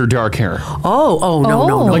across her dark hair.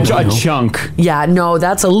 No. Like a chunk. Yeah, no,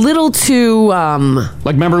 that's a little too...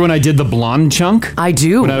 Like, remember when I did the blonde chunk? I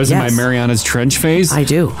do. When I was in my Mariana's Trench phase? I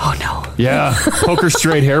do. Oh, no. Yeah. Poker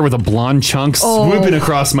straight hair with a blonde chunk swooping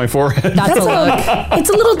across my forehead. That's a look. It's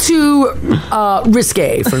a little too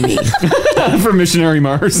risque for me. For Missionary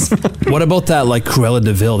Mars. What about that, like, Cruella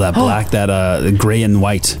de Vil, that black, that gray and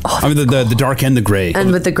white? I mean, the dark and the gray.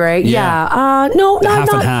 And with the gray? Yeah. No, The I'm half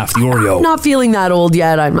not, and half, the Oreo. I'm not feeling that old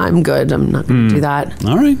yet. I'm good. I'm not going to do that.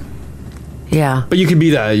 All right. Yeah. But you could be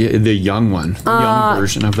the young one, the young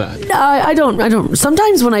version of that. I don't.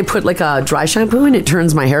 Sometimes when I put like a dry shampoo in, it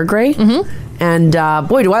turns my hair gray. And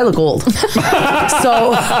boy, do I look old.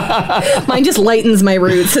 So mine just lightens my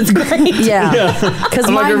roots. It's great. Yeah. Because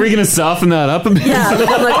I'm like, are we going to soften that up a bit? Yeah. I'm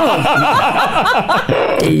like, oh.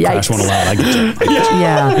 Crash one allowed. I get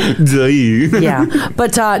you. Yeah. Yeah.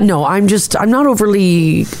 But no, I'm not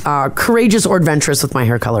overly courageous or adventurous with my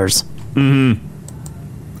hair colors. I'm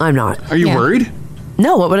not. Are you worried?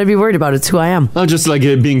 No, what would I be worried about? It's who I am. Oh, just like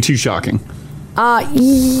it being too shocking.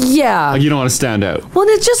 Yeah. Like you don't want to stand out. Well,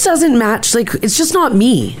 and it just doesn't match. Like, it's just not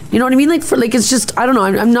me. You know what I mean? Like, it's just, I don't know.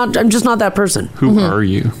 I'm just not that person. Who are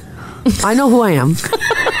you? I know who I am.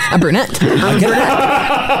 A brunette. I'm a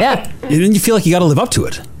brunette. Yeah. And then you feel like you got to live up to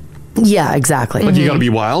it. Yeah, exactly. But you got to be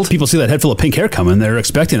wild. People see that head full of pink hair coming, they're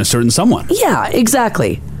expecting a certain someone. Yeah,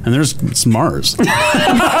 exactly. And it's Mars. I'll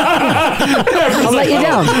let you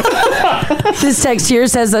down. This text here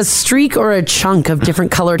says a streak or a chunk of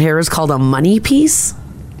different colored hair is called a money piece.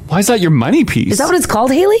 Why is that your money piece? Is that what it's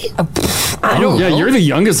called, Haley? I don't know. Yeah, you're the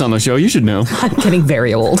youngest on the show. You should know. I'm getting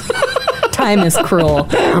very old. Time is cruel.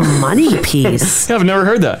 A money piece. Yeah, I've never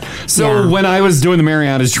heard that. So when I was doing the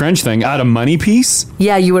Mariana's Trench thing, I had a money piece.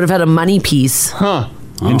 Yeah, you would have had a money piece. Huh.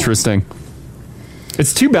 Interesting.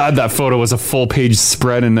 It's too bad that photo was a full-page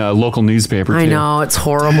spread in the local newspaper, I too. know, it's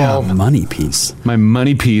horrible. Damn, money piece. My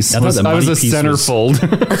money piece. I was a centerfold.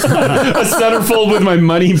 A centerfold with my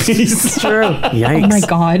money piece. True. Yikes. Oh my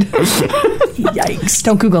God. Yikes.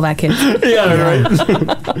 Don't Google that, kid. Yeah, right. I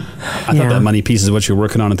thought that money piece is what you're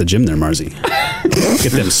working on at the gym there, Marzi.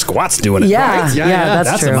 Get them squats doing it. Yeah, right? yeah,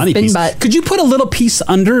 that's true. a money Spin piece. butt. Could you put a little piece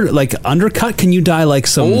under, like undercut? Can you dye like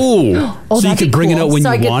some? Oh, so you that'd could be bring it cool. out when So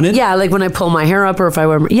I you could- want it. Yeah, like when I pull my hair up or if I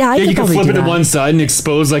wear. Yeah, I Yeah, could you can probably flip do it to that. one side and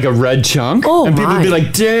expose like a red chunk. Oh, and people would be my.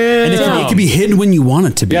 like, damn. And it could be hidden when you want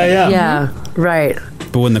it to be. Yeah. Yeah, right.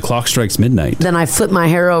 But when the clock strikes midnight, Then I flip my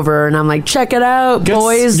hair over and I'm like, check it out,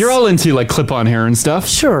 boys. You're all into like clip-on hair and stuff.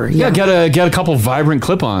 Sure. Yeah, get a couple vibrant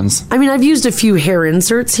clip-ons. I mean, I've used a few hair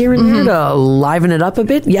inserts here and there to liven it up a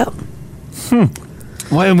bit. Yep.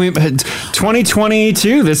 Why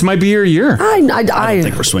 2022? This might be your year. I don't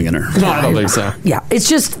think we're swinging her. No, I don't think so. Yeah, it's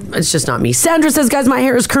just not me. Sandra says, guys, my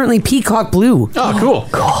hair is currently peacock blue. Oh, cool.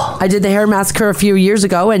 I did the hair massacre a few years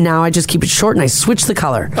ago, and now I just keep it short and I switch the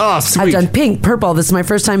color. Oh, sweet. I've done pink, purple. This is my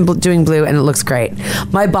first time doing blue, and it looks great.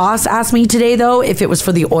 My boss asked me today, though, if it was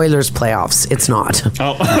for the Oilers playoffs. It's not.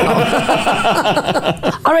 Oh.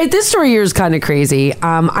 All right, this story here is kind of crazy.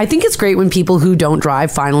 I think it's great when people who don't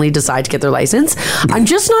drive finally decide to get their license. I'm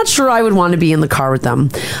just not sure I would want to be in the car with them.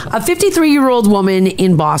 A 53-year-old woman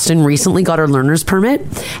in Boston recently got her learner's permit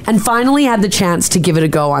and finally had the chance to give it a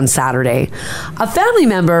go on Saturday. A family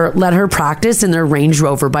member let her practice in their Range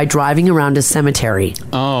Rover by driving around a cemetery.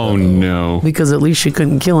 Oh, no. Because at least she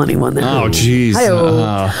couldn't kill anyone there. Oh, jeez.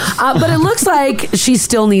 But it looks like she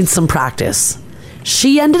still needs some practice.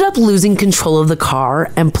 She ended up losing control of the car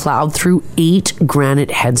and plowed through 8 granite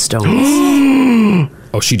headstones.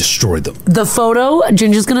 Oh, she destroyed them. The photo,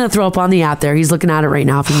 Ginger's going to throw up on the app there. He's looking at it right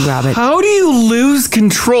now if you can grab it. How do you lose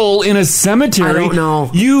control in a cemetery? I don't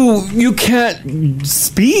know. You can't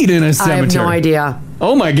speed in a cemetery. I have no idea.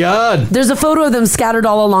 Oh my God. There's a photo of them scattered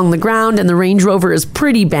all along the ground, and the Range Rover is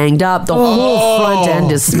pretty banged up. The whole front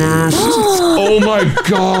end is smashed. Oh my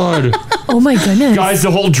God. Oh my goodness. Guys,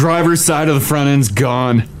 the whole driver's side of the front end's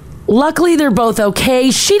gone. Luckily, they're both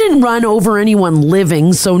okay. She didn't run over anyone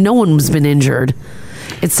living, so no one's been injured.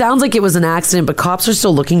 It sounds like it was an accident, but cops are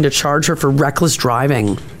still looking to charge her for reckless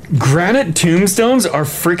driving. Granite tombstones are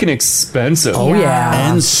freaking expensive. Oh,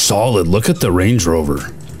 yeah. And solid. Look at the Range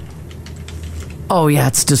Rover. Oh, yeah,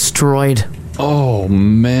 it's destroyed. Oh,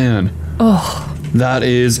 man. Oh. That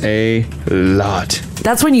is a lot.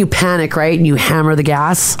 That's when you panic, right? And you hammer the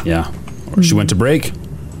gas. Yeah. Or she went to brake.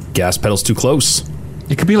 Gas pedal's too close.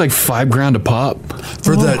 It could be like $5,000 a pop.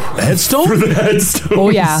 For the headstone? For the headstone. Oh,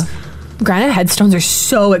 yeah. Granite headstones are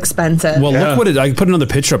so expensive. Well, look what it... I put another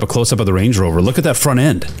picture up, a close-up of the Range Rover. Look at that front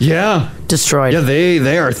end. Yeah. Destroyed. Yeah,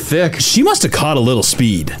 they are thick. She must have caught a little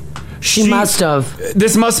speed. She must have.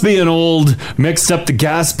 This must be an old mixed up the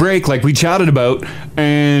gas brake like we chatted about,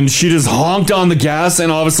 and she just honked on the gas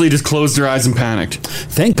and obviously just closed her eyes and panicked.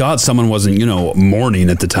 Thank God someone wasn't, mourning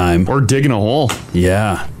at the time. Or digging a hole.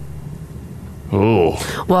 Yeah.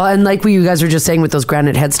 Oh. Well, and like you guys were just saying with those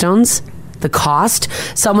granite headstones, the cost.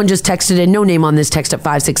 Someone just texted in, no name on this text at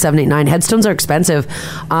 56789. Headstones are expensive.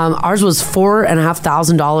 Ours was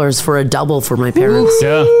 $4,500 for a double for my parents.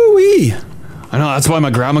 Yeah. Ooh-wee. I know, that's why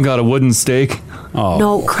my grandma got a wooden stake. Oh.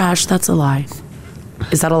 No, Crash, that's a lie.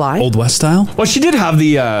 Is that a lie? Old West style? Well, she did have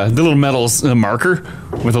the little metal marker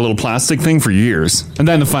with a little plastic thing for years. And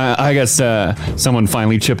then I guess someone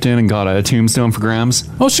finally chipped in and got a tombstone for Grams.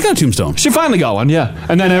 Oh, she got a tombstone. She finally got one, yeah.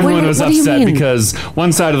 And then everyone was what do you upset mean? because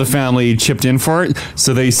one side of the family chipped in for it,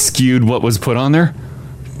 so they skewed what was put on there.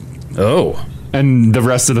 Oh. And the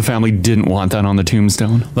rest of the family didn't want that on the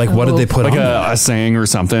tombstone. Like, what did they put like on there? a saying or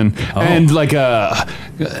something. Oh. And like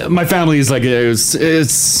my family is like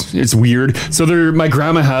it's weird. So my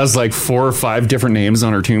grandma has like 4 or 5 different names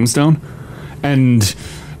on her tombstone, and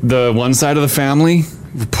the one side of the family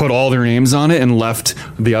put all their names on it and left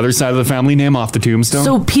the other side of the family name off the tombstone.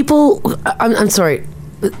 So people, I'm sorry,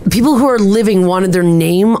 people who are living wanted their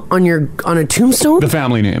name on a tombstone? The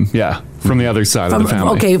family name, yeah, from the other side of the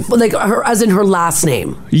family. Okay, like her, as in her last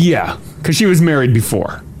name. Yeah, because she was married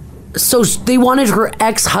before. So they wanted her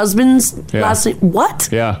ex-husband's last name. What?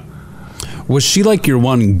 Yeah. Was she like your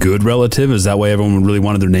one good relative? Is that why everyone really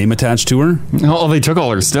wanted their name attached to her? Oh, they took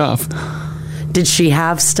all her stuff. Did she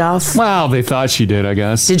have stuff? Well, they thought she did, I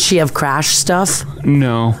guess. Did she have crash stuff?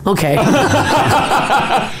 No. Okay.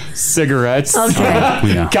 Cigarettes.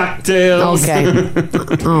 Okay. Cocktails. Okay.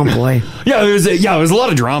 Oh boy. Yeah, it was a lot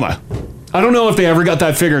of drama. I don't know if they ever got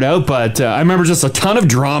that figured out, but I remember just a ton of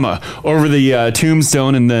drama over the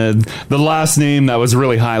tombstone and the last name that was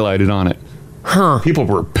really highlighted on it. Huh. People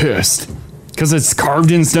were pissed because it's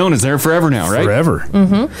carved in stone. It's there forever now, right? Forever.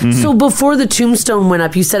 Mm-hmm. So before the tombstone went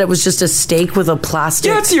up, you said it was just a stake with a plastic.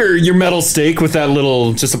 Yeah, it's your metal stake with that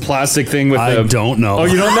little, just a plastic thing with I don't know. Oh,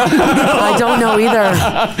 you don't know? I don't know either.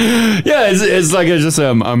 Yeah, it's like just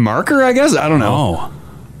a marker, I guess. I don't know. Oh.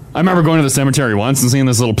 I remember going to the cemetery once and seeing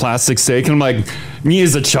this little plastic stake, and I'm like, me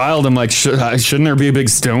as a child, I'm like, shouldn't there be a big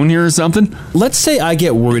stone here or something? Let's say I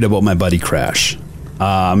get worried about my buddy Crash.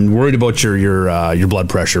 I'm worried about your blood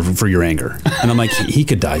pressure for your anger, and I'm like, he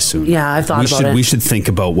could die soon. Yeah, I thought about it. We should think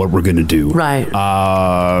about what we're gonna do. Right.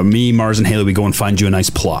 Me, Mars, and Haley, we go and find you a nice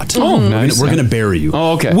plot. Oh, nice. We're gonna bury you.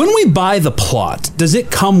 Oh, okay. When we buy the plot, does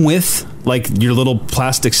it come with like your little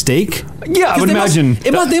plastic stake? Yeah, I would imagine.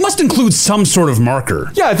 They must include some sort of marker.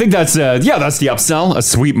 Yeah, I think that's the upsell, a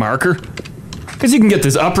sweet marker. Because you can get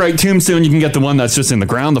this upright tombstone, you can get the one that's just in the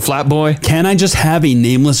ground, the flat boy. Can I just have a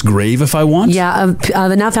nameless grave if I want? Yeah,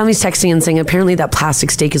 the Now family's texting and saying apparently that plastic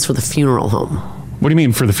stake is for the funeral home. What do you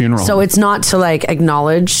mean for the funeral So home? it's not to like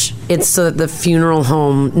acknowledge, it's so that the funeral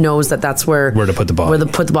home knows that that's where to put the body. Where to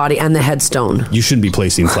put the body and the headstone. You shouldn't be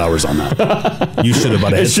placing flowers on that. You should have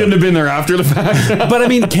bought a It shouldn't have been there after the fact. But I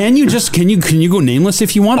mean, can you go nameless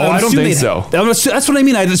if you want? Oh, I don't think so. That's what I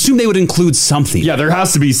mean. I'd assume they would include something. Yeah, there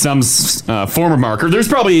has to be some form of marker. There's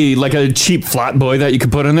probably like a cheap flat boy that you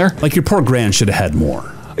could put in there. Like your poor gran should have had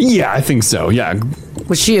more. Yeah, I think so. Yeah.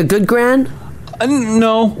 Was she a good gran?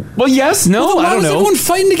 No. Well, yes. No. Why I don't was know. everyone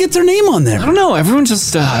fighting to get their name on there? I don't know. Everyone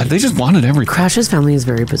just they just wanted everything. Crash's family is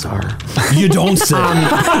very bizarre. You don't say. Like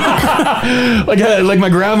my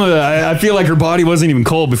grandma, I feel like her body wasn't even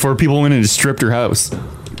cold before people went in and stripped her house. I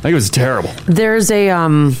think it was terrible. There's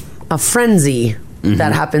a frenzy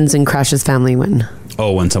that happens in Crash's family when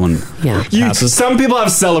someone passes. Some people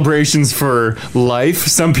have celebrations for life.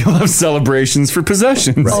 Some people have celebrations for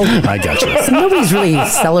possessions. Right. I got you. So nobody's really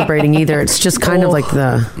celebrating either. It's just kind of like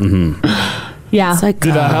the. Yeah. It's like,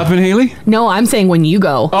 Did that happen, Haley? No, I'm saying when you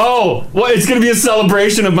go. Oh, what? It's going to be a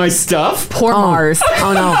celebration of my stuff? Poor Mars.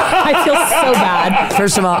 Oh no. I feel so bad.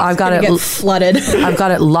 First of all, I've got it get flooded. I've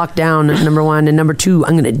got it locked down, number one, and number two,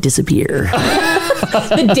 I'm going to disappear.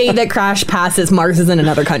 The day that Crash passes, Mars is in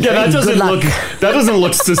another country. Yeah, that doesn't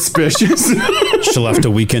look suspicious. She left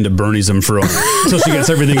a weekend at Bernie's until she gets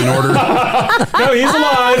everything in order. No, he's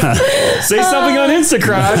alive. Say something on Insta,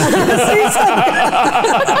 Crash.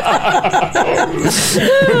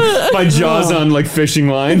 My jaw's on like fishing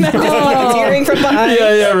line. Tearing from behind.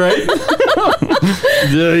 Yeah, right.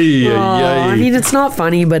 I mean, it's not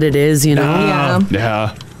funny, but it is, you know.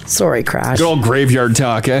 Yeah. Sorry, Crash. Good old graveyard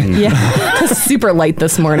talk, eh? Yeah. Super light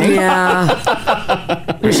this morning.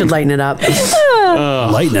 Yeah. We should lighten it up.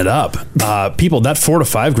 Lighten it up. People, that $4 to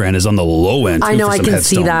 $5 grand is on the low end. I know, I can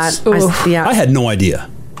see that. I had no idea.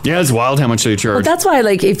 Yeah, it's wild how much they charge. Well, that's why,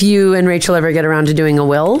 like, if you and Rachel ever get around to doing a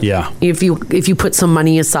will, if you put some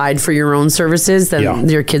money aside for your own services, then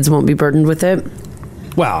your kids won't be burdened with it.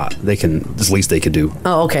 Well, they can. That's the least they could do.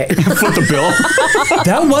 Oh, okay. Foot the bill.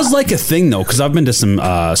 That was like a thing, though, because I've been to some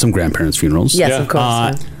grandparents' funerals. Yes, of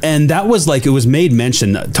course. And that was like, it was made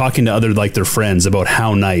mention talking to other like their friends about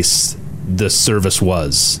how nice the service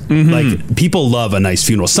was. Like, people love a nice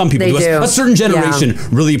funeral. Some people They do. A certain generation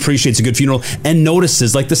really appreciates a good funeral and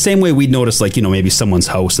notices, like the same way we'd notice, like, you know, maybe someone's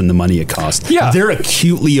house and the money it cost. Yeah. They're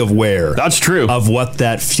acutely aware. That's true. Of what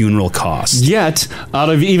that funeral cost. Yet, out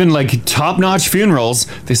of even like top-notch funerals,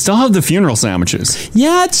 they still have the funeral sandwiches.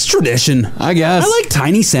 Yeah, it's tradition. I guess. I like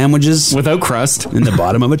tiny sandwiches. Without crust. In the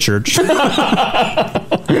bottom of a church.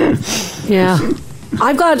 Yeah.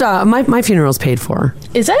 I've got my funeral's paid for.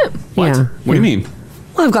 Is it? What? Yeah. What do you mean?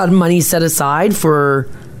 Well, I've got money set aside for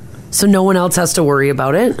So no one else has to worry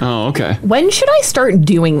about it. Oh, okay. When should I start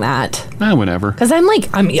doing that? Whenever. Because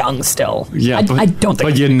I'm young still. Yeah, I but- don't think.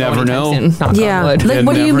 but you I'm never going know. anytime soon. Knock on Yeah. wood. Like,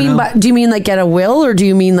 what do you mean by? Do you mean like get a will, or do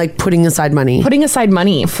you mean like putting aside money? Putting aside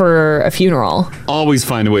money for a funeral. Always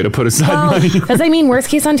find a way to put aside money. Because I mean, worst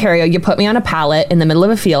case Ontario, you put me on a pallet in the middle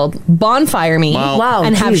of a field, bonfire me,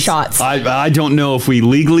 and have shots. I don't know if we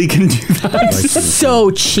legally can do that. That's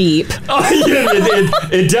so cheap. Oh, yeah,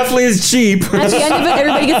 it definitely is cheap. At the end of it,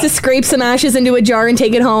 everybody gets to scrape some ashes into a jar and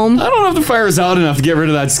take it home. I don't know if the fire is out enough to get rid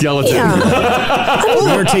of that skeleton.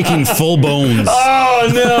 We're taking full bones.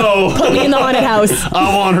 Oh no! Put me in the haunted house.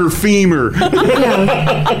 I want her femur.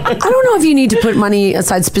 I don't know if you need to put money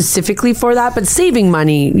aside specifically for that, but saving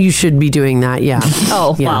money, you should be doing that. Yeah.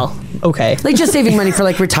 Oh, well, okay. Like just saving money for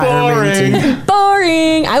like retirement. and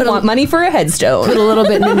Boring. I want money for a headstone. Put a little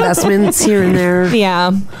bit in investments here and there.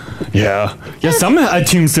 Yeah. Yeah. Some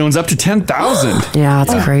tombstones up to 10,000. Yeah,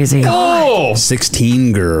 it's crazy. Oh,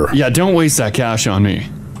 16 girl. Yeah, don't waste that cash on me.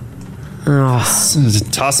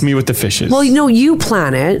 Toss me with the fishes. Well, you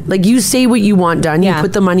plan it. Like you say what you want done. You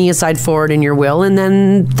put the money aside for it in your will, and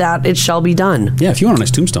then that it shall be done. Yeah, if you want a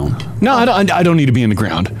nice tombstone. No, I don't need to be in the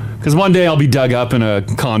ground. Because one day I'll be dug up and a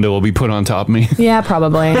condo will be put on top of me. Yeah,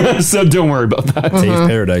 probably. So don't worry about that. Safe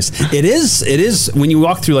paradise. It is when you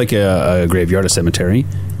walk through like a graveyard, a cemetery,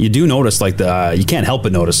 you do notice like you can't help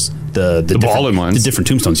but notice the ballin' ones. the different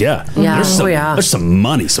tombstones. Yeah. Yeah. There's some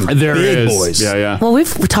money, some There big is. boys. Yeah. Well, we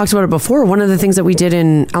talked about it before. One of the things that we did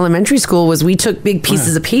in elementary school was we took big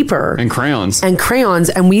pieces of paper and crayons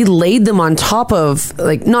and we laid them on top of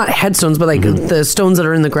like not headstones, but like the stones that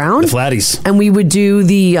are in the ground. The flatties. And we would do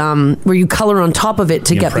the where you color on top of it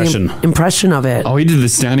to get the impression of it. Oh, we did the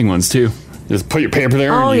standing ones too. Just put your paper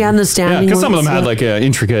there. Oh, and the standing because some of ones, them had yeah. like a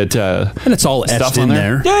intricate and it's all stuff etched on in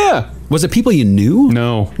there. Yeah. Was it people you knew?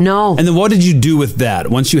 No. And then what did you do with that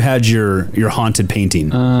once you had your haunted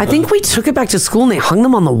painting? I think we took it back to school and they hung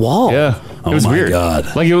them on the wall. Yeah. It was my weird.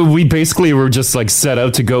 God. Like we basically were just like set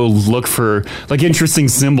out to go look for like interesting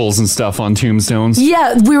symbols and stuff on tombstones.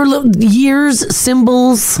 Yeah, we were years,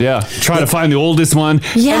 symbols. Yeah, try to find the oldest one.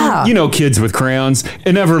 Yeah. And, kids with crayons.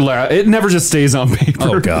 It never just stays on paper.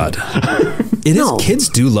 Oh God. It is. Kids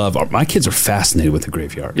do love. My kids are fascinated with the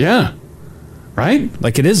graveyard. Yeah. Right?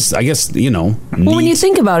 Like it is, I guess, Well, when you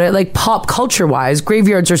think about it, like pop culture wise,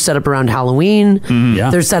 graveyards are set up around Halloween. Yeah.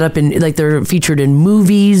 They're set up in, like, they're featured in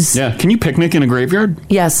movies. Yeah. Can you picnic in a graveyard?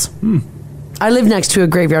 Yes. I live next to a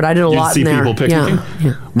graveyard. I did a lot see in there. people picnicking?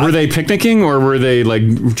 Yeah. Were they picnicking or were they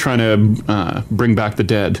like trying to bring back the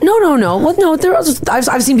dead? No. Well, no, there was,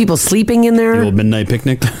 I've seen people sleeping in there. The old midnight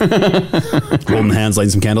picnic. Holding hands,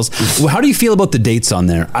 lighting some candles. Well, how do you feel about the dates on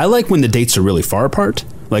there? I like when the dates are really far apart.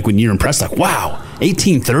 Like when you're impressed, like, wow,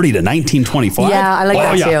 1830 to 1925. Yeah, I like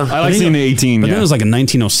that too. I like seeing the 18. But then it was like a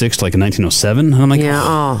 1906 to like a 1907. And I'm like,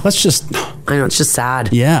 let's just. I know, it's just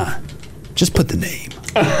sad. Yeah. Just put the name.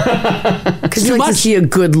 Because you like to see a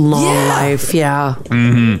good long life. Yeah.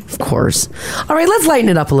 Mm-hmm. Of course. All right, let's lighten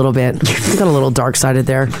it up a little bit. We got a little dark sided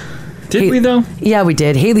there. Did we though? Yeah, we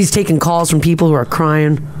did. Haley's taking calls from people who are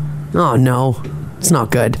crying. Oh, no. It's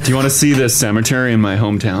not good. Do you want to see this cemetery in my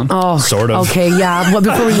hometown? Oh, sort of. Okay, yeah. Well,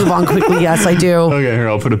 before we move on quickly, yes, I do. Okay, here,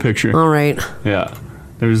 I'll put a picture. All right. Yeah.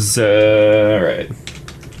 There's, all right.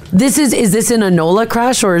 Is this in Enola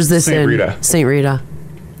Crash or is this St. in Rita. St. Rita?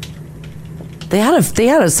 They had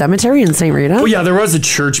a cemetery in St. Rita? Well, yeah, there was a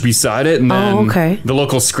church beside it, and then the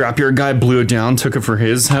local scrapyard guy blew it down, took it for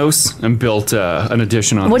his house, and built an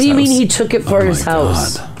addition on. What do his you mean house. he took it for his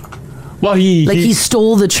house? Well, he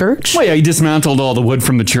stole the church? Well, yeah, he dismantled all the wood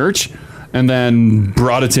from the church and then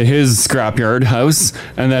brought it to his scrapyard house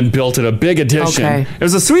and then built it a big addition. Okay. It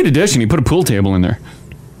was a sweet addition. He put a pool table in there.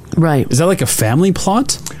 Right. Is that like a family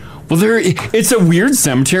plot? Well, it's a weird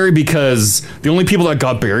cemetery because the only people that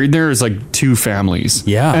got buried there is like two families.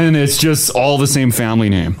 Yeah. And it's just all the same family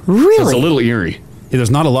name. Really? So it's a little eerie. Yeah, there's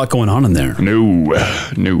not a lot going on in there. No.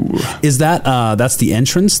 Is that that's the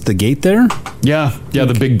entrance, the gate there? Yeah,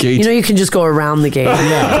 the big gate. You know, you can just go around the gate.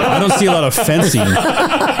 Yeah, I don't see a lot of fencing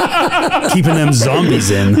keeping them zombies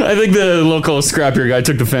in. I think the local scrapyard guy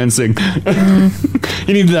took the fencing.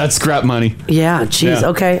 He needed that scrap money. Yeah, jeez. Yeah.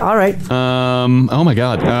 Okay, all right. Oh my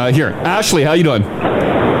God. Here, Ashley, how you doing?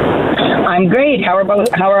 I'm great. How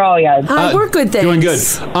are all you guys? We're good, thanks. Doing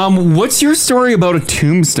good. What's your story about a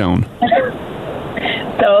tombstone?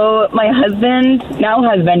 So my now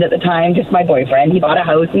husband at the time, just my boyfriend, he bought a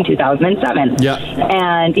house in 2007. Yeah.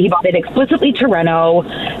 And he bought it explicitly to reno.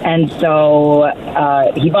 And so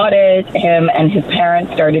he bought it, him and his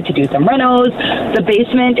parents started to do some renos. The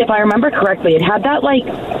basement, if I remember correctly, it had that like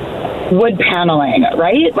wood paneling,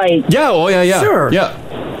 right? Like yeah, yeah. Sure. Yeah.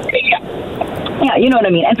 Yeah, you know what I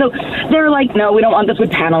mean. And so they're like, no, we don't want this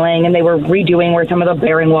wood paneling, and they were redoing where some of the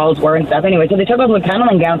bearing walls were and stuff. Anyway, so they took all the wood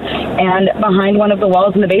paneling down, and behind one of the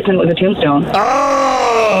walls in the basement was a tombstone.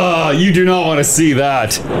 Oh, you do not want to see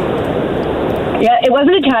that. Yeah, it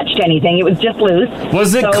wasn't attached to anything. It was just loose.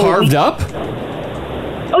 Was it carved up?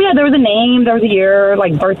 Oh, yeah, there was a name, there was a year,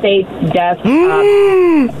 like birthday, death.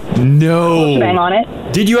 No. Bang on it.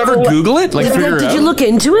 Did you ever Google it? Like, figure it Did out? you look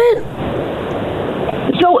into it?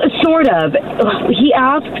 So, sort of. He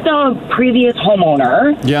asked the previous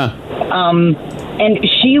homeowner. Yeah. And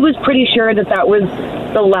she was pretty sure that was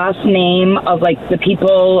the last name of like the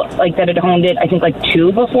people like that had owned it. I think like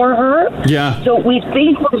 2 before her. Yeah. So we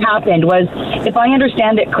think what happened was, if I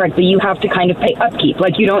understand it correctly, you have to kind of pay upkeep.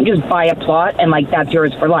 Like you don't just buy a plot and like that's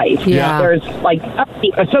yours for life. Yeah. There's like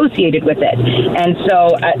upkeep associated with it. And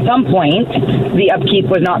so at some point, the upkeep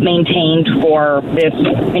was not maintained for this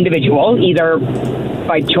individual, either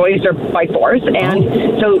by choice or by force. And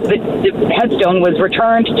so the headstone was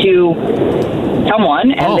returned to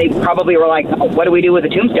someone, and they probably were like, oh, what do we do with the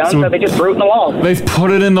tombstone? So they just threw it in the wall. They've put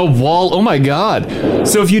it in the wall. Oh my God.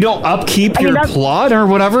 So if you don't upkeep your plot or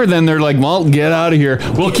whatever, then they're like, well, get out of here.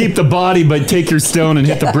 We'll keep the body, but take your stone and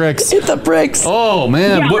hit the bricks. Hit the bricks. Oh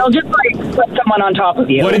man. Yeah, they'll just like put someone on top of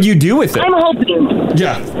you. What did you do with it? I'm hoping.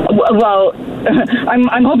 Yeah. Well,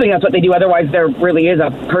 I'm hoping that's what they do. Otherwise, there really is a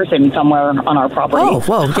person somewhere on our property. Oh,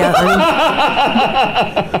 whoa, yeah.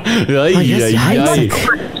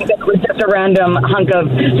 It was just a random hunk of.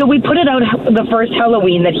 So we put it out the first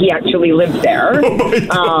Halloween that he actually lived there,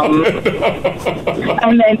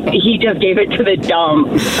 and then he just gave it to the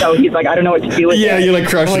dump. So he's like, I don't know what to do with it. Yeah, you like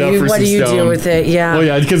crush it up for what some do you stone. do with it? Yeah. Well,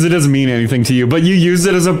 yeah, because it doesn't mean anything to you, but you use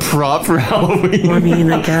it as a prop for Halloween. I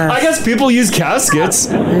mean, I guess. I guess people use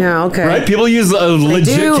caskets. Yeah, okay. Right? People use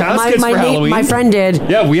legit caskets for Halloween. My friend did.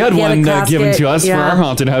 Yeah, we had one given to us yeah. for our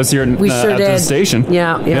haunted house here at the station.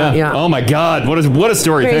 Yeah. Oh my God, what a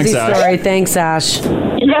story! Crazy Thanks, story. Ash. Thanks, Ash.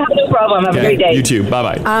 Yeah, no problem. Have a great day. You too.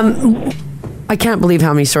 Bye bye. I can't believe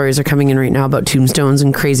how many stories are coming in right now about tombstones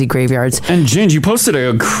and crazy graveyards. And Ginge, you posted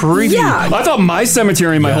a creepy. Yeah. I thought my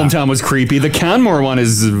cemetery in my hometown was creepy. The Canmore one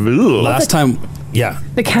is. Last time. Yeah.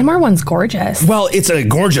 The Canmore one's gorgeous. Well, it's a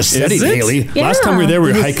gorgeous setting, Is it? Haley. Yeah. Last time we were there,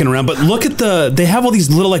 we were hiking around, but look at they have all these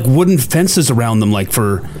little like wooden fences around them, like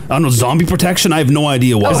for, I don't know, zombie protection. I have no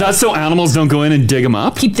idea why. Is that so animals don't go in and dig them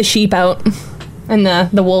up? Keep the sheep out. And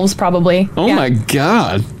the wolves probably. Oh my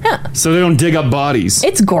God. Yeah. So they don't dig up bodies.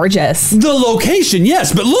 It's gorgeous. The location,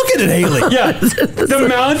 yes, but look at it, Haley. Yeah. The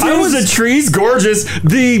mountains, the trees, gorgeous.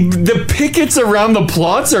 The pickets around the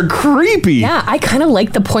plots are creepy. Yeah, I kind of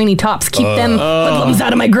like the pointy tops. Keep them hoodlums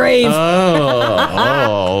out of my grave.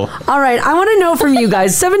 All right, I want to know from you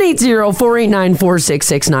guys.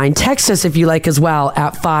 780-489-4669. Text us if you like as well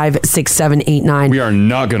at 56789. We are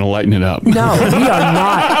not going to lighten it up. No, we are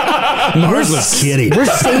not. Mars was kidding. We're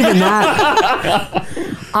saving that.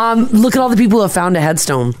 Look at all the people who have found a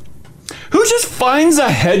headstone. Who just finds a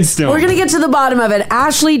headstone? We're going to get to the bottom of it.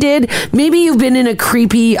 Ashley did. Maybe you've been in a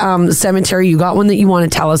creepy cemetery. You got one that you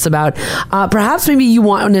want to tell us about. Perhaps maybe you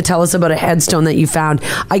want to tell us about a headstone that you found.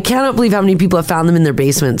 I cannot believe how many people have found them in their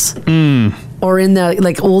basements. Or in the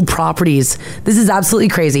like old properties. This is absolutely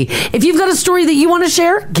crazy. If you've got a story that you want to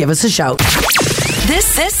share, give us a shout.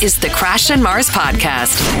 This is the Crash and Mars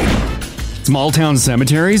podcast. Small town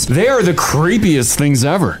cemeteries, they are the creepiest things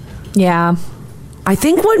ever. Yeah. I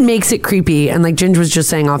think what makes it creepy, and like Ginge was just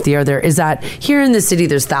saying off the air there, is that here in the city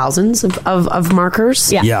there's thousands of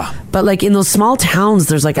markers. Yeah. But like in those small towns,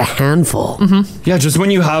 there's like a handful. Yeah, just when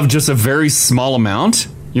you have just a very small amount,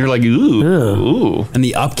 you're like, ooh. And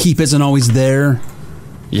the upkeep isn't always there.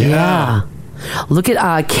 Yeah. Look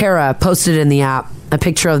at Kara posted in the app a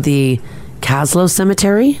picture of the Caslow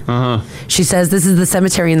Cemetery. She says, this is the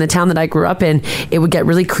cemetery in the town that I grew up in. It would get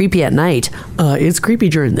really creepy at night. It's creepy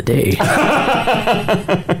during the day.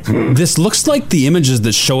 This looks like the images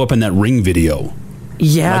that show up in that Ring video.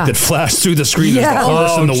 Yeah. Like that flash through the screen. Yeah. There's the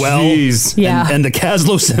horse and the well. Yeah. And the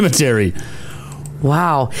Caslow Cemetery.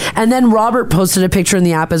 Wow. And then Robert posted a picture in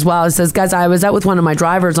the app as well. It says, guys, I was out with one of my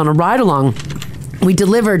drivers on a ride along. We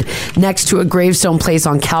delivered next to a gravestone place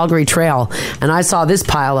on Calgary Trail, and I saw this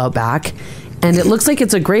pile out back, and it looks like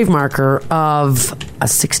it's a grave marker of a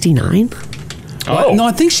 69. Oh no,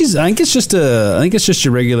 I think it's just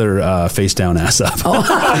your regular face down, ass up. All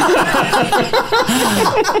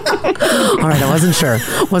right, I wasn't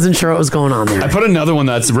sure what was going on there. I put another one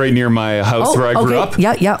that's right near my house where I grew up.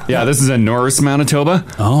 Yeah. This is in Norris, Manitoba.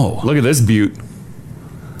 Oh, look at this butte.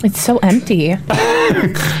 It's so empty.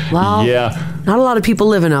 Well, yeah, not a lot of people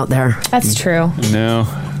living out there. That's true. No.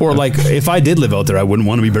 Or like, if I did live out there, I wouldn't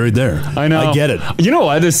want to be buried there. I know. I get it. You know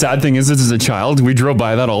what? The sad thing is, as a child, we drove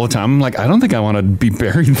by that all the time. I'm like, I don't think I want to be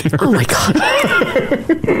buried there. Oh my God.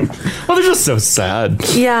 Well, they're just so sad.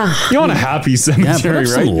 Yeah. You want a happy cemetery, put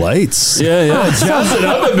up right? some lights. Yeah. Jazz it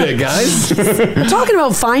up a bit, guys. We're talking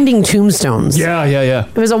about finding tombstones. Yeah.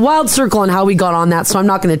 It was a wild circle on how we got on that, so I'm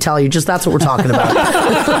not going to tell you. Just that's what we're talking about.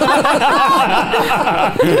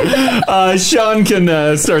 Sean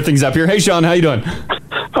can start things up here. Hey, Sean, how you doing?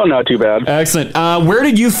 Oh, not too bad. Excellent. Where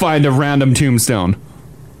did you find a random tombstone?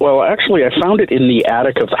 Well, actually, I found it in the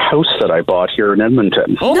attic of the house that I bought here in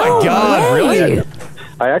Edmonton. Oh, my God, really?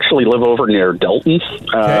 I actually live over near Delton,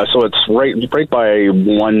 so it's right by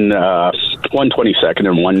 122nd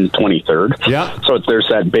and 123rd. Yeah. So there's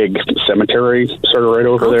that big cemetery sort of right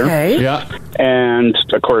over there. Yeah. And,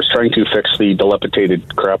 of course, trying to fix the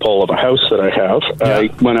dilapidated crap hole of a house that I have,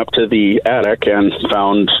 I went up to the attic and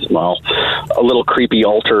found, well, a little creepy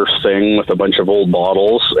altar thing with a bunch of old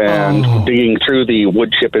bottles, and digging through the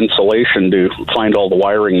wood chip insulation to find all the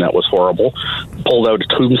wiring that was horrible, pulled out a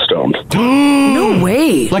tombstone. No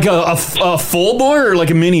way. Like a full bore or like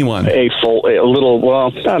a mini one? A little,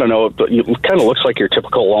 well, I don't know, but it kind of looks like your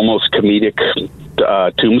typical, almost comedic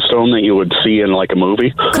tombstone that you would see in like a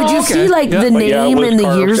movie. Could you see like the name and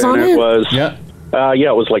the years on it? It was, it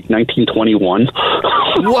was like 1921.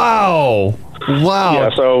 Wow. Yeah,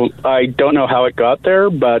 so I don't know how it got there,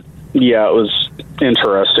 but yeah, it was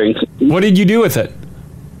interesting. What did you do with it?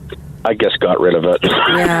 I guess got rid of it.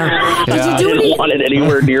 Yeah. Did you do I didn't want it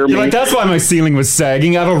anywhere near me. Like, that's why my ceiling was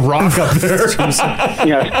sagging. I have a rock up there.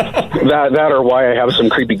 that or why I have some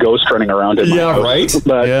creepy ghost running around in my house. Right?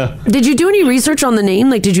 But Did you do any research on the name?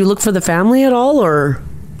 Like, did you look for the family at all, or?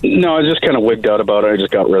 No, I was just kind of wigged out about it. I just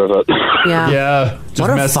got rid of it. Yeah. Yeah.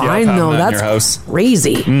 What a find, though. That's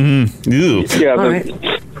crazy. Mm-hmm. Ew. Yeah.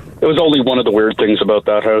 It was only one of the weird things about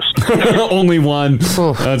that house. Only one.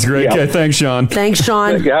 That's great. Yeah. Okay, thanks, Sean. Thanks,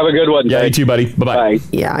 Sean. Have a good one. Yeah, you too, buddy. Bye-bye.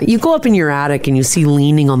 Yeah, you go up in your attic and you see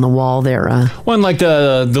leaning on the wall there. One like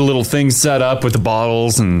the little things set up with the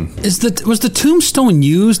bottles and. Was the tombstone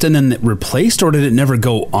used and then replaced, or did it never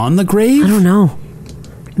go on the grave? I don't know.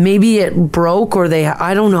 Maybe it broke, or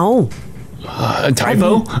I don't know. A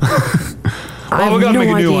typo. Well, we gotta make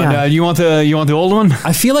a new one. You want the old one?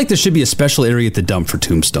 I feel like there should be a special area at the dump for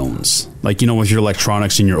tombstones. Like, with your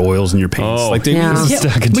electronics and your oils and your paints. Oh, like yeah.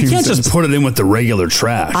 we can't just put it in with the regular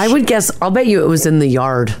trash. I would guess. I'll bet you it was in the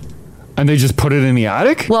yard. And they just put it in the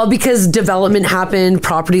attic? Well, because development happened,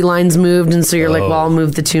 property lines moved, and so you're like, well, I'll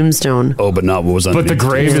move the tombstone. Oh, but not what was underneath. But the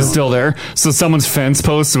grave is still there. So someone's fence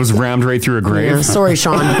post was rammed right through a grave. Yeah, sorry,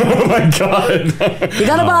 Sean. Oh my God. You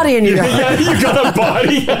got a body in your yard. Yeah, you got a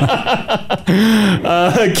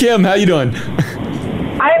body. Kim, how you doing?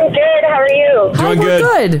 I'm good. How are you? Doing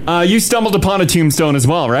good. You stumbled upon a tombstone as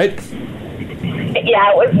well, right?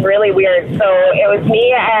 Yeah, it was really weird. So it was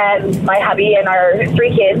me and my hubby and our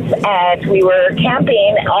 3 kids, and we were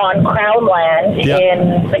camping on Crown land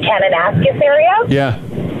in the Kananaskis area. Yeah.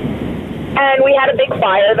 And we had a big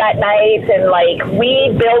fire that night, and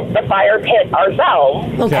we built the fire pit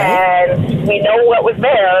ourselves. Okay. And we know what was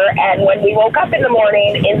there. And when we woke up in the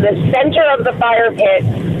morning, in the center of the fire pit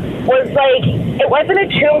was it wasn't a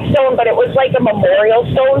tombstone, but it was like a memorial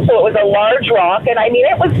stone. So it was a large rock, and I mean,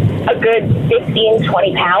 it was a good 15,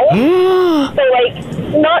 20 pounds. So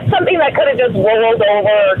not something that could have just rolled over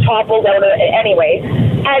or toppled out anyway.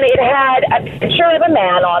 And it had a picture of a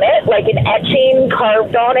man on it, like an etching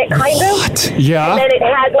carved on it, kind of. Yeah. And then it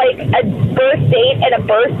had a birth date and a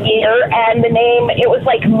birth year, and the name, it was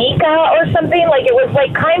Mika or something. It was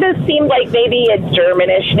kind of seemed like maybe a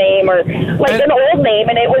Germanish name or an old name,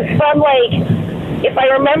 and it was from if I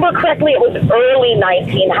remember correctly, it was early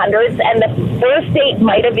 1900s, and the birth date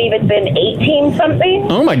might have even been 18 something.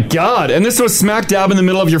 Oh my God! And this was smack dab in the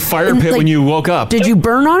middle of your fire pit when you woke up. Did you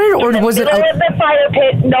burn on it, or was it? In the middle of the fire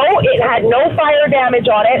pit? No, it had no fire damage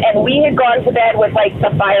on it, and we had gone to bed with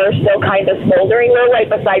the fire still kind of smoldering. We were right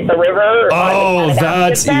beside the river. Oh,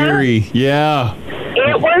 that's eerie. Yeah.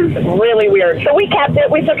 It was really weird. So we kept it.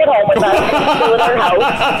 We took it home with us. It's still in our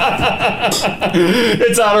house.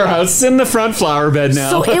 It's at our house. It's in the front flower bed now.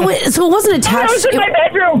 So it wasn't attached. It was in my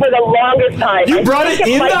bedroom for the longest time. You brought it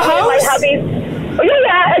in the house?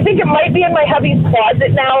 Yeah, I think it might be in my hubby's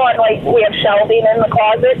closet now. We have shelving in the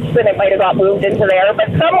closets, and it might have got moved into there. But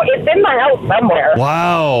it's in my house somewhere.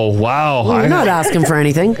 Wow. You're not asking for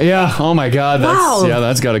anything. Yeah. Oh my God.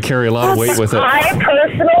 That's got to carry a lot of weight with it. I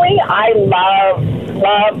personally,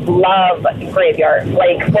 love graveyard.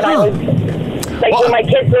 When I was Like when my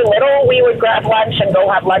kids were little, we would grab lunch and go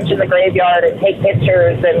have lunch in the graveyard and take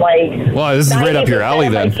pictures and like. Wow, this is right up your alley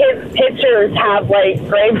then. My kids' pictures have like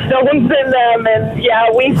gravestones in them, and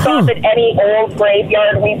yeah, we stop at any old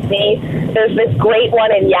graveyard we see. There's this great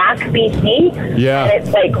one in Yak, BC. Yeah. And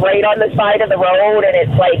it's like right on the side of the road, and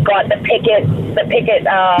it's like got the picket.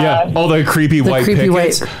 Yeah, all the creepy white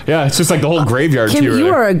pickets. Yeah, it's just like the whole graveyard. Kim, too, you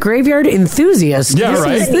right? are a graveyard enthusiast. Yeah, this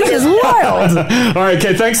right. This is wild. All right,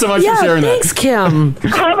 okay. Thanks so much for sharing thanks, Kim.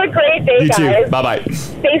 Have a great day, You guys. too. Bye bye.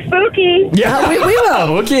 Stay spooky. Yeah, we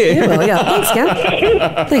will. Okay. We will, yeah.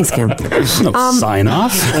 Thanks, Kim. Thanks, Kim. No sign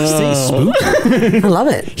off. Stay spooky. I love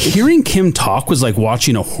it. Hearing Kim talk was like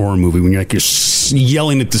watching a horror movie when you're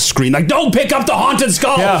yelling at the screen, like, "Don't pick up the haunted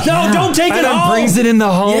skull! Yeah. No, don't take And it then home!" brings it in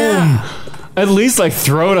the home. Yeah. At least like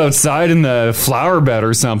throw it outside in the flower bed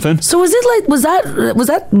or something. So was it like was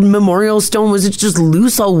that memorial stone? Was it just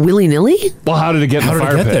loose all willy nilly? Well, how did it get in the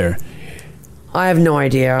fire pit? there? I have no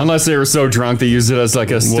idea. Unless they were so drunk they used it as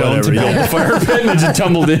like a stone Whatever, to build yeah. the fire pit and it just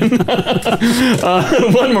tumbled in.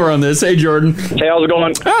 One more on this. Hey, Jordan. Hey, how's it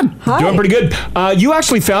going? Doing pretty good. You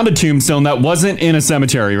actually found a tombstone that wasn't in a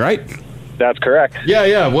cemetery, right? That's correct.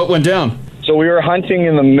 Yeah. What went down? So we were hunting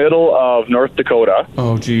in the middle of North Dakota.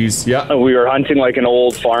 Oh, geez. Yeah. We were hunting like an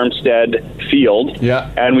old farmstead field. Yeah.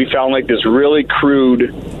 And we found like this really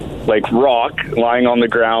crude, like rock lying on the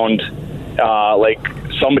ground. Like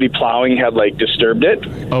somebody plowing had like disturbed it.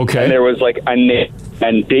 Okay. And there was like a name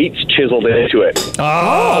and dates chiseled into it.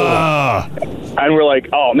 Oh. And we're like,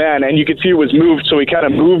 oh man. And you could see it was moved. So we kind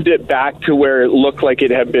of moved it back to where it looked like it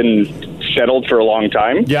had been settled for a long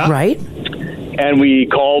time. Yeah. Right. And we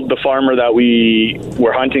called the farmer that we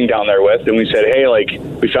were hunting down there with, and we said, hey, like,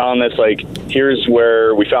 we found this, like, here's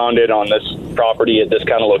where we found it on this property at this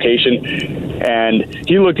kind of location. And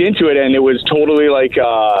he looked into it, and it was totally, like,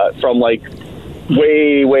 from, like,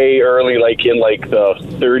 way early, like, in, like, the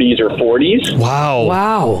 30s or 40s.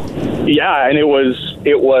 Wow. Yeah, and it was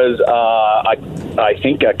I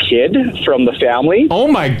think, a kid from the family. Oh,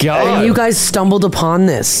 my God. And you guys stumbled upon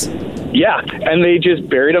this. Yeah, and they just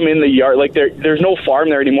buried them in the yard. Like there's no farm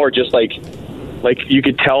there anymore. Just like you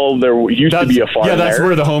could tell there used to be a farm. Yeah, that's there.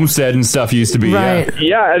 where the homestead and stuff used to be. Right.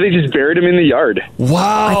 Yeah, and they just buried them in the yard.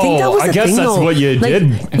 Wow. I think that was the guess thing, that's though. what you Like,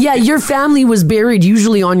 did. Yeah, your family was buried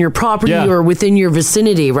usually on your property Yeah. or within your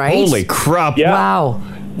vicinity, right? Holy crap. Yeah. Wow.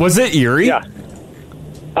 Was it eerie? Yeah.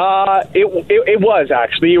 It was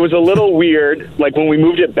actually. It was a little weird. Like when we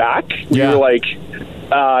moved it back, we were like,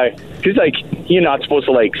 because like you're not supposed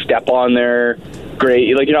to like step on their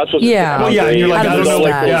grave. Like you're not supposed to. Yeah. Well, yeah, and you're like, I don't know,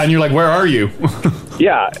 like, yeah, and you're like, where are you?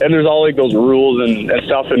 Yeah, and there's all like those rules and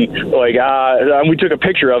stuff, and like, and we took a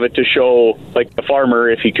picture of it to show like the farmer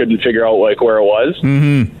if he couldn't figure out like where it was.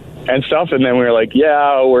 Mm-hmm. And stuff, and then we were like,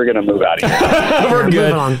 yeah, we're gonna move out of here. We're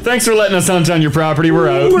good. Thanks for letting us hunt on your property. We're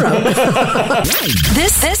out.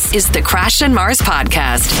 This is the Crash and Mars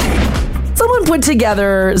podcast. Someone put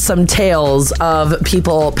together some tales of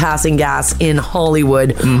people passing gas in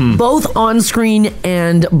Hollywood, both on screen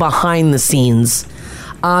and behind the scenes.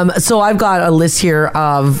 So I've got a list here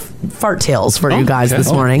of fart tales for you guys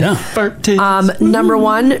this morning. Fart tales. Number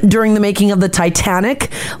one, during the making of the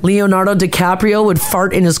Titanic, Leonardo DiCaprio would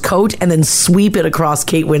fart in his coat and then sweep it across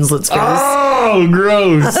Kate Winslet's face. Oh,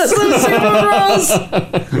 gross. That's super gross.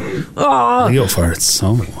 Oh, Leo farts.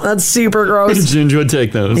 So that's super gross. Ginger would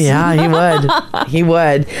take those. Yeah, he would. He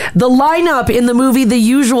would. The lineup in the movie The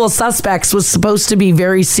Usual Suspects was supposed to be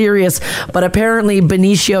very serious, but apparently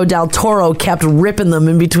Benicio del Toro kept ripping them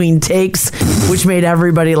in between takes, which made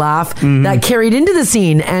everybody laugh. That carried into the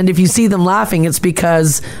scene, and if you see them laughing, it's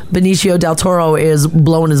because Benicio del Toro is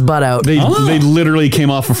blowing his butt out. They literally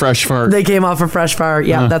came off a fresh fart. They came off a fresh fart.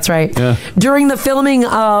 Yeah, that's right. Yeah. During the filming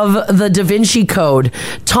of The Da Vinci Code,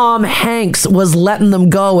 Tom Hanks was letting them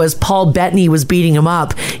go as Paul Bettany was beating him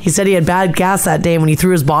up. He said he had bad gas that day when he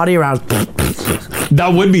threw his body around.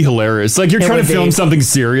 That would be hilarious. Like you're It trying to would film be. something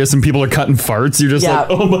serious and people are cutting farts. You're just Yeah. like,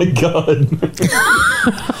 oh my God.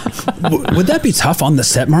 would that be tough on the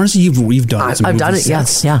set, Mars? You've done it. I've done it.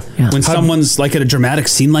 Yes. Yeah. When someone's like at a dramatic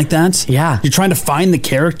scene like that, you're trying to find the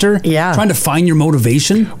character, trying to find your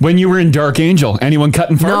motivation. When you were in Dark Angel, anyone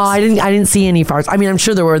cutting farts? No, I didn't see any farts. I mean, I'm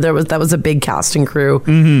sure that was a big cast and crew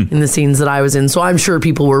in the scenes that I was in. So I'm sure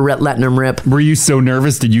people were letting them rip. Were you so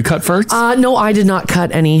nervous? Did you cut farts? No, I did not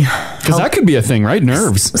cut any. Because that could be a thing, right?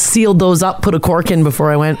 Nerves. Sealed those up, put a cork in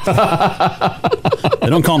before I went. They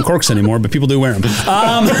don't call them corks anymore, but people do wear them.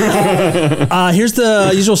 Here's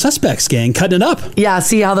the Usual Suspects gang cutting it up. Yeah,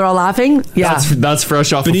 see how they're all laughing? Yeah. That's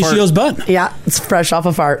fresh off Benicio's butt. Yeah, it's fresh off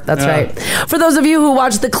a fart. That's right. For those of you who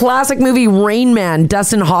watched the classic movie Rain Man,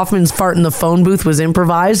 Dustin Hoffman's fart in the phone booth was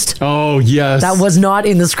improvised. Oh, yes. That was not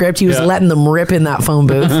in the script. He was letting them rip in that phone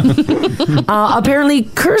booth. Apparently,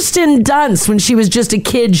 Kirsten Dunst, when she was just a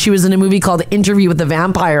kid, she was in a movie called Interview with the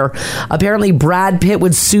Vampire. Apparently, Brad Pitt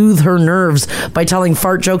would soothe her nerves by telling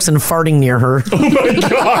fart jokes and farting near her. Oh my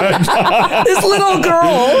God. This little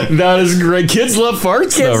girl. That is great. Kids love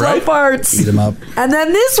farts, Kids though, right? love farts. Eat them up. And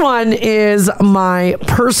then this one is my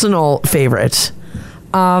personal favorite.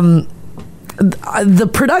 The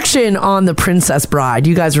production on The Princess Bride,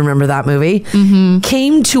 you guys remember that movie,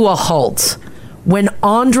 came to a halt when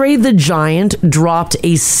Andre the Giant dropped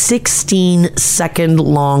a 16-second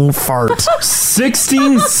long fart.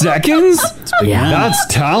 16 seconds? Yeah. That's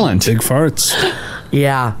talent. Big farts.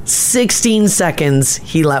 Yeah, 16 seconds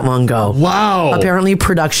he let one go. Wow. Apparently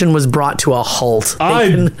production was brought to a halt.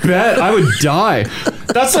 I bet I would die.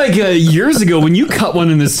 That's like years ago when you cut one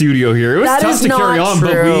in the studio here. It was tough to carry on,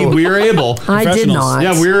 true. but we were able. I did not.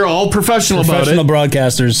 Yeah, we were all professional about it. Professional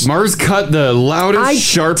broadcasters. Mars cut the loudest,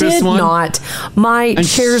 sharpest one. I did not. My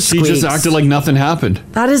chair She squeaks. just acted like nothing happened.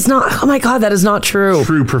 That is not, oh my God, that is not true.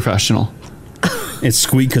 True professional. It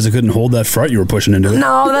squeaked because it couldn't hold that fart you were pushing into it.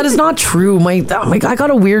 No, that is not true. I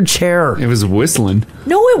got a weird chair. It was whistling.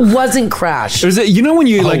 No, it wasn't, Crash. Was it? You know when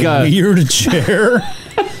you like a weird chair?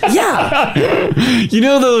 Yeah. You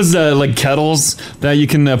know those like kettles that you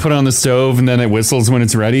can put on the stove and then it whistles when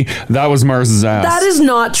it's ready? That was Mars's ass. That is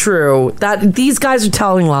not true. These guys are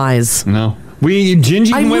telling lies. No.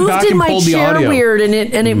 Gingy I went moved back in and my pulled the chair audio. weird and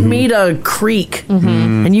it made a creak.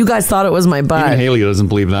 And you guys thought it was my butt. Even Haley doesn't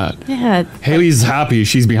believe that. Yeah. Haley's happy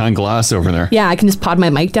she's behind glass over there. Yeah, I can just pod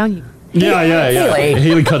my mic down. Yeah.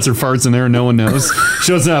 Haley cuts her farts in there and no one knows.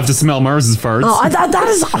 She doesn't have to smell Mars's farts. Oh, that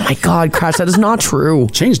is, oh my God, Crash, that is not true.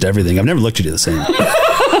 Changed everything. I've never looked at you the same.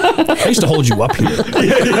 I used to hold you up here.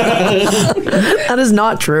 That is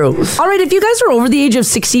not true. All right, if you guys are over the age of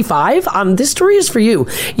 65, this story is for you.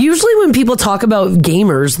 Usually when people talk about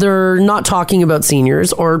gamers, they're not talking about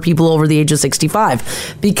seniors or people over the age of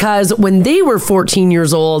 65. Because when they were 14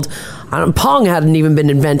 years old, Pong hadn't even been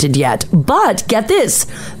invented yet. But get this,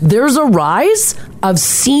 there's a rise of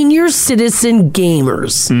senior citizen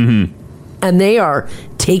gamers. And they are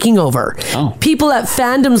taking over. People at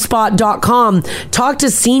fandomspot.com talked to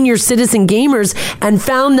senior citizen gamers and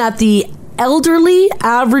found that the elderly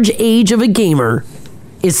average age of a gamer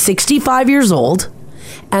is 65 years old,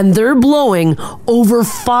 and they're blowing over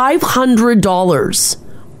 $500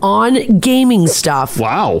 on gaming stuff.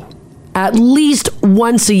 Wow. At least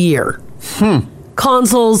once a year.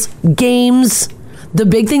 Consoles, games. The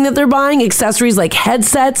big thing that they're buying, accessories like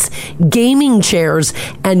headsets, gaming chairs,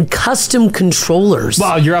 and custom controllers.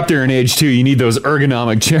 Wow, you're up there in age too. You need those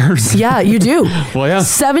ergonomic chairs. Yeah, you do. Well, yeah.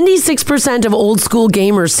 76% of old school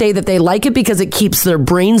gamers say that they like it because it keeps their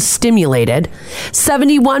brains stimulated.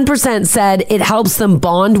 71% said it helps them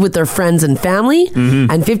bond with their friends and family.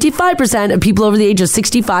 And 55% of people over the age of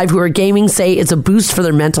 65 who are gaming say it's a boost for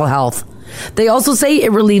their mental health. They also say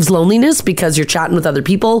it relieves loneliness because you're chatting with other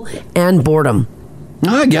people and boredom.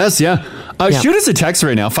 I guess, yeah. Shoot us a text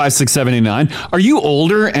right now, 56789. Are you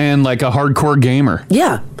older and like a hardcore gamer?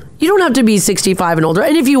 Yeah. You don't have to be 65 and older.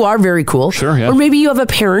 And if you are, very cool. Sure, yeah. Or maybe you have a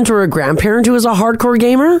parent or a grandparent who is a hardcore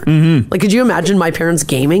gamer. Like, could you imagine my parents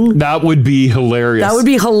gaming? That would be hilarious. That would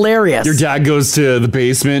be hilarious. Your dad goes to the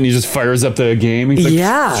basement and he just fires up the game. He's like,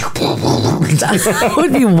 that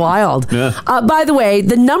would be wild. Yeah. By the way,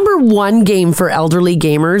 the number one game for elderly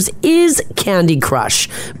gamers is Candy Crush.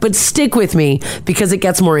 But stick with me because it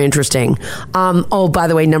gets more interesting. By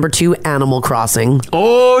the way, number two, Animal Crossing.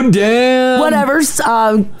 Oh, damn. Whatever.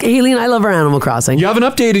 Haley and I love our Animal Crossing. You haven't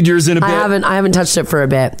updated yours in a bit. I haven't touched it for a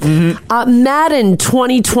bit. Madden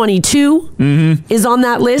 2022 is on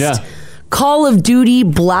that list. Yeah. Call of Duty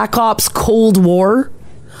Black Ops Cold War.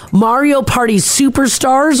 Mario Party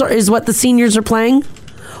Superstars is what the seniors are playing.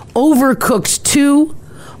 Overcooked 2.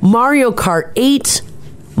 Mario Kart 8.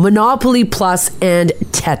 Monopoly Plus and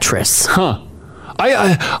Tetris. Huh.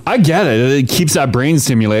 I get it. It keeps that brain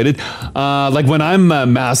stimulated. Like when I'm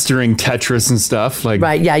mastering Tetris and stuff. Like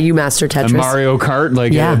right, yeah, you master Tetris. And Mario Kart.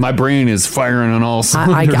 Like my brain is firing on all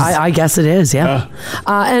cylinders. I guess it is, yeah.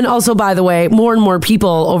 And also, by the way, more and more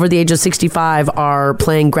people over the age of 65 are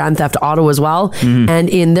playing Grand Theft Auto as well. And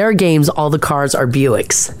in their games, all the cars are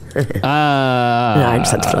Buicks. I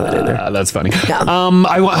just had to throw that in there. That's funny.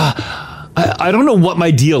 I don't know what my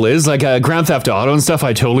deal is. Like Grand Theft Auto and stuff,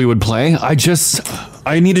 I totally would play.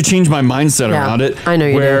 I need to change my mindset Yeah, around it. I know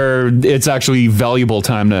you where it's actually valuable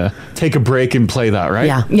time to take a break and play that, right?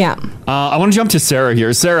 Yeah. Yeah. I want to jump to Sarah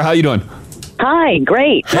here. Sarah, how you doing? Hi,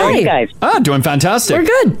 great. How are you guys? Doing fantastic. We're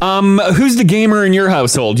good. Who's the gamer in your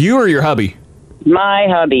household? You or your hubby? My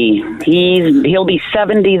hubby. He'll be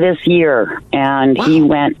 70 this year, and he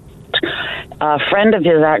went. A friend of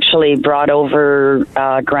his actually brought over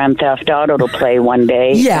Grand Theft Auto to play one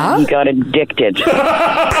day. Yeah? And he got addicted. No way!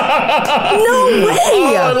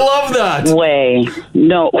 Oh, I love that. Way.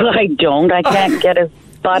 No, I don't. I can't get his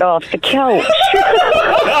butt off the couch.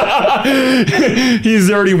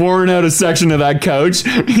 He's already worn out a section of that couch.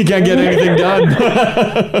 He can't get anything done.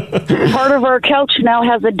 Part of our couch now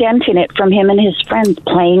has a dent in it from him and his friends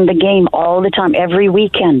playing the game all the time. Every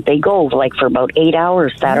weekend. They go like for about 8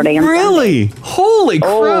 hours, Saturday and Really? Sunday. Holy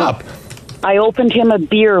crap. I opened him a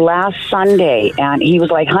beer last Sunday, and he was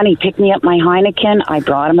like, honey, pick me up my Heineken. I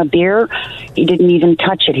brought him a beer. He didn't even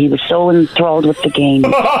touch it. He was so enthralled with the game.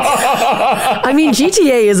 I mean,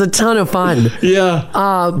 GTA is a ton of fun. Yeah.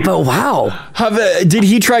 But wow. Did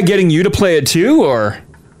he try getting you to play it too, or?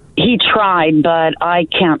 He tried, but I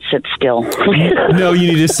can't sit still. No,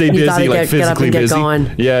 you need to stay busy, like physically busy.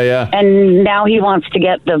 Yeah, yeah. And now he wants to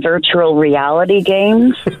get the virtual reality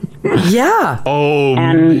games. Yeah. Oh,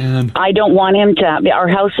 and man. I don't want him to. Our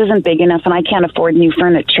house isn't big enough, and I can't afford new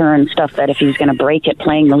furniture and stuff. That if he's going to break it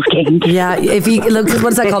playing those games. Yeah, if he look,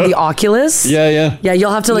 what's that called? The Oculus. Yeah, yeah. Yeah,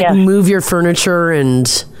 you'll have to move your furniture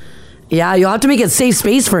and. Yeah, you'll have to make it safe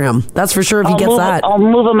space for him. That's for sure if he gets that. I'll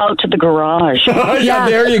move him out to the garage. Yeah,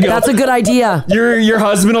 there you go. That's a good idea. Your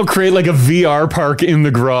husband will create like a VR park in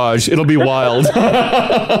the garage. It'll be wild.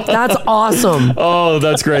 That's awesome. Oh,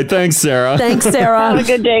 that's great. Thanks, Sarah. Thanks, Sarah. Have a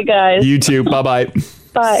good day, guys. You too. Bye-bye.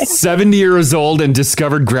 Bye. 70 years old and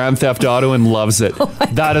discovered Grand Theft Auto and loves it.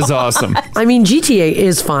 That is awesome. I mean, GTA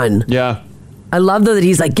is fun. Yeah. I love that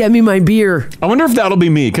he's like, get me my beer. I wonder if that'll be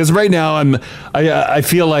me, because right now I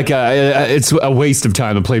feel like it's a waste of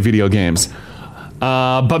time to play video games.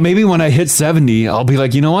 But maybe when I hit 70, I'll be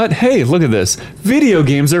like, you know what? Hey, look at this. Video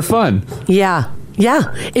games are fun. Yeah.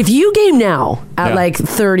 Yeah. If you game now at like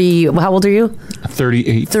 30, how old are you?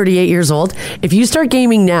 38. 38 years old. If you start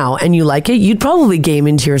gaming now and you like it, you'd probably game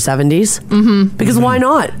into your 70s. Mm-hmm. Because why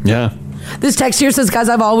not? Yeah. This text here says, guys,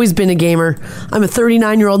 I've always been a gamer. I'm a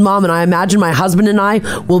 39-year-old mom, and I imagine my husband and I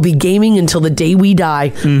will be gaming until the day we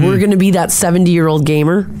die. Mm-hmm. We're going to be that 70-year-old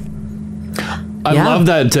gamer. I love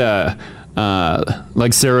that,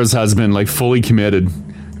 like Sarah's husband, like fully committed.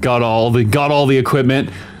 Got all the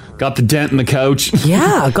equipment. Got the dent in the couch.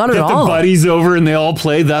 Yeah, got it all. Got the buddies over and they all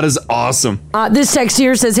play. That is awesome. This text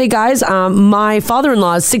here says, hey guys, my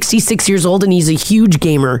father-in-law is 66 years old and he's a huge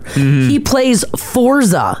gamer. Mm-hmm. He plays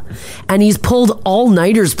Forza and he's pulled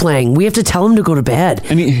all-nighters playing. We have to tell him to go to bed.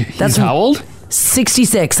 And he's how old?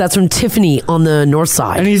 66. That's from Tiffany on the north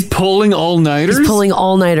side. And he's pulling all-nighters? He's pulling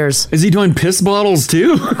all-nighters. Is he doing piss bottles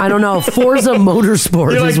too? I don't know. Forza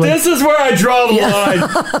Motorsport. You're like, this is where I draw the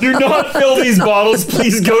line. Do not fill these bottles.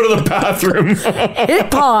 Please go to the bathroom. Hit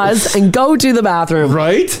pause and go to the bathroom.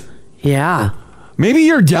 Right? Yeah. Maybe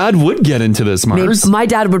your dad would get into this, Mars. My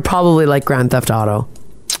dad would probably like Grand Theft Auto.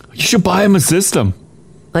 You should buy him a system.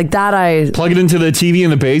 Like that, plug it into the TV in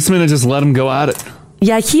the basement and just let him go at it.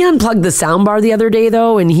 Yeah, he unplugged the soundbar the other day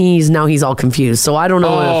though, and he's all confused. So I don't know.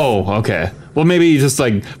 Oh, okay. Well, maybe you just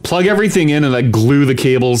like plug everything in and like glue the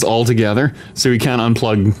cables all together so you can't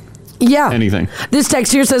unplug anything. This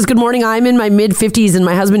text here says, good morning. I'm in my mid-50s and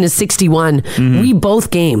my husband is 61. Mm-hmm. We both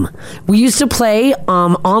game. We used to play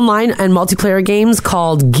online and multiplayer games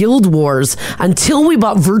called Guild Wars until we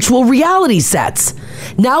bought virtual reality sets.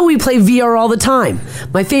 Now we play VR all the time.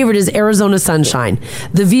 My favorite is Arizona Sunshine.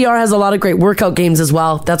 The VR has a lot of great workout games as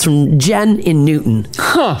well. That's from Jen in Newton.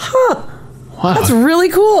 Huh. Wow. That's really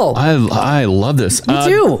cool. I love this. Me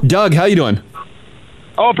too. Doug, how you doing?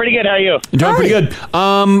 Oh, pretty good. How are you? Doing pretty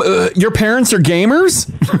good. Your parents are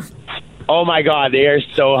gamers? Oh my God, they are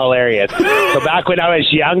so hilarious. So back when I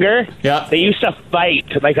was younger, they used to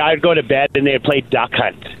fight. Like I would go to bed and they'd play Duck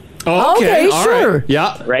Hunt. Oh, okay, sure. Right.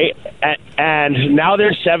 Yeah. Right? And now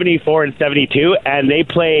they're 74 and 72, and they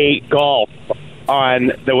play golf on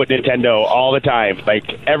the Nintendo all the time, like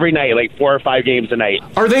every night, like 4 or 5 games a night.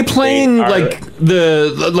 Are they playing like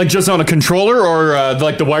just on a controller or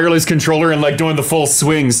like the wireless controller and like doing the full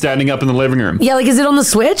swing standing up in the living room? Yeah, like is it on the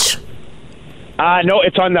Switch? No,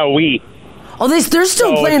 it's on the Wii. Oh, they're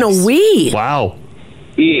still playing a Wii. Wow.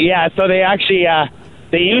 Yeah, so they actually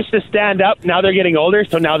they used to stand up. Now they're getting older,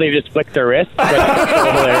 so now they just flick their wrists. But it's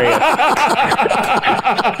so hilarious.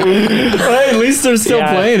 Hey, at least they're still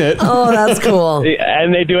playing it. Oh, that's cool.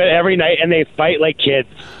 And they do it every night, and they fight like kids.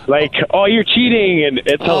 Like, oh, you're cheating, and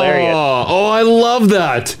it's hilarious. Oh, I love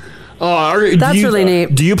that. Oh, That's really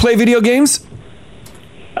neat. Do you play video games?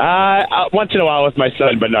 Once in a while with my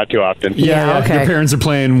son, but not too often. Yeah, your parents are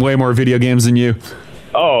playing way more video games than you.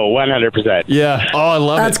 Oh, 100%. Yeah. Oh, I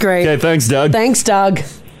love it. That's great. Okay, thanks, Doug. Thanks, Doug.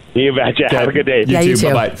 You betcha. Have a good day. You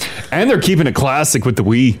too. Bye-bye. And they're keeping it classic with the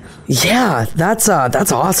Wii. Yeah, that's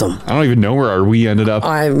awesome. I don't even know where our Wii ended up.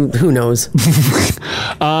 Who knows?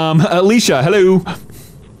 Alicia, hello.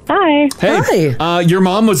 Hi. Hey. Your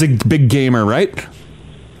mom was a big gamer, right?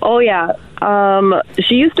 Oh, yeah.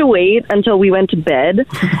 She used to wait until we went to bed,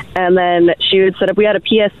 and then she would set up. We had a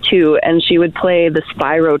PS2, and she would play the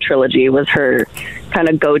Spyro trilogy. Was her kind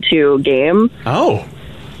of go-to game. Oh.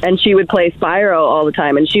 And she would play Spyro all the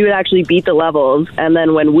time, and she would actually beat the levels. And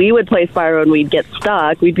then when we would play Spyro and we'd get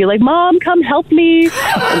stuck, we'd be like, "Mom, come help me!"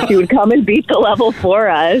 And she would come and beat the level for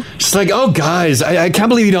us. She's like, "Oh, guys, I can't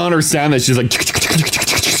believe you don't understand this." She's like,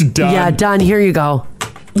 "Done." Yeah, done. Here you go.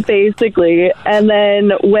 Basically. And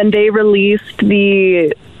then when they released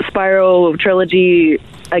the Spyro trilogy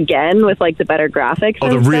again with like the better graphics, Oh,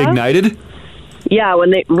 the and stuff, Reignited? yeah, when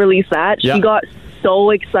they released that, Yeah. she got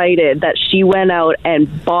so excited that she went out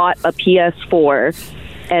and bought a PS4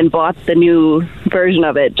 and bought the new version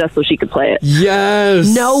of it just so she could play it.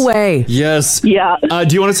 Yes. No way. Yes. Yeah.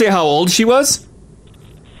 Do you want to say how old she was?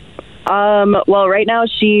 Well, right now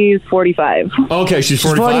she's 45. Okay, she's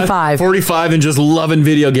 45. 45 and just loving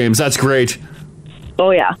video games. That's great.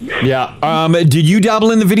 Oh, yeah. Yeah. Did you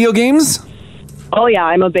dabble in the video games? Oh, yeah,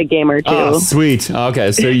 I'm a big gamer, too. Oh, sweet.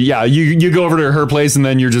 Okay, so yeah, you go over to her place and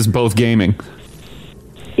then you're just both gaming.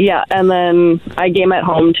 Yeah, and then I game at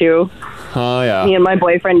home, too. Oh, yeah. Me and my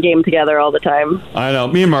boyfriend game together all the time. I know.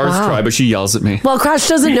 Me and Mars try, but she yells at me. Well, Crash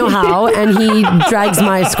doesn't know how, and he drags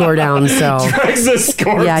my score down, so. Drags the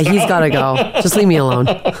score Yeah, he's down. got to go. Just leave me alone.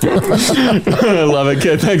 I love it.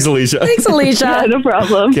 Okay, thanks, Alicia. Thanks, Alicia. Yeah, no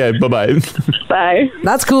problem. Okay, bye-bye. Bye.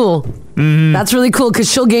 That's cool. Mm-hmm. That's really cool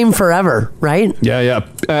because she'll game forever, right? Yeah.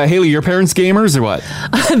 Haley, your parents gamers or what?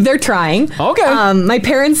 They're trying. Okay. My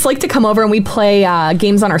parents like to come over and we play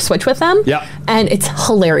games on our Switch with them. Yeah. And it's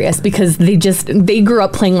hilarious because they grew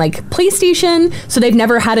up playing like PlayStation, so they've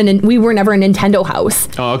never had we were never a Nintendo house.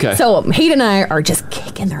 Oh, okay. So Hayden and I are just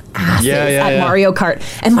kicking their asses at Yeah. Mario Kart.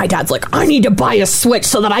 And my dad's like, I need to buy a Switch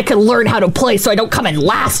so that I can learn how to play so I don't come in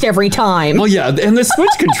last every time. Well, yeah, and the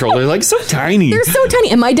Switch controller, like, so tiny. They're so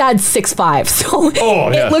tiny. And my dad's 6'5", so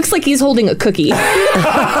it looks like he's holding a cookie.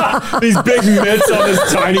 These big mitts on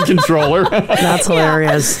this tiny controller. That's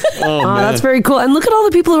hilarious. Oh, man. That's very cool. And look at all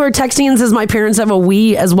the people who are texting and says my parents have a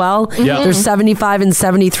Wii as well. Yeah. They're 75 and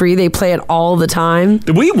 73. They play it all the time.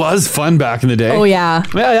 The Wii was fun back in the day. Oh, yeah.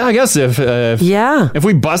 Yeah, I guess if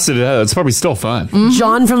we busted it out, it's probably still fun.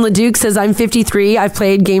 John from Leduc says, I'm 53. I've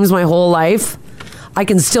played games my whole life. I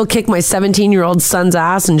can still kick my 17-year-old son's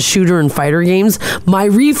ass in shooter and fighter games. My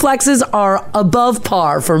reflexes are above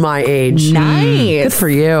par for my age. Nice. Good for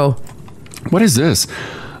you. What is this?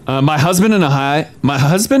 My husband and I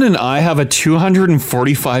have a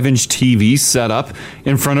 245-inch TV set up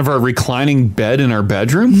in front of our reclining bed in our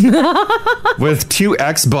bedroom with 2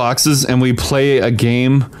 Xboxes, and we play a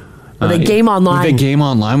game. They game online. They game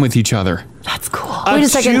online with each other. That's cool. Wait a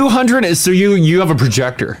second. 200. So you have a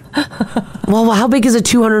projector, Well, how big is a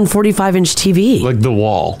 245-inch TV? like the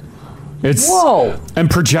wall. It's Whoa.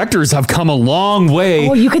 And projectors have come a long way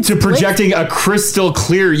to projecting a crystal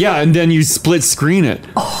clear. Yeah, and then you split screen it.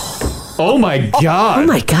 Oh my god. Oh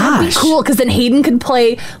my gosh. That'd be cool, because then Hayden could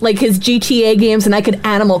play like his GTA games and I could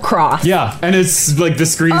Animal Cross. Yeah, and it's like the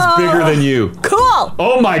screen's bigger than you. Cool.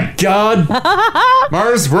 Oh my god.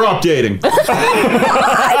 Mars, we're updating.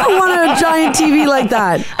 I don't want a giant TV like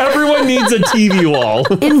that. Everyone needs a TV wall.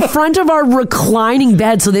 In front of our reclining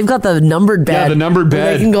bed. So they've got the numbered bed. Yeah, the numbered where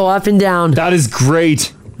bed. They can go up and down. That is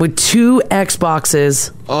great. With 2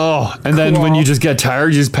 Xboxes. Oh, and then when you just get tired,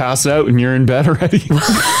 you just pass out and you're in bed already.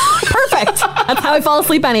 Perfect. That's how I fall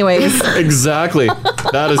asleep anyways. Exactly.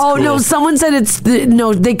 That is Oh, cool. no, someone said they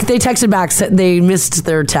texted back, said they missed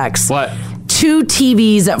their text. What? 2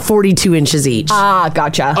 TVs at 42 inches each. Ah,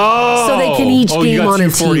 gotcha. Oh, so they can each you game got on two a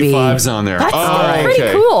TV. 45s on there. That's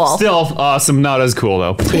pretty cool. Still awesome. Not as cool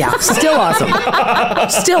though. Yeah, still awesome.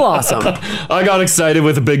 Still awesome. I got excited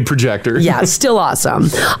with a big projector. Yeah, still awesome.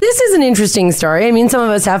 This is an interesting story. I mean, some of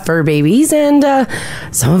us have fur babies and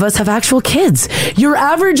some of us have actual kids. Your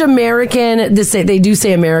average American, they do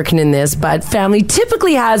say American in this, but family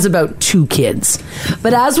typically has about 2 kids.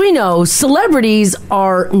 But as we know, celebrities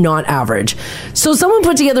are not average. So someone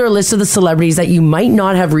put together a list of the celebrities that you might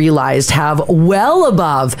not have realized have well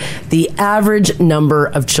above the average number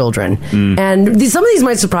of children. And some of these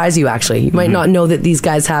might surprise you, actually. You might not know that these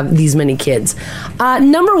guys have these many kids.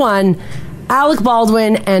 Number one, Alec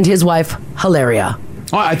Baldwin and his wife, Hilaria.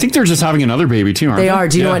 Oh, I think they're just having another baby too, aren't they? They are.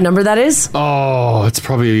 Do you know what number that is? Oh, it's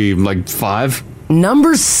probably like 5.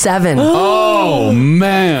 Number 7. Oh,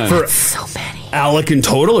 man. For so many. Alec in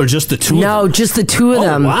total, or just the two of them? No, just the two of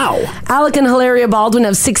them. Wow. Alec and Hilaria Baldwin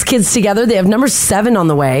have 6 kids together. They have number 7 on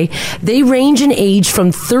the way. They range in age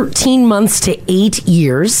from 13 months to 8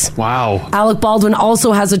 years. Wow. Alec Baldwin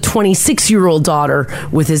also has a 26-year-old daughter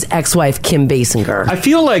with his ex-wife, Kim Basinger. I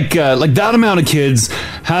feel like that amount of kids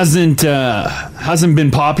hasn't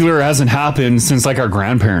been popular, or hasn't happened since like our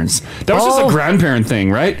grandparents. That was just a grandparent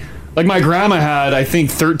thing, right? Like my grandma had, I think,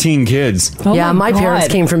 13 kids. Yeah, my parents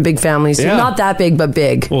came from big families. Yeah. Not that big, but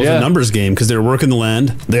big. Well, it was a numbers game because they were working the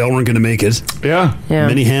land. They all weren't going to make it. Yeah.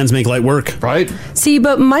 Many hands make light work. Right. See,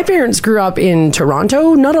 but my parents grew up in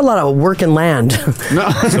Toronto. Not a lot of work and land.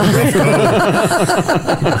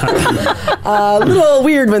 A little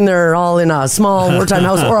weird when they're all in a small wartime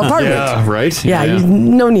house or apartment. Yeah, right. Yeah,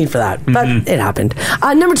 no need for that. But it happened.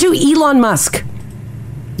 Number 2, Elon Musk.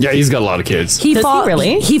 Yeah, he's got a lot of kids. He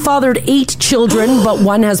fathered 8 children, but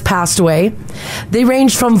one has passed away. They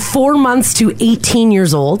range from 4 months to 18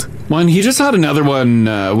 years old. One, he just had another one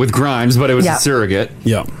with Grimes, but it was a surrogate.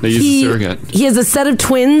 Yeah. They used a surrogate. He has a set of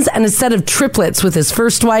twins and a set of triplets with his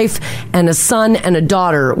first wife, and a son and a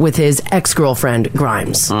daughter with his ex-girlfriend,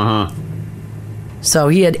 Grimes. Uh-huh. So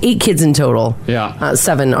he had 8 kids in total. Yeah.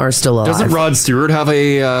 7 are still alive. Doesn't Rod Stewart have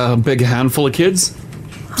a big handful of kids?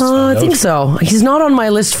 I think so. He's not on my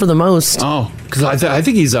list for the most. Oh, because I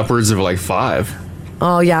think he's upwards of like 5.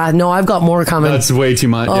 Oh, yeah. No, I've got more coming. That's way too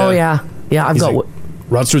much. Oh, yeah. Yeah, I've got...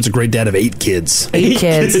 Rod Stewart's a great dad of 8 kids. 8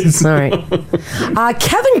 kids. All right.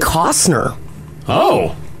 Kevin Costner.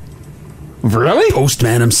 Oh. Really?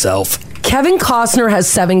 Postman himself. Kevin Costner has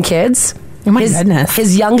 7 kids. Oh, my goodness.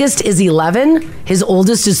 His youngest is 11. His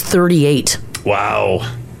oldest is 38. Wow.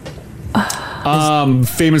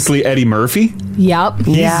 Famously Eddie Murphy. Yep.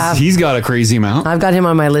 He's got a crazy amount. I've got him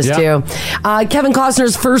on my list too. Kevin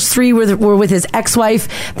Costner's first 3 were with his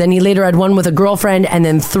ex-wife. Then he later had 1 with a girlfriend, and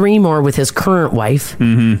then 3 more with his current wife.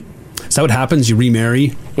 Mm-hmm. Is that what happens? You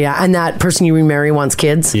remarry? Yeah, and that person you remarry wants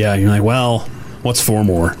kids. Yeah, you're like, well, what's 4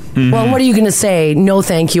 more? Mm-hmm. Well, what are you going to say? No,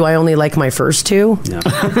 thank you. I only like my first 2. Yeah.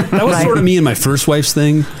 That was sort of me and my first wife's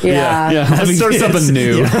thing. Yeah. Let's start something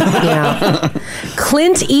new. Yeah.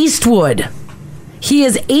 Clint Eastwood. He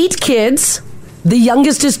has 8 kids. The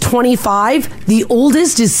youngest is 25. The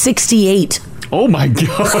oldest is 68. Oh my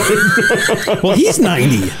God. Well, he's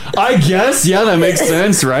 90. I guess. Yeah, that makes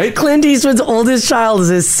sense, right? Clint Eastwood's oldest child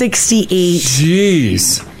is 68.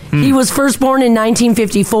 Jeez. He was first born in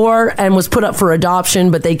 1954 and was put up for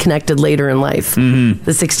adoption, but they connected later in life. Mm-hmm.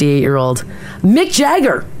 The 68-year-old. Mick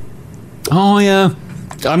Jagger. Oh, yeah.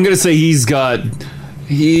 I'm going to say he's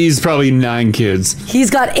probably 9 kids. He's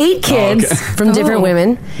got 8 kids from different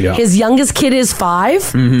women. Yeah. His youngest kid is 5.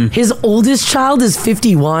 Mm-hmm. His oldest child is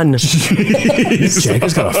 51.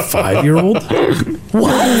 Jagger's got a 5-year-old?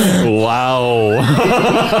 Wow.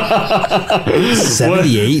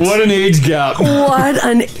 78. What an age gap. What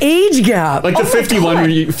an age gap. Like the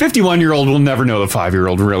 51-year-old will never know the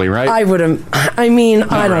 5-year-old, really, right? I wouldn't. I mean,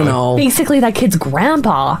 I don't know. Basically, that kid's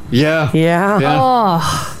grandpa. Yeah.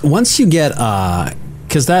 Oh. Once you get,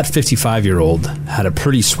 because that 55-year-old had a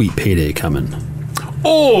pretty sweet payday coming.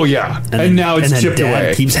 Oh, yeah. And now it's chipped Dad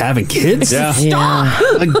away. Keeps having kids? Yeah.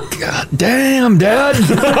 Like, God damn, Dad.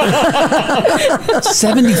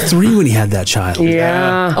 73 when he had that child.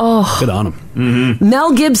 Yeah. Oh. Good on him. Mm-hmm.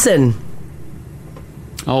 Mel Gibson.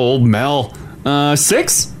 Oh, old Mel.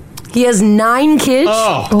 6? He has 9 kids.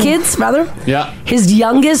 Kids, rather. Yeah. His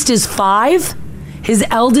youngest is 5. His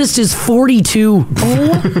eldest is 42.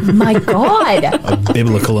 Oh my God. A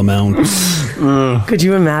biblical amount. Could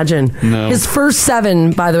you imagine? No. His first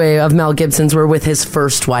 7, by the way, of Mel Gibson's were with his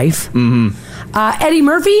first wife. Mm-hmm. Eddie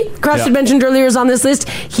Murphy, Crush had mentioned earlier, is on this list.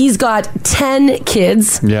 He's got 10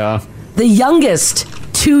 kids. Yeah. The youngest,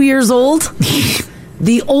 2 years old.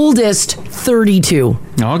 The oldest, 32.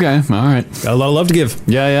 Okay. All right. Got a lot of love to give.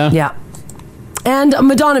 Yeah. Yeah. And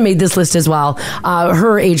Madonna made this list as well.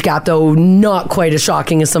 Her age gap, though, not quite as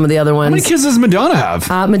shocking as some of the other ones. How many kids does Madonna have?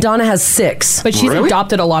 Madonna has 6. But she's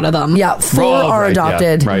adopted a lot of them. Yeah, 4 are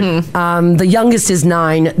adopted. Yeah, right. Mm-hmm. The youngest is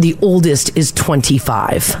 9. The oldest is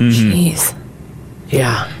 25. Mm-hmm. Jeez.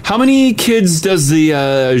 Yeah. How many kids does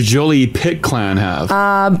the Jolie Pitt clan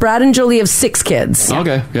have? Brad and Jolie have 6 kids.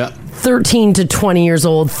 Okay, yeah. 13 to 20 years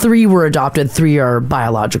old. 3 were adopted. 3 are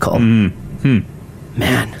biological. Mm.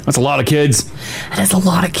 Man, that's a lot of kids. That is a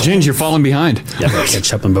lot of kids. Ginge, you're falling behind. Yeah, I gotta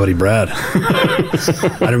catch up on Buddy Brad.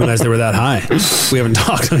 I didn't realize they were that high. We haven't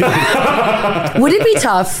talked. Would it be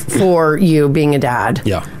tough for you being a dad?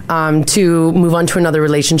 Yeah. To move on to another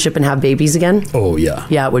relationship and have babies again? Oh, yeah.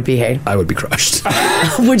 Yeah, it would be, hey. I would be crushed.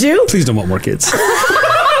 Would you? Please don't want more kids.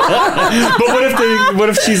 But what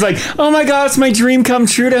if she's like, oh my god, it's my dream come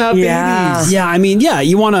true to have babies. Yeah, I mean, yeah,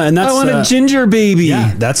 you want to, and that's I want a ginger baby.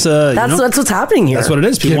 Yeah, that's That's what's happening here. That's what it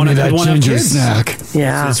is. People want to have ginger kids. snack.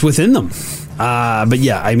 Yeah, it's within them. But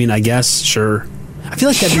yeah, I mean, I guess sure. I feel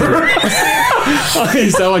like that'd be. You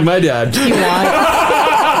sound like my dad. You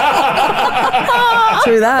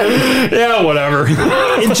True that. Yeah, whatever.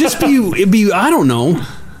 It'd be. I don't know.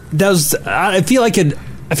 I feel like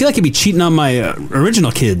it'd be cheating on my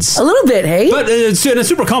original kids. A little bit, hey? But it's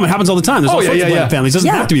super common. It happens all the time. There's all sorts of blended families. It doesn't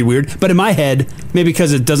have to be weird. But in my head, maybe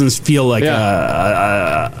because it doesn't feel like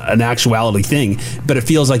an actuality thing, but it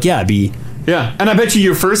feels like, it'd be... Yeah, and I bet you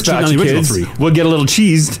your first batch of kids will get a little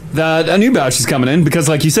cheesed that a new batch is coming in because,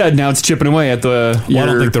 like you said, now it's chipping away at the. I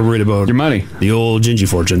don't think they're worried about your money, the old Gingy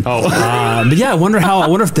fortune. Oh, but yeah, I wonder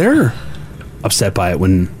if they're upset by it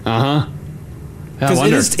when.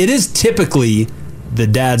 Because it is typically the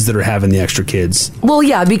dads that are having the extra kids. Well,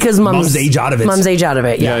 yeah, because mom's age out of it. Mom's age out of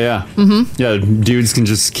it. Yeah, yeah. Mm-hmm. Yeah, dudes can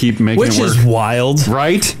just keep making it work. Which is wild,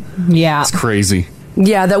 right? Yeah, it's crazy.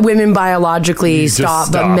 Yeah, that women biologically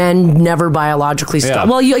stop, but men never biologically stop.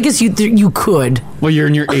 Well, I guess you could. Well, you're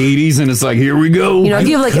in your 80s, and it's like, here we go. You know, if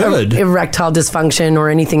you have like erectile dysfunction or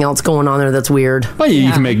anything else going on there that's weird. Well,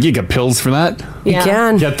 you get pills for that. You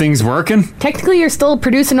can get things working. Technically, you're still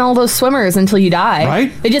producing all those swimmers until you die.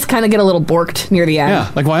 Right? They just kind of get a little borked near the end. Yeah,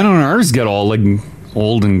 like why don't ours get all like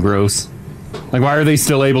old and gross? Like, why are they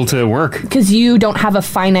still able to work? Because you don't have a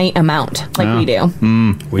finite amount like we do.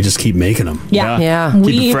 We just keep making them. Yeah.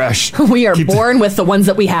 Keep it fresh. We are born with the ones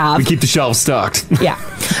that we have. We keep the shelves stocked. Yeah.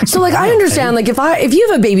 So, like, I understand, like, if you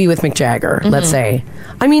have a baby with Mick Jagger, let's say,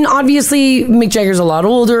 I mean, obviously, Mick Jagger's a lot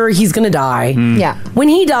older. He's going to die. Yeah. When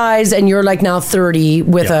he dies and you're, like, now 30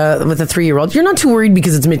 with a 3-year-old, you're not too worried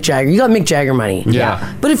because it's Mick Jagger. You got Mick Jagger money.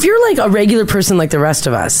 Yeah. But if you're, like, a regular person like the rest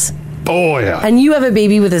of us, oh, yeah. and you have a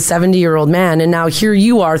baby with a 70-year-old man, and now here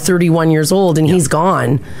you are, 31 years old, and he's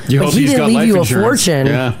gone. But he didn't leave you a fortune.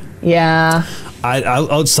 Yeah. Yeah.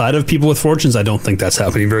 Outside of people with fortunes, I don't think that's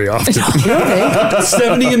happening very often. You don't think?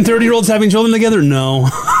 70 and 30-year-olds having children together? No.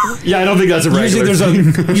 Yeah, I don't think that's a regular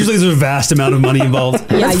Usually there's a vast amount of money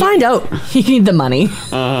involved. Let's find out. You need the money.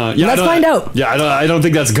 Let's find out. Yeah, I don't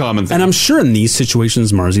think that's a common thing. And I'm sure in these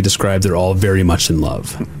situations Marzi described, they're all very much in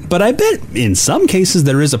love. But I bet in some cases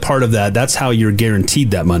there is a part of that. That's how you're guaranteed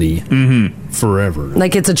that money forever.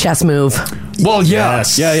 Like it's a chess move. Well, yeah.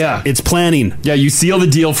 Yes. Yeah. It's planning. Yeah, you seal the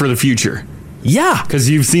deal for the future. Yeah. Because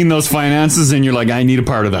you've seen those finances and you're like, I need a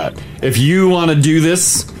part of that. If you want to do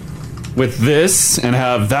this with this and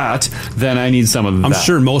have that, then I need some of that. I'm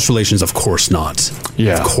sure in most relations, of course not.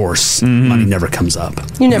 Yeah. Of course. Money never comes up.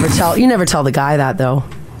 You never tell the guy that, though.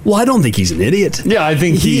 Well, I don't think he's an idiot. Yeah, I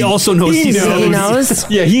think he also knows. He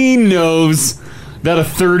knows. Yeah, he knows that a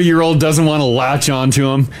 30-year-old doesn't want to latch onto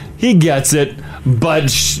him. He gets it,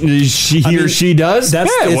 but he or she does.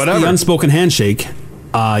 That's whatever. the unspoken handshake.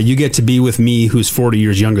 You get to be with me, who's 40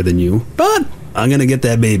 years younger than you, but I'm gonna get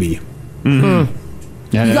that baby.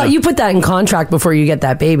 Yeah, you put that in contract before you get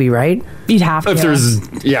that baby, right? You'd have to. If there's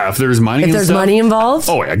money, if there's money involved.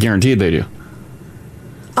 Oh yeah, guaranteed they do.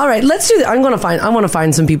 All right, let's do that. I want to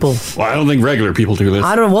find some people. Well, I don't think regular people do this.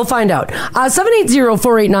 I don't know. We'll find out.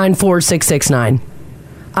 780-489-4669.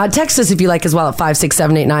 Text us if you like as well at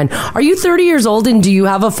 56789. Are you 30 years old and do you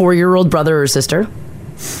have a 4-year-old brother or sister?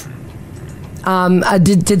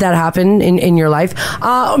 Did that happen in your life?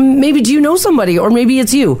 Maybe do you know somebody, or maybe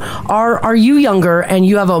it's you. Are you younger and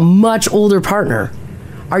you have a much older partner?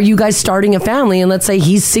 Are you guys starting a family and let's say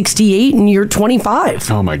he's 68 and you're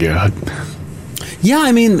 25? Oh my God. Yeah,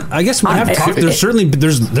 I mean, I guess we have talked. There's certainly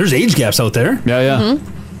there's age gaps out there. Yeah.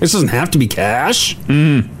 This doesn't have to be cash.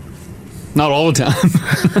 Not all the time.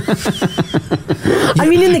 I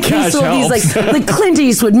mean, in the case of these, like Clint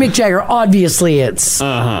Eastwood, Mick Jagger, obviously it's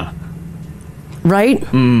right.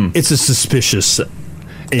 It's a suspicious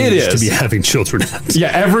age to be having children at. Yeah,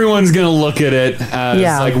 everyone's gonna look at it as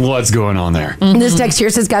like, what's going on there? This text here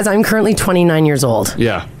says, guys, I'm currently 29 years old.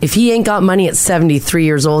 Yeah. If he ain't got money at 73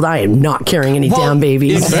 years old, I am not carrying any damn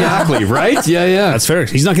babies. Exactly, right? Yeah. That's fair.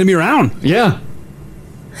 He's not gonna be around. Yeah.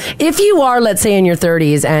 If you are, let's say, in your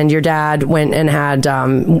 30s and your dad went and had,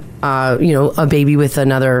 a baby with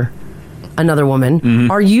another woman,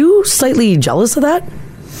 are you slightly jealous of that?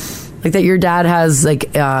 Like that your dad has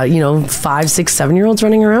 5, 6, 7-year-olds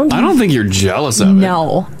running around? I don't think you're jealous of it.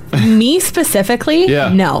 No. Me specifically, Yeah.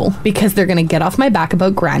 no, because they're going to get off my back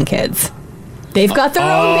about grandkids. They've got their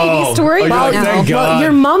own babies to worry about now. Well,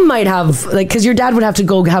 your mom might have, because your dad would have to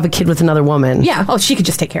go have a kid with another woman. Yeah. Oh, she could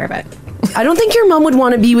just take care of it. I don't think your mom would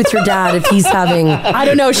want to be with your dad if he's having. I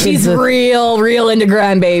don't know. She's real into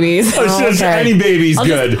grandbabies. Oh, so any baby's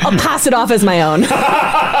good. I'll pass it off as my own.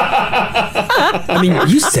 I mean,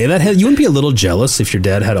 you say that, you wouldn't be a little jealous if your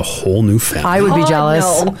dad had a whole new family? I would be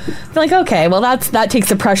jealous. No. Like, okay, well, that takes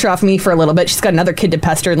the pressure off me for a little bit. She's got another kid to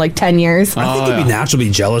pester in like 10 years. I think it'd be natural to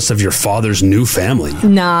be jealous of your father's new family.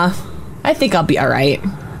 Nah, I think I'll be all right.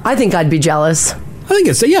 I think I'd be jealous. I think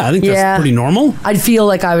that's pretty normal. I'd feel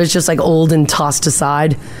like I was just like old and tossed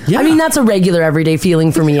aside. Yeah. I mean, that's a regular everyday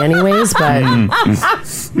feeling for me anyways, but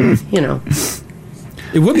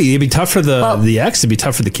It would be. It'd be tough for the ex. It'd be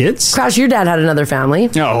tough for the kids. Crash, your dad had another family.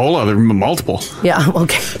 Yeah, a whole other multiple. Yeah,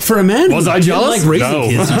 okay. For a man, was I jealous? Like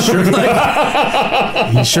raising kids.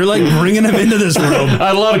 You sure like bringing them into this world. I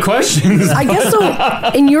had a lot of questions. I guess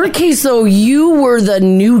so. In your case, though, you were the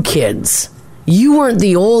new kids. You weren't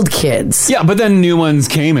the old kids. Yeah, but then new ones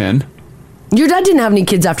came in. Your dad didn't have any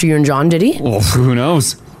kids after you and John, did he? Well, who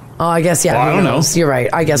knows? Oh, I guess, yeah. Well, I don't know. You're right.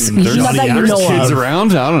 I guess. There's Not that you know kids of.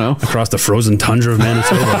 around. I don't know. Across the frozen tundra of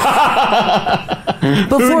Manitoba.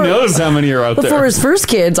 Who knows how many are out there? Before his first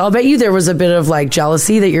kids, I'll bet you there was a bit of like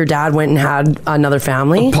jealousy that your dad went and had another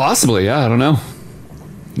family. Possibly, yeah. I don't know.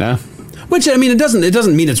 Nah. Which, I mean, it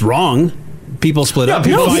doesn't mean it's wrong. People split up.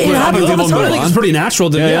 People it happens all the time. I think it's pretty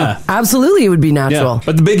natural to, yeah. Absolutely, it would be natural. Yeah.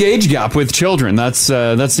 But the big age gap with children, that's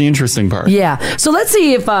the interesting part. Yeah. So let's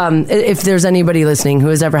see if there's anybody listening who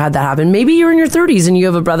has ever had that happen. Maybe you're in your 30s and you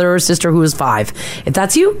have a brother or sister who is 5. If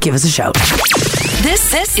that's you, give us a shout.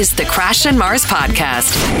 This is the Crash and Mars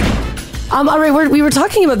podcast. All right, we were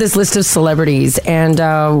talking about this list of celebrities, and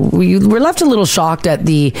we were left a little shocked at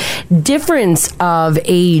the difference of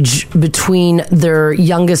age between their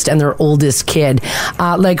youngest and their oldest kid.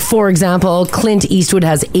 Like, for example, Clint Eastwood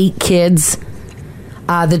has 8 kids.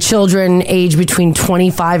 The children age between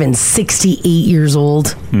 25 and 68 years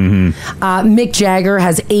old. Mm-hmm. Mick Jagger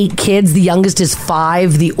has 8 kids. The youngest is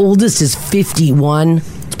 5. The oldest is 51.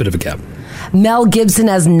 It's a bit of a gap. Mel Gibson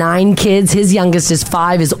has 9 kids. His youngest is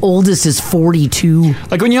 5. His oldest is 42.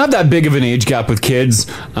 Like when you have that big of an age gap with kids,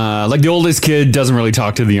 like the oldest kid doesn't really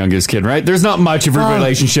talk to the youngest kid, right? There's not much of a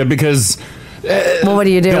relationship because well, what do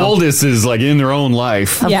you do? The oldest is like in their own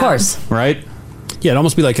life. Of course. Right? Yeah, it'd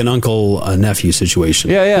almost be like an uncle-nephew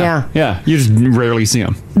situation. Yeah. You just rarely see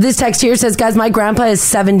them. This text here says, guys, my grandpa is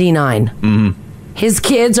 79. Mm-hmm. His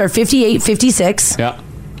kids are 58, 56. Yeah.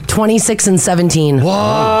 26 and 17.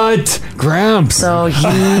 What? Gramps. So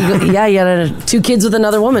he had 2 kids with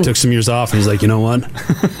another woman. Took some years off and he's like, you know what?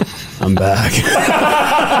 I'm back.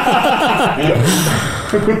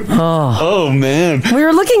 Oh man. We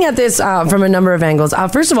were looking at this from a number of angles.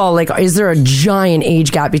 First of all, like, is there a giant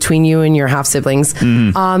age gap between you and your half siblings?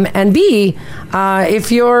 Mm-hmm. And B,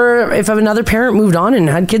 if another parent moved on and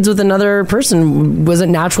had kids with another person, was it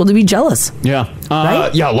natural to be jealous? Yeah.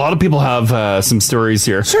 Right? Yeah, a lot of people have some stories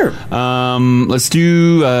here. Sure. Let's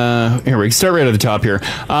do here we start right at the top here.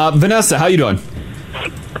 Vanessa, how you doing?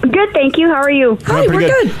 Good, thank you. How are you? Hi, we're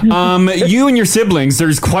good. You and your siblings,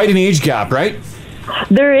 there's quite an age gap, right?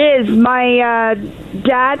 There is. My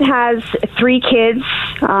dad has 3 kids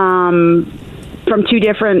from 2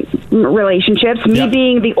 different relationships, me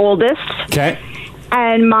being the oldest. Okay.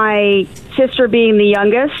 And my sister being the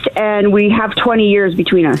youngest, and we have 20 years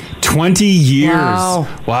between us. 20 years.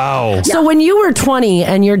 Wow. So when you were 20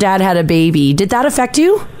 and your dad had a baby, did that affect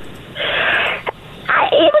you?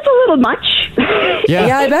 It was a little much.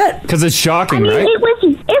 Yeah, I bet. Because it's shocking, I mean, right? It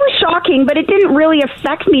was shocking, but it didn't really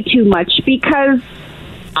affect me too much because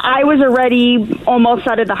I was already almost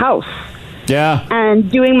out of the house. Yeah. And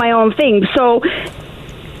doing my own thing. So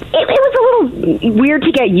it was a little weird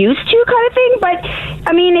to get used to kind of thing, but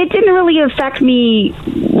I mean, it didn't really affect me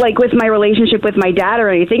like with my relationship with my dad or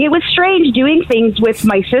anything. It was strange doing things with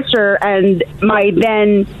my sister and my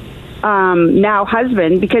then now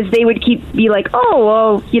husband, because they would be like, oh,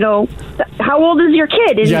 well, you know, how old is your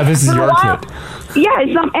kid? And yeah, this is your kid. Yeah,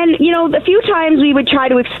 and you know, a few times we would try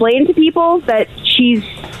to explain to people that she's,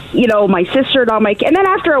 you know, my sister, not my kid. And then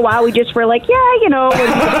after a while, we just were like, yeah, you know.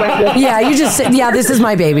 This is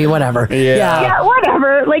my baby, whatever. Yeah,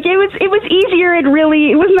 whatever. Like, it was easier. It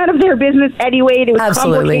was none of their business anyway. It was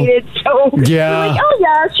complicated. So yeah. we're like, oh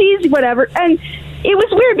yeah, she's whatever. And it was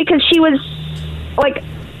weird because she was like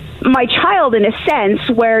my child in a sense,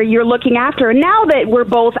 where you're looking after her. Now that we're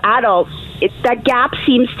both adults, that gap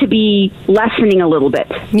seems to be lessening a little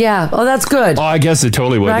bit. Yeah. Oh, that's good. Oh, I guess it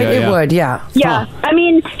totally would. Right? Yeah, It would, yeah. Yeah. I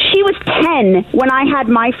mean, she was 10 when I had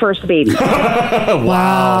my first baby.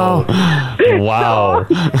 Wow. Wow.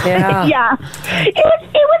 Yeah. Yeah.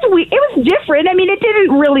 It was different. I mean, it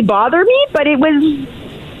didn't really bother me, but it was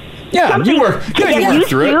something you to worked get used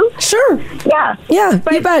through to. it. Sure. Yeah. Yeah,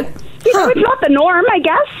 but, you bet. It's not the norm, I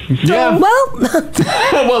guess. Yeah. Well,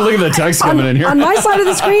 well, look at the text coming in here. on my side of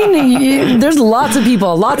the screen, there's lots of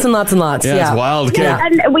people, lots and lots and lots. Yeah, it's wild. Okay. Yeah,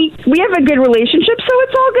 and we have a good relationship, so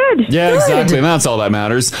it's all good. Yeah, Good. exactly. And that's all that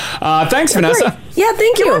matters. Thanks, Vanessa. Yeah,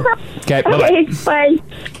 thank you. Okay, bye-bye. Okay, bye.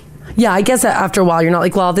 Yeah, I guess that after a while, you're not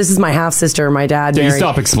like, well, this is my half sister, my dad. Yeah, you married.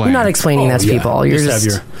 stop explaining. You're not explaining that to people. You're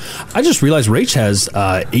just. I just realized Rach has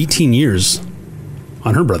 18 years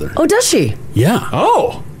on her brother. Oh, does she? Yeah.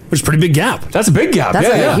 Oh. Which is a pretty big gap. That's a big gap. That's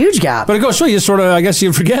a huge gap. But it goes to show you sort of, I guess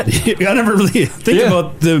you forget. I never really think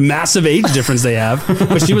about the massive age difference they have.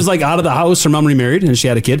 But she was like out of the house, her mom remarried, and she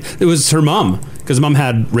had a kid. It was her mom, because mom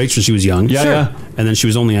had Rach when she was young. Yeah, yeah. And then she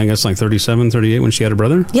was only, I guess, like 37, 38 when she had her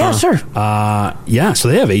brother. Yeah, sure. Yeah, so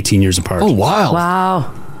they have 18 years apart. Oh, wow.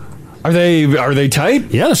 Wow. Are they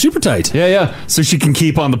tight? Yeah, they're super tight. Yeah, yeah. So she can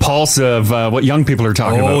keep on the pulse of what young people are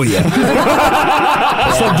talking about. Oh, yeah.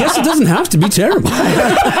 So I guess it doesn't have to be terrible.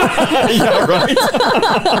 Yeah, right.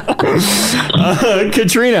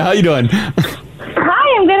 Katrina, how you doing?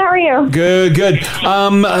 Hi, I'm good. How are you? Good, good.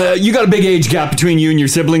 You got a big age gap between you and your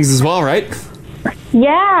siblings as well, right?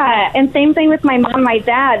 Yeah, and same thing with my mom and my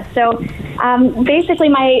dad. So basically,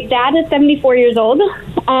 my dad is 74 years old,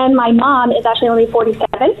 and my mom is actually only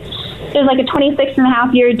 47. There's like a 26 and a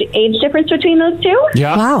half year age difference between those two.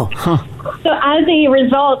 Yeah. Wow. Huh. So as a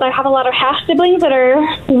result, I have a lot of half siblings that are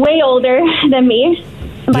way older than me.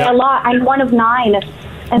 By a lot, I'm one of 9.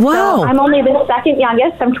 And so I'm only the second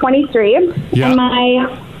youngest. I'm 23. Yeah.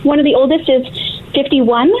 And one of the oldest is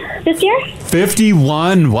 51 this year.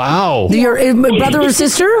 51. Wow. Your brother or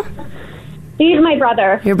sister? He's my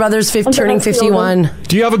brother. Your brother's turning 51.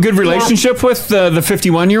 Do you have a good relationship with the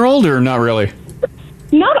 51-year-old or not really?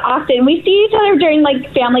 Not often. We see each other during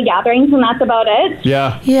like family gatherings, and that's about it.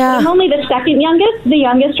 Yeah. Yeah. I'm only the second youngest. The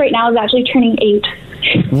youngest right now is actually turning 8.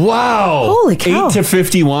 Wow. Holy cow. 8 to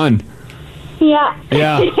 51. Yeah.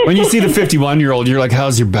 Yeah. When you see the 51-year-old, you're like,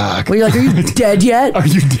 how's your back? Well, you're like, are you dead yet? Are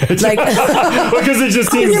you dead? Like, because it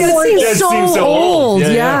just seems, it seems so old.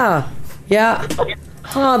 Yeah. Yeah.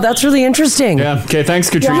 Oh, that's really interesting. Yeah. Okay. Thanks,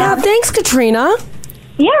 Katrina. Yeah. Thanks, Katrina.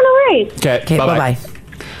 Yeah, no worries. Okay. Bye-bye.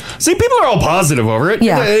 See, people are all positive over it.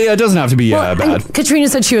 Yeah. It doesn't have to be bad. And Katrina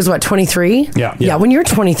said she was, 23? Yeah. Yeah, when you're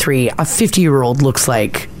 23, a 50-year-old looks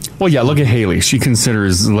like... Well, yeah, look at Haley. She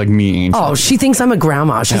considers, like, me ancient. Oh, she thinks I'm a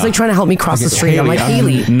grandma. She's, like, trying to help me cross the street. I'm like,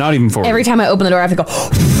 Haley. Not even 40. Every time I open the door, I have to go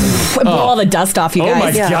and blow all the dust off you guys. Oh,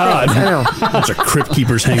 my God. I know. Bunch of crypt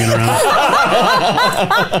keepers hanging around.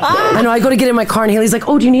 I know. I go to get in my car, and Haley's like,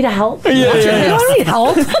 oh, do you need a help? Yeah. I don't need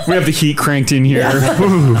help. We have the heat cranked in here.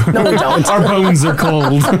 No, we don't. Our bones are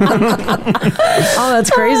cold. Oh,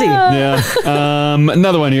 that's crazy. Yeah.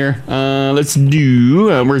 Another one here. Let's do...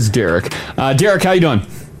 where's Derek? Derek, how you doing?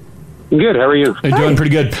 Good. How are you? Doing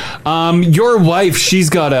pretty good. Your wife, she's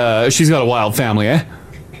got a wild family, eh?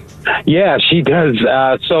 Yeah, she does.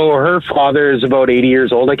 So her father is about 80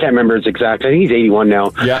 years old. I can't remember his exact. I think he's 81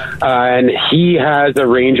 now. Yeah. And he has a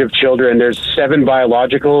range of children. There's 7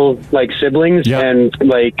 biological siblings, and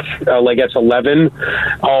I guess 11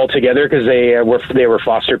 all together because they were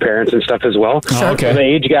foster parents and stuff as well. Sure. Okay. So the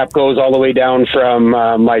age gap goes all the way down from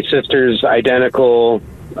my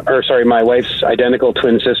wife's identical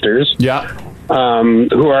twin sisters. Yeah.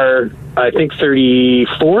 Who are, I think,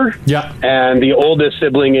 34. Yeah. And the oldest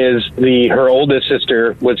sibling is her oldest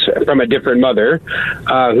sister was from a different mother,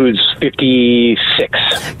 who's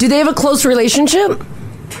 56. Do they have a close relationship?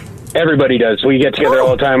 Everybody does. We get together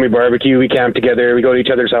all the time. We barbecue. We camp together. We go to each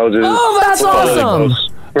other's houses. Oh, that's awesome.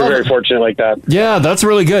 We're very fortunate like that. Yeah, that's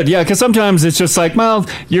really good. Yeah, because sometimes it's just like, well,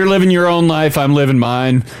 you're living your own life, I'm living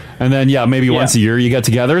mine. And then, maybe once a year you get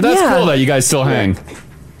together. That's cool that you guys still hang.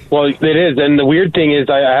 Well, it is. And the weird thing is,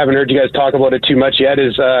 I haven't heard you guys talk about it too much yet,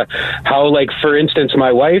 is how, for instance,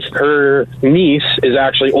 my wife, her niece is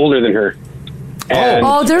actually older than her.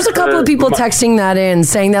 And there's a couple of people texting that in,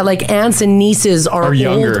 saying that, aunts and nieces are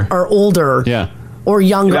younger. Are older. Yeah. Or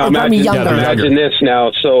younger. Now, younger. Imagine this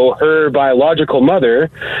now. So her biological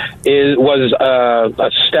mother was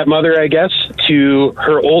a stepmother, I guess, to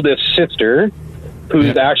her oldest sister,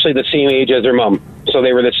 who's actually the same age as her mom. So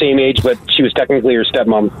they were the same age, but she was technically her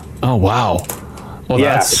stepmom. Oh, wow.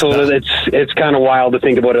 so it's kind of wild to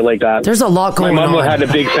think about it like that. There's a lot going My mom on. had a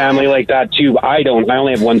big family like that too. I don't. I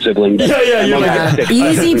only have one sibling. But You're my mom had six.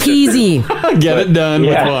 Easy peasy. Get it done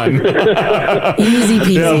with one. Easy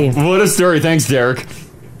peasy. Yeah, what a story. Thanks, Derek.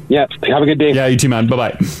 Yeah, have a good day. Yeah, you too, man.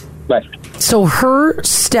 Bye-bye. Bye. So her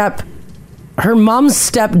mom's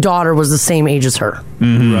stepdaughter was the same age as her.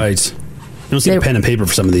 Right. You don't see a pen and paper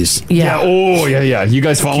for some of these. Yeah. Oh, yeah. You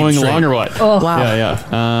guys following Keep along straight. or what? Oh, wow.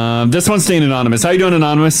 Yeah. This one's staying anonymous. How you doing,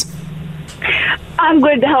 anonymous? I'm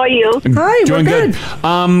good. How are you? Hi, Doing good.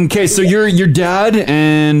 Okay, so your dad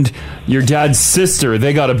and your dad's sister,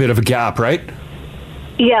 they got a bit of a gap, right?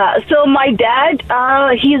 Yeah, so my dad,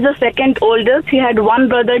 he's the second oldest. He had one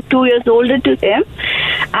brother 2 years older to him.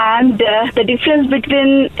 And the difference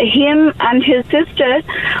between him and his sister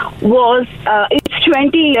was it's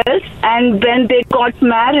 20 years. And when they got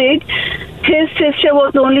married, his sister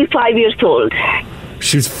was only 5 years old.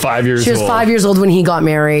 She was 5 years old. She was 5 years old when he got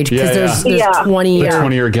married because there's 20 years.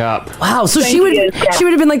 20-year gap. Wow, so she would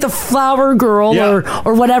have been like the flower girl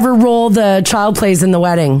or whatever role the child plays in the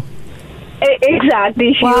wedding.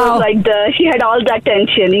 Exactly. She was like she had all the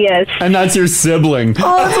attention, yes. And that's your sibling.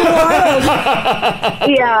 Oh, that's wild.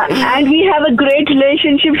 Yeah, and we have a great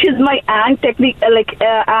relationship. She's my aunt,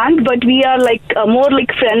 aunt, but we are more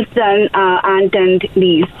like friends than aunt and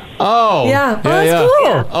niece. Oh. Yeah. Oh, that's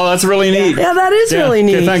cool. Oh, that's really neat. Yeah, that is really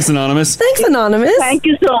neat. Okay, thanks, Anonymous. Thanks, Anonymous. Thank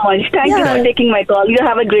you so much. Thank you for taking my call. You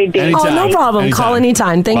have a great day. Oh, no problem. Call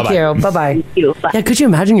anytime. Thank you. Bye-bye. Thank you. Bye. Yeah, could you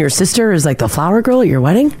imagine your sister is like the flower girl at your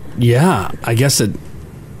wedding? Yeah, I guess it.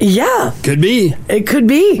 Yeah, could be. It could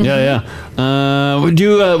be. Yeah. What do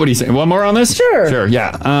you say? One more on this? Sure.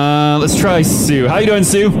 Yeah. Let's try Sue. How you doing,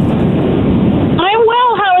 Sue? I'm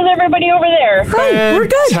well. How is everybody over there? Hi, we're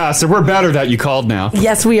good. Fantastic. We're better that you called now.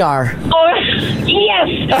 Yes, we are. Oh, yes.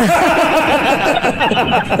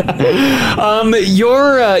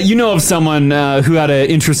 You know of someone who had an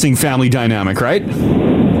interesting family dynamic, right?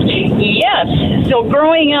 Yes. So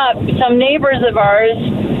growing up, some neighbors of ours,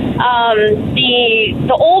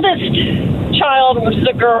 the oldest child was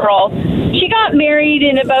the girl. She got married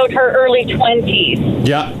in about her early 20s.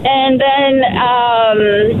 Yeah. And then,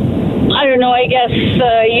 I don't know, I guess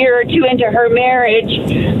a year or two into her marriage,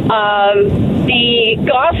 the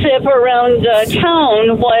gossip around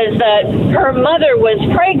town was that her mother was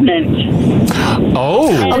pregnant. Oh.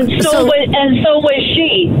 And so was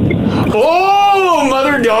she. Oh,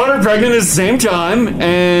 mother and daughter pregnant at the same time,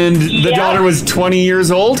 and the daughter was 20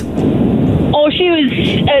 years old? Oh, she was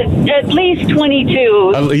at least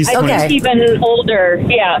 22. At least 22. I think even older.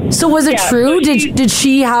 Yeah. So was it true? Did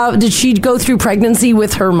she go through pregnancy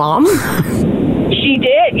with her mom? She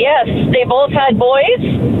did, yes. They both had boys,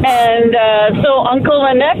 and so uncle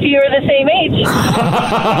and nephew are the same age.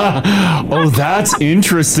 Oh, that's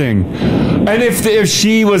interesting. And if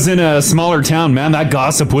she was in a smaller town, man, that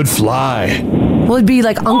gossip would fly. Well, it'd be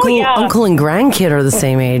like uncle and grandkid are the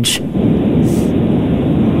same age.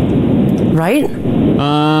 Right?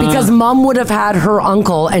 Because mom would have had her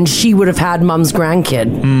uncle and she would have had mom's grandkid.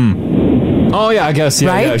 Oh, yeah, I guess. Yeah,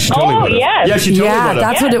 Right? yeah, she totally would have. yes. Yeah, she totally would have.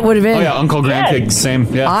 that's what it would have been. Oh, yeah, uncle, grandkid, same.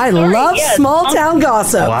 Yeah. I love small town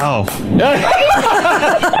gossip. Wow.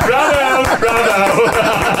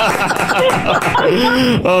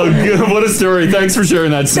 Oh, good. What a story. Thanks for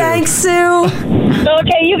sharing that, Sue. Thanks, Sue.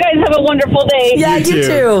 Okay, you guys have a wonderful day. Yeah, you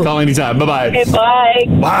too. Call anytime. Bye-bye. Okay, bye.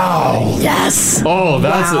 Wow. Yes. Oh,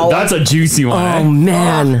 that's a juicy one. Oh,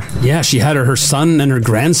 man. Yeah, she had her son and her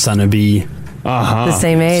grandson to be the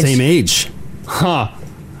same age. Same age. Huh.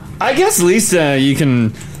 I guess at least you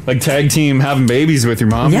can tag team having babies with your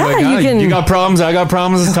mom. Yeah, you can. You got problems. I got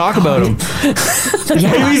problems. Let's talk about them.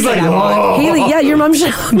 Haley's like, whoa. Haley, yeah, your mom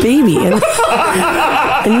should have a baby.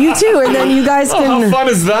 And you too. And then you guys can. How fun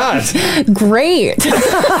is that? Great.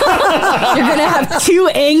 You're going to have two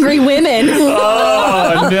angry women.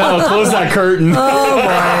 Oh, no. Close that curtain. Oh,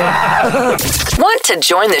 my. Want to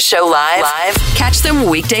join the show live? Catch them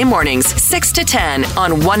weekday mornings, 6 to 10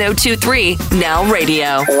 on 102.3 Now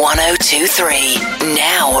Radio. 102.3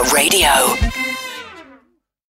 Now Radio.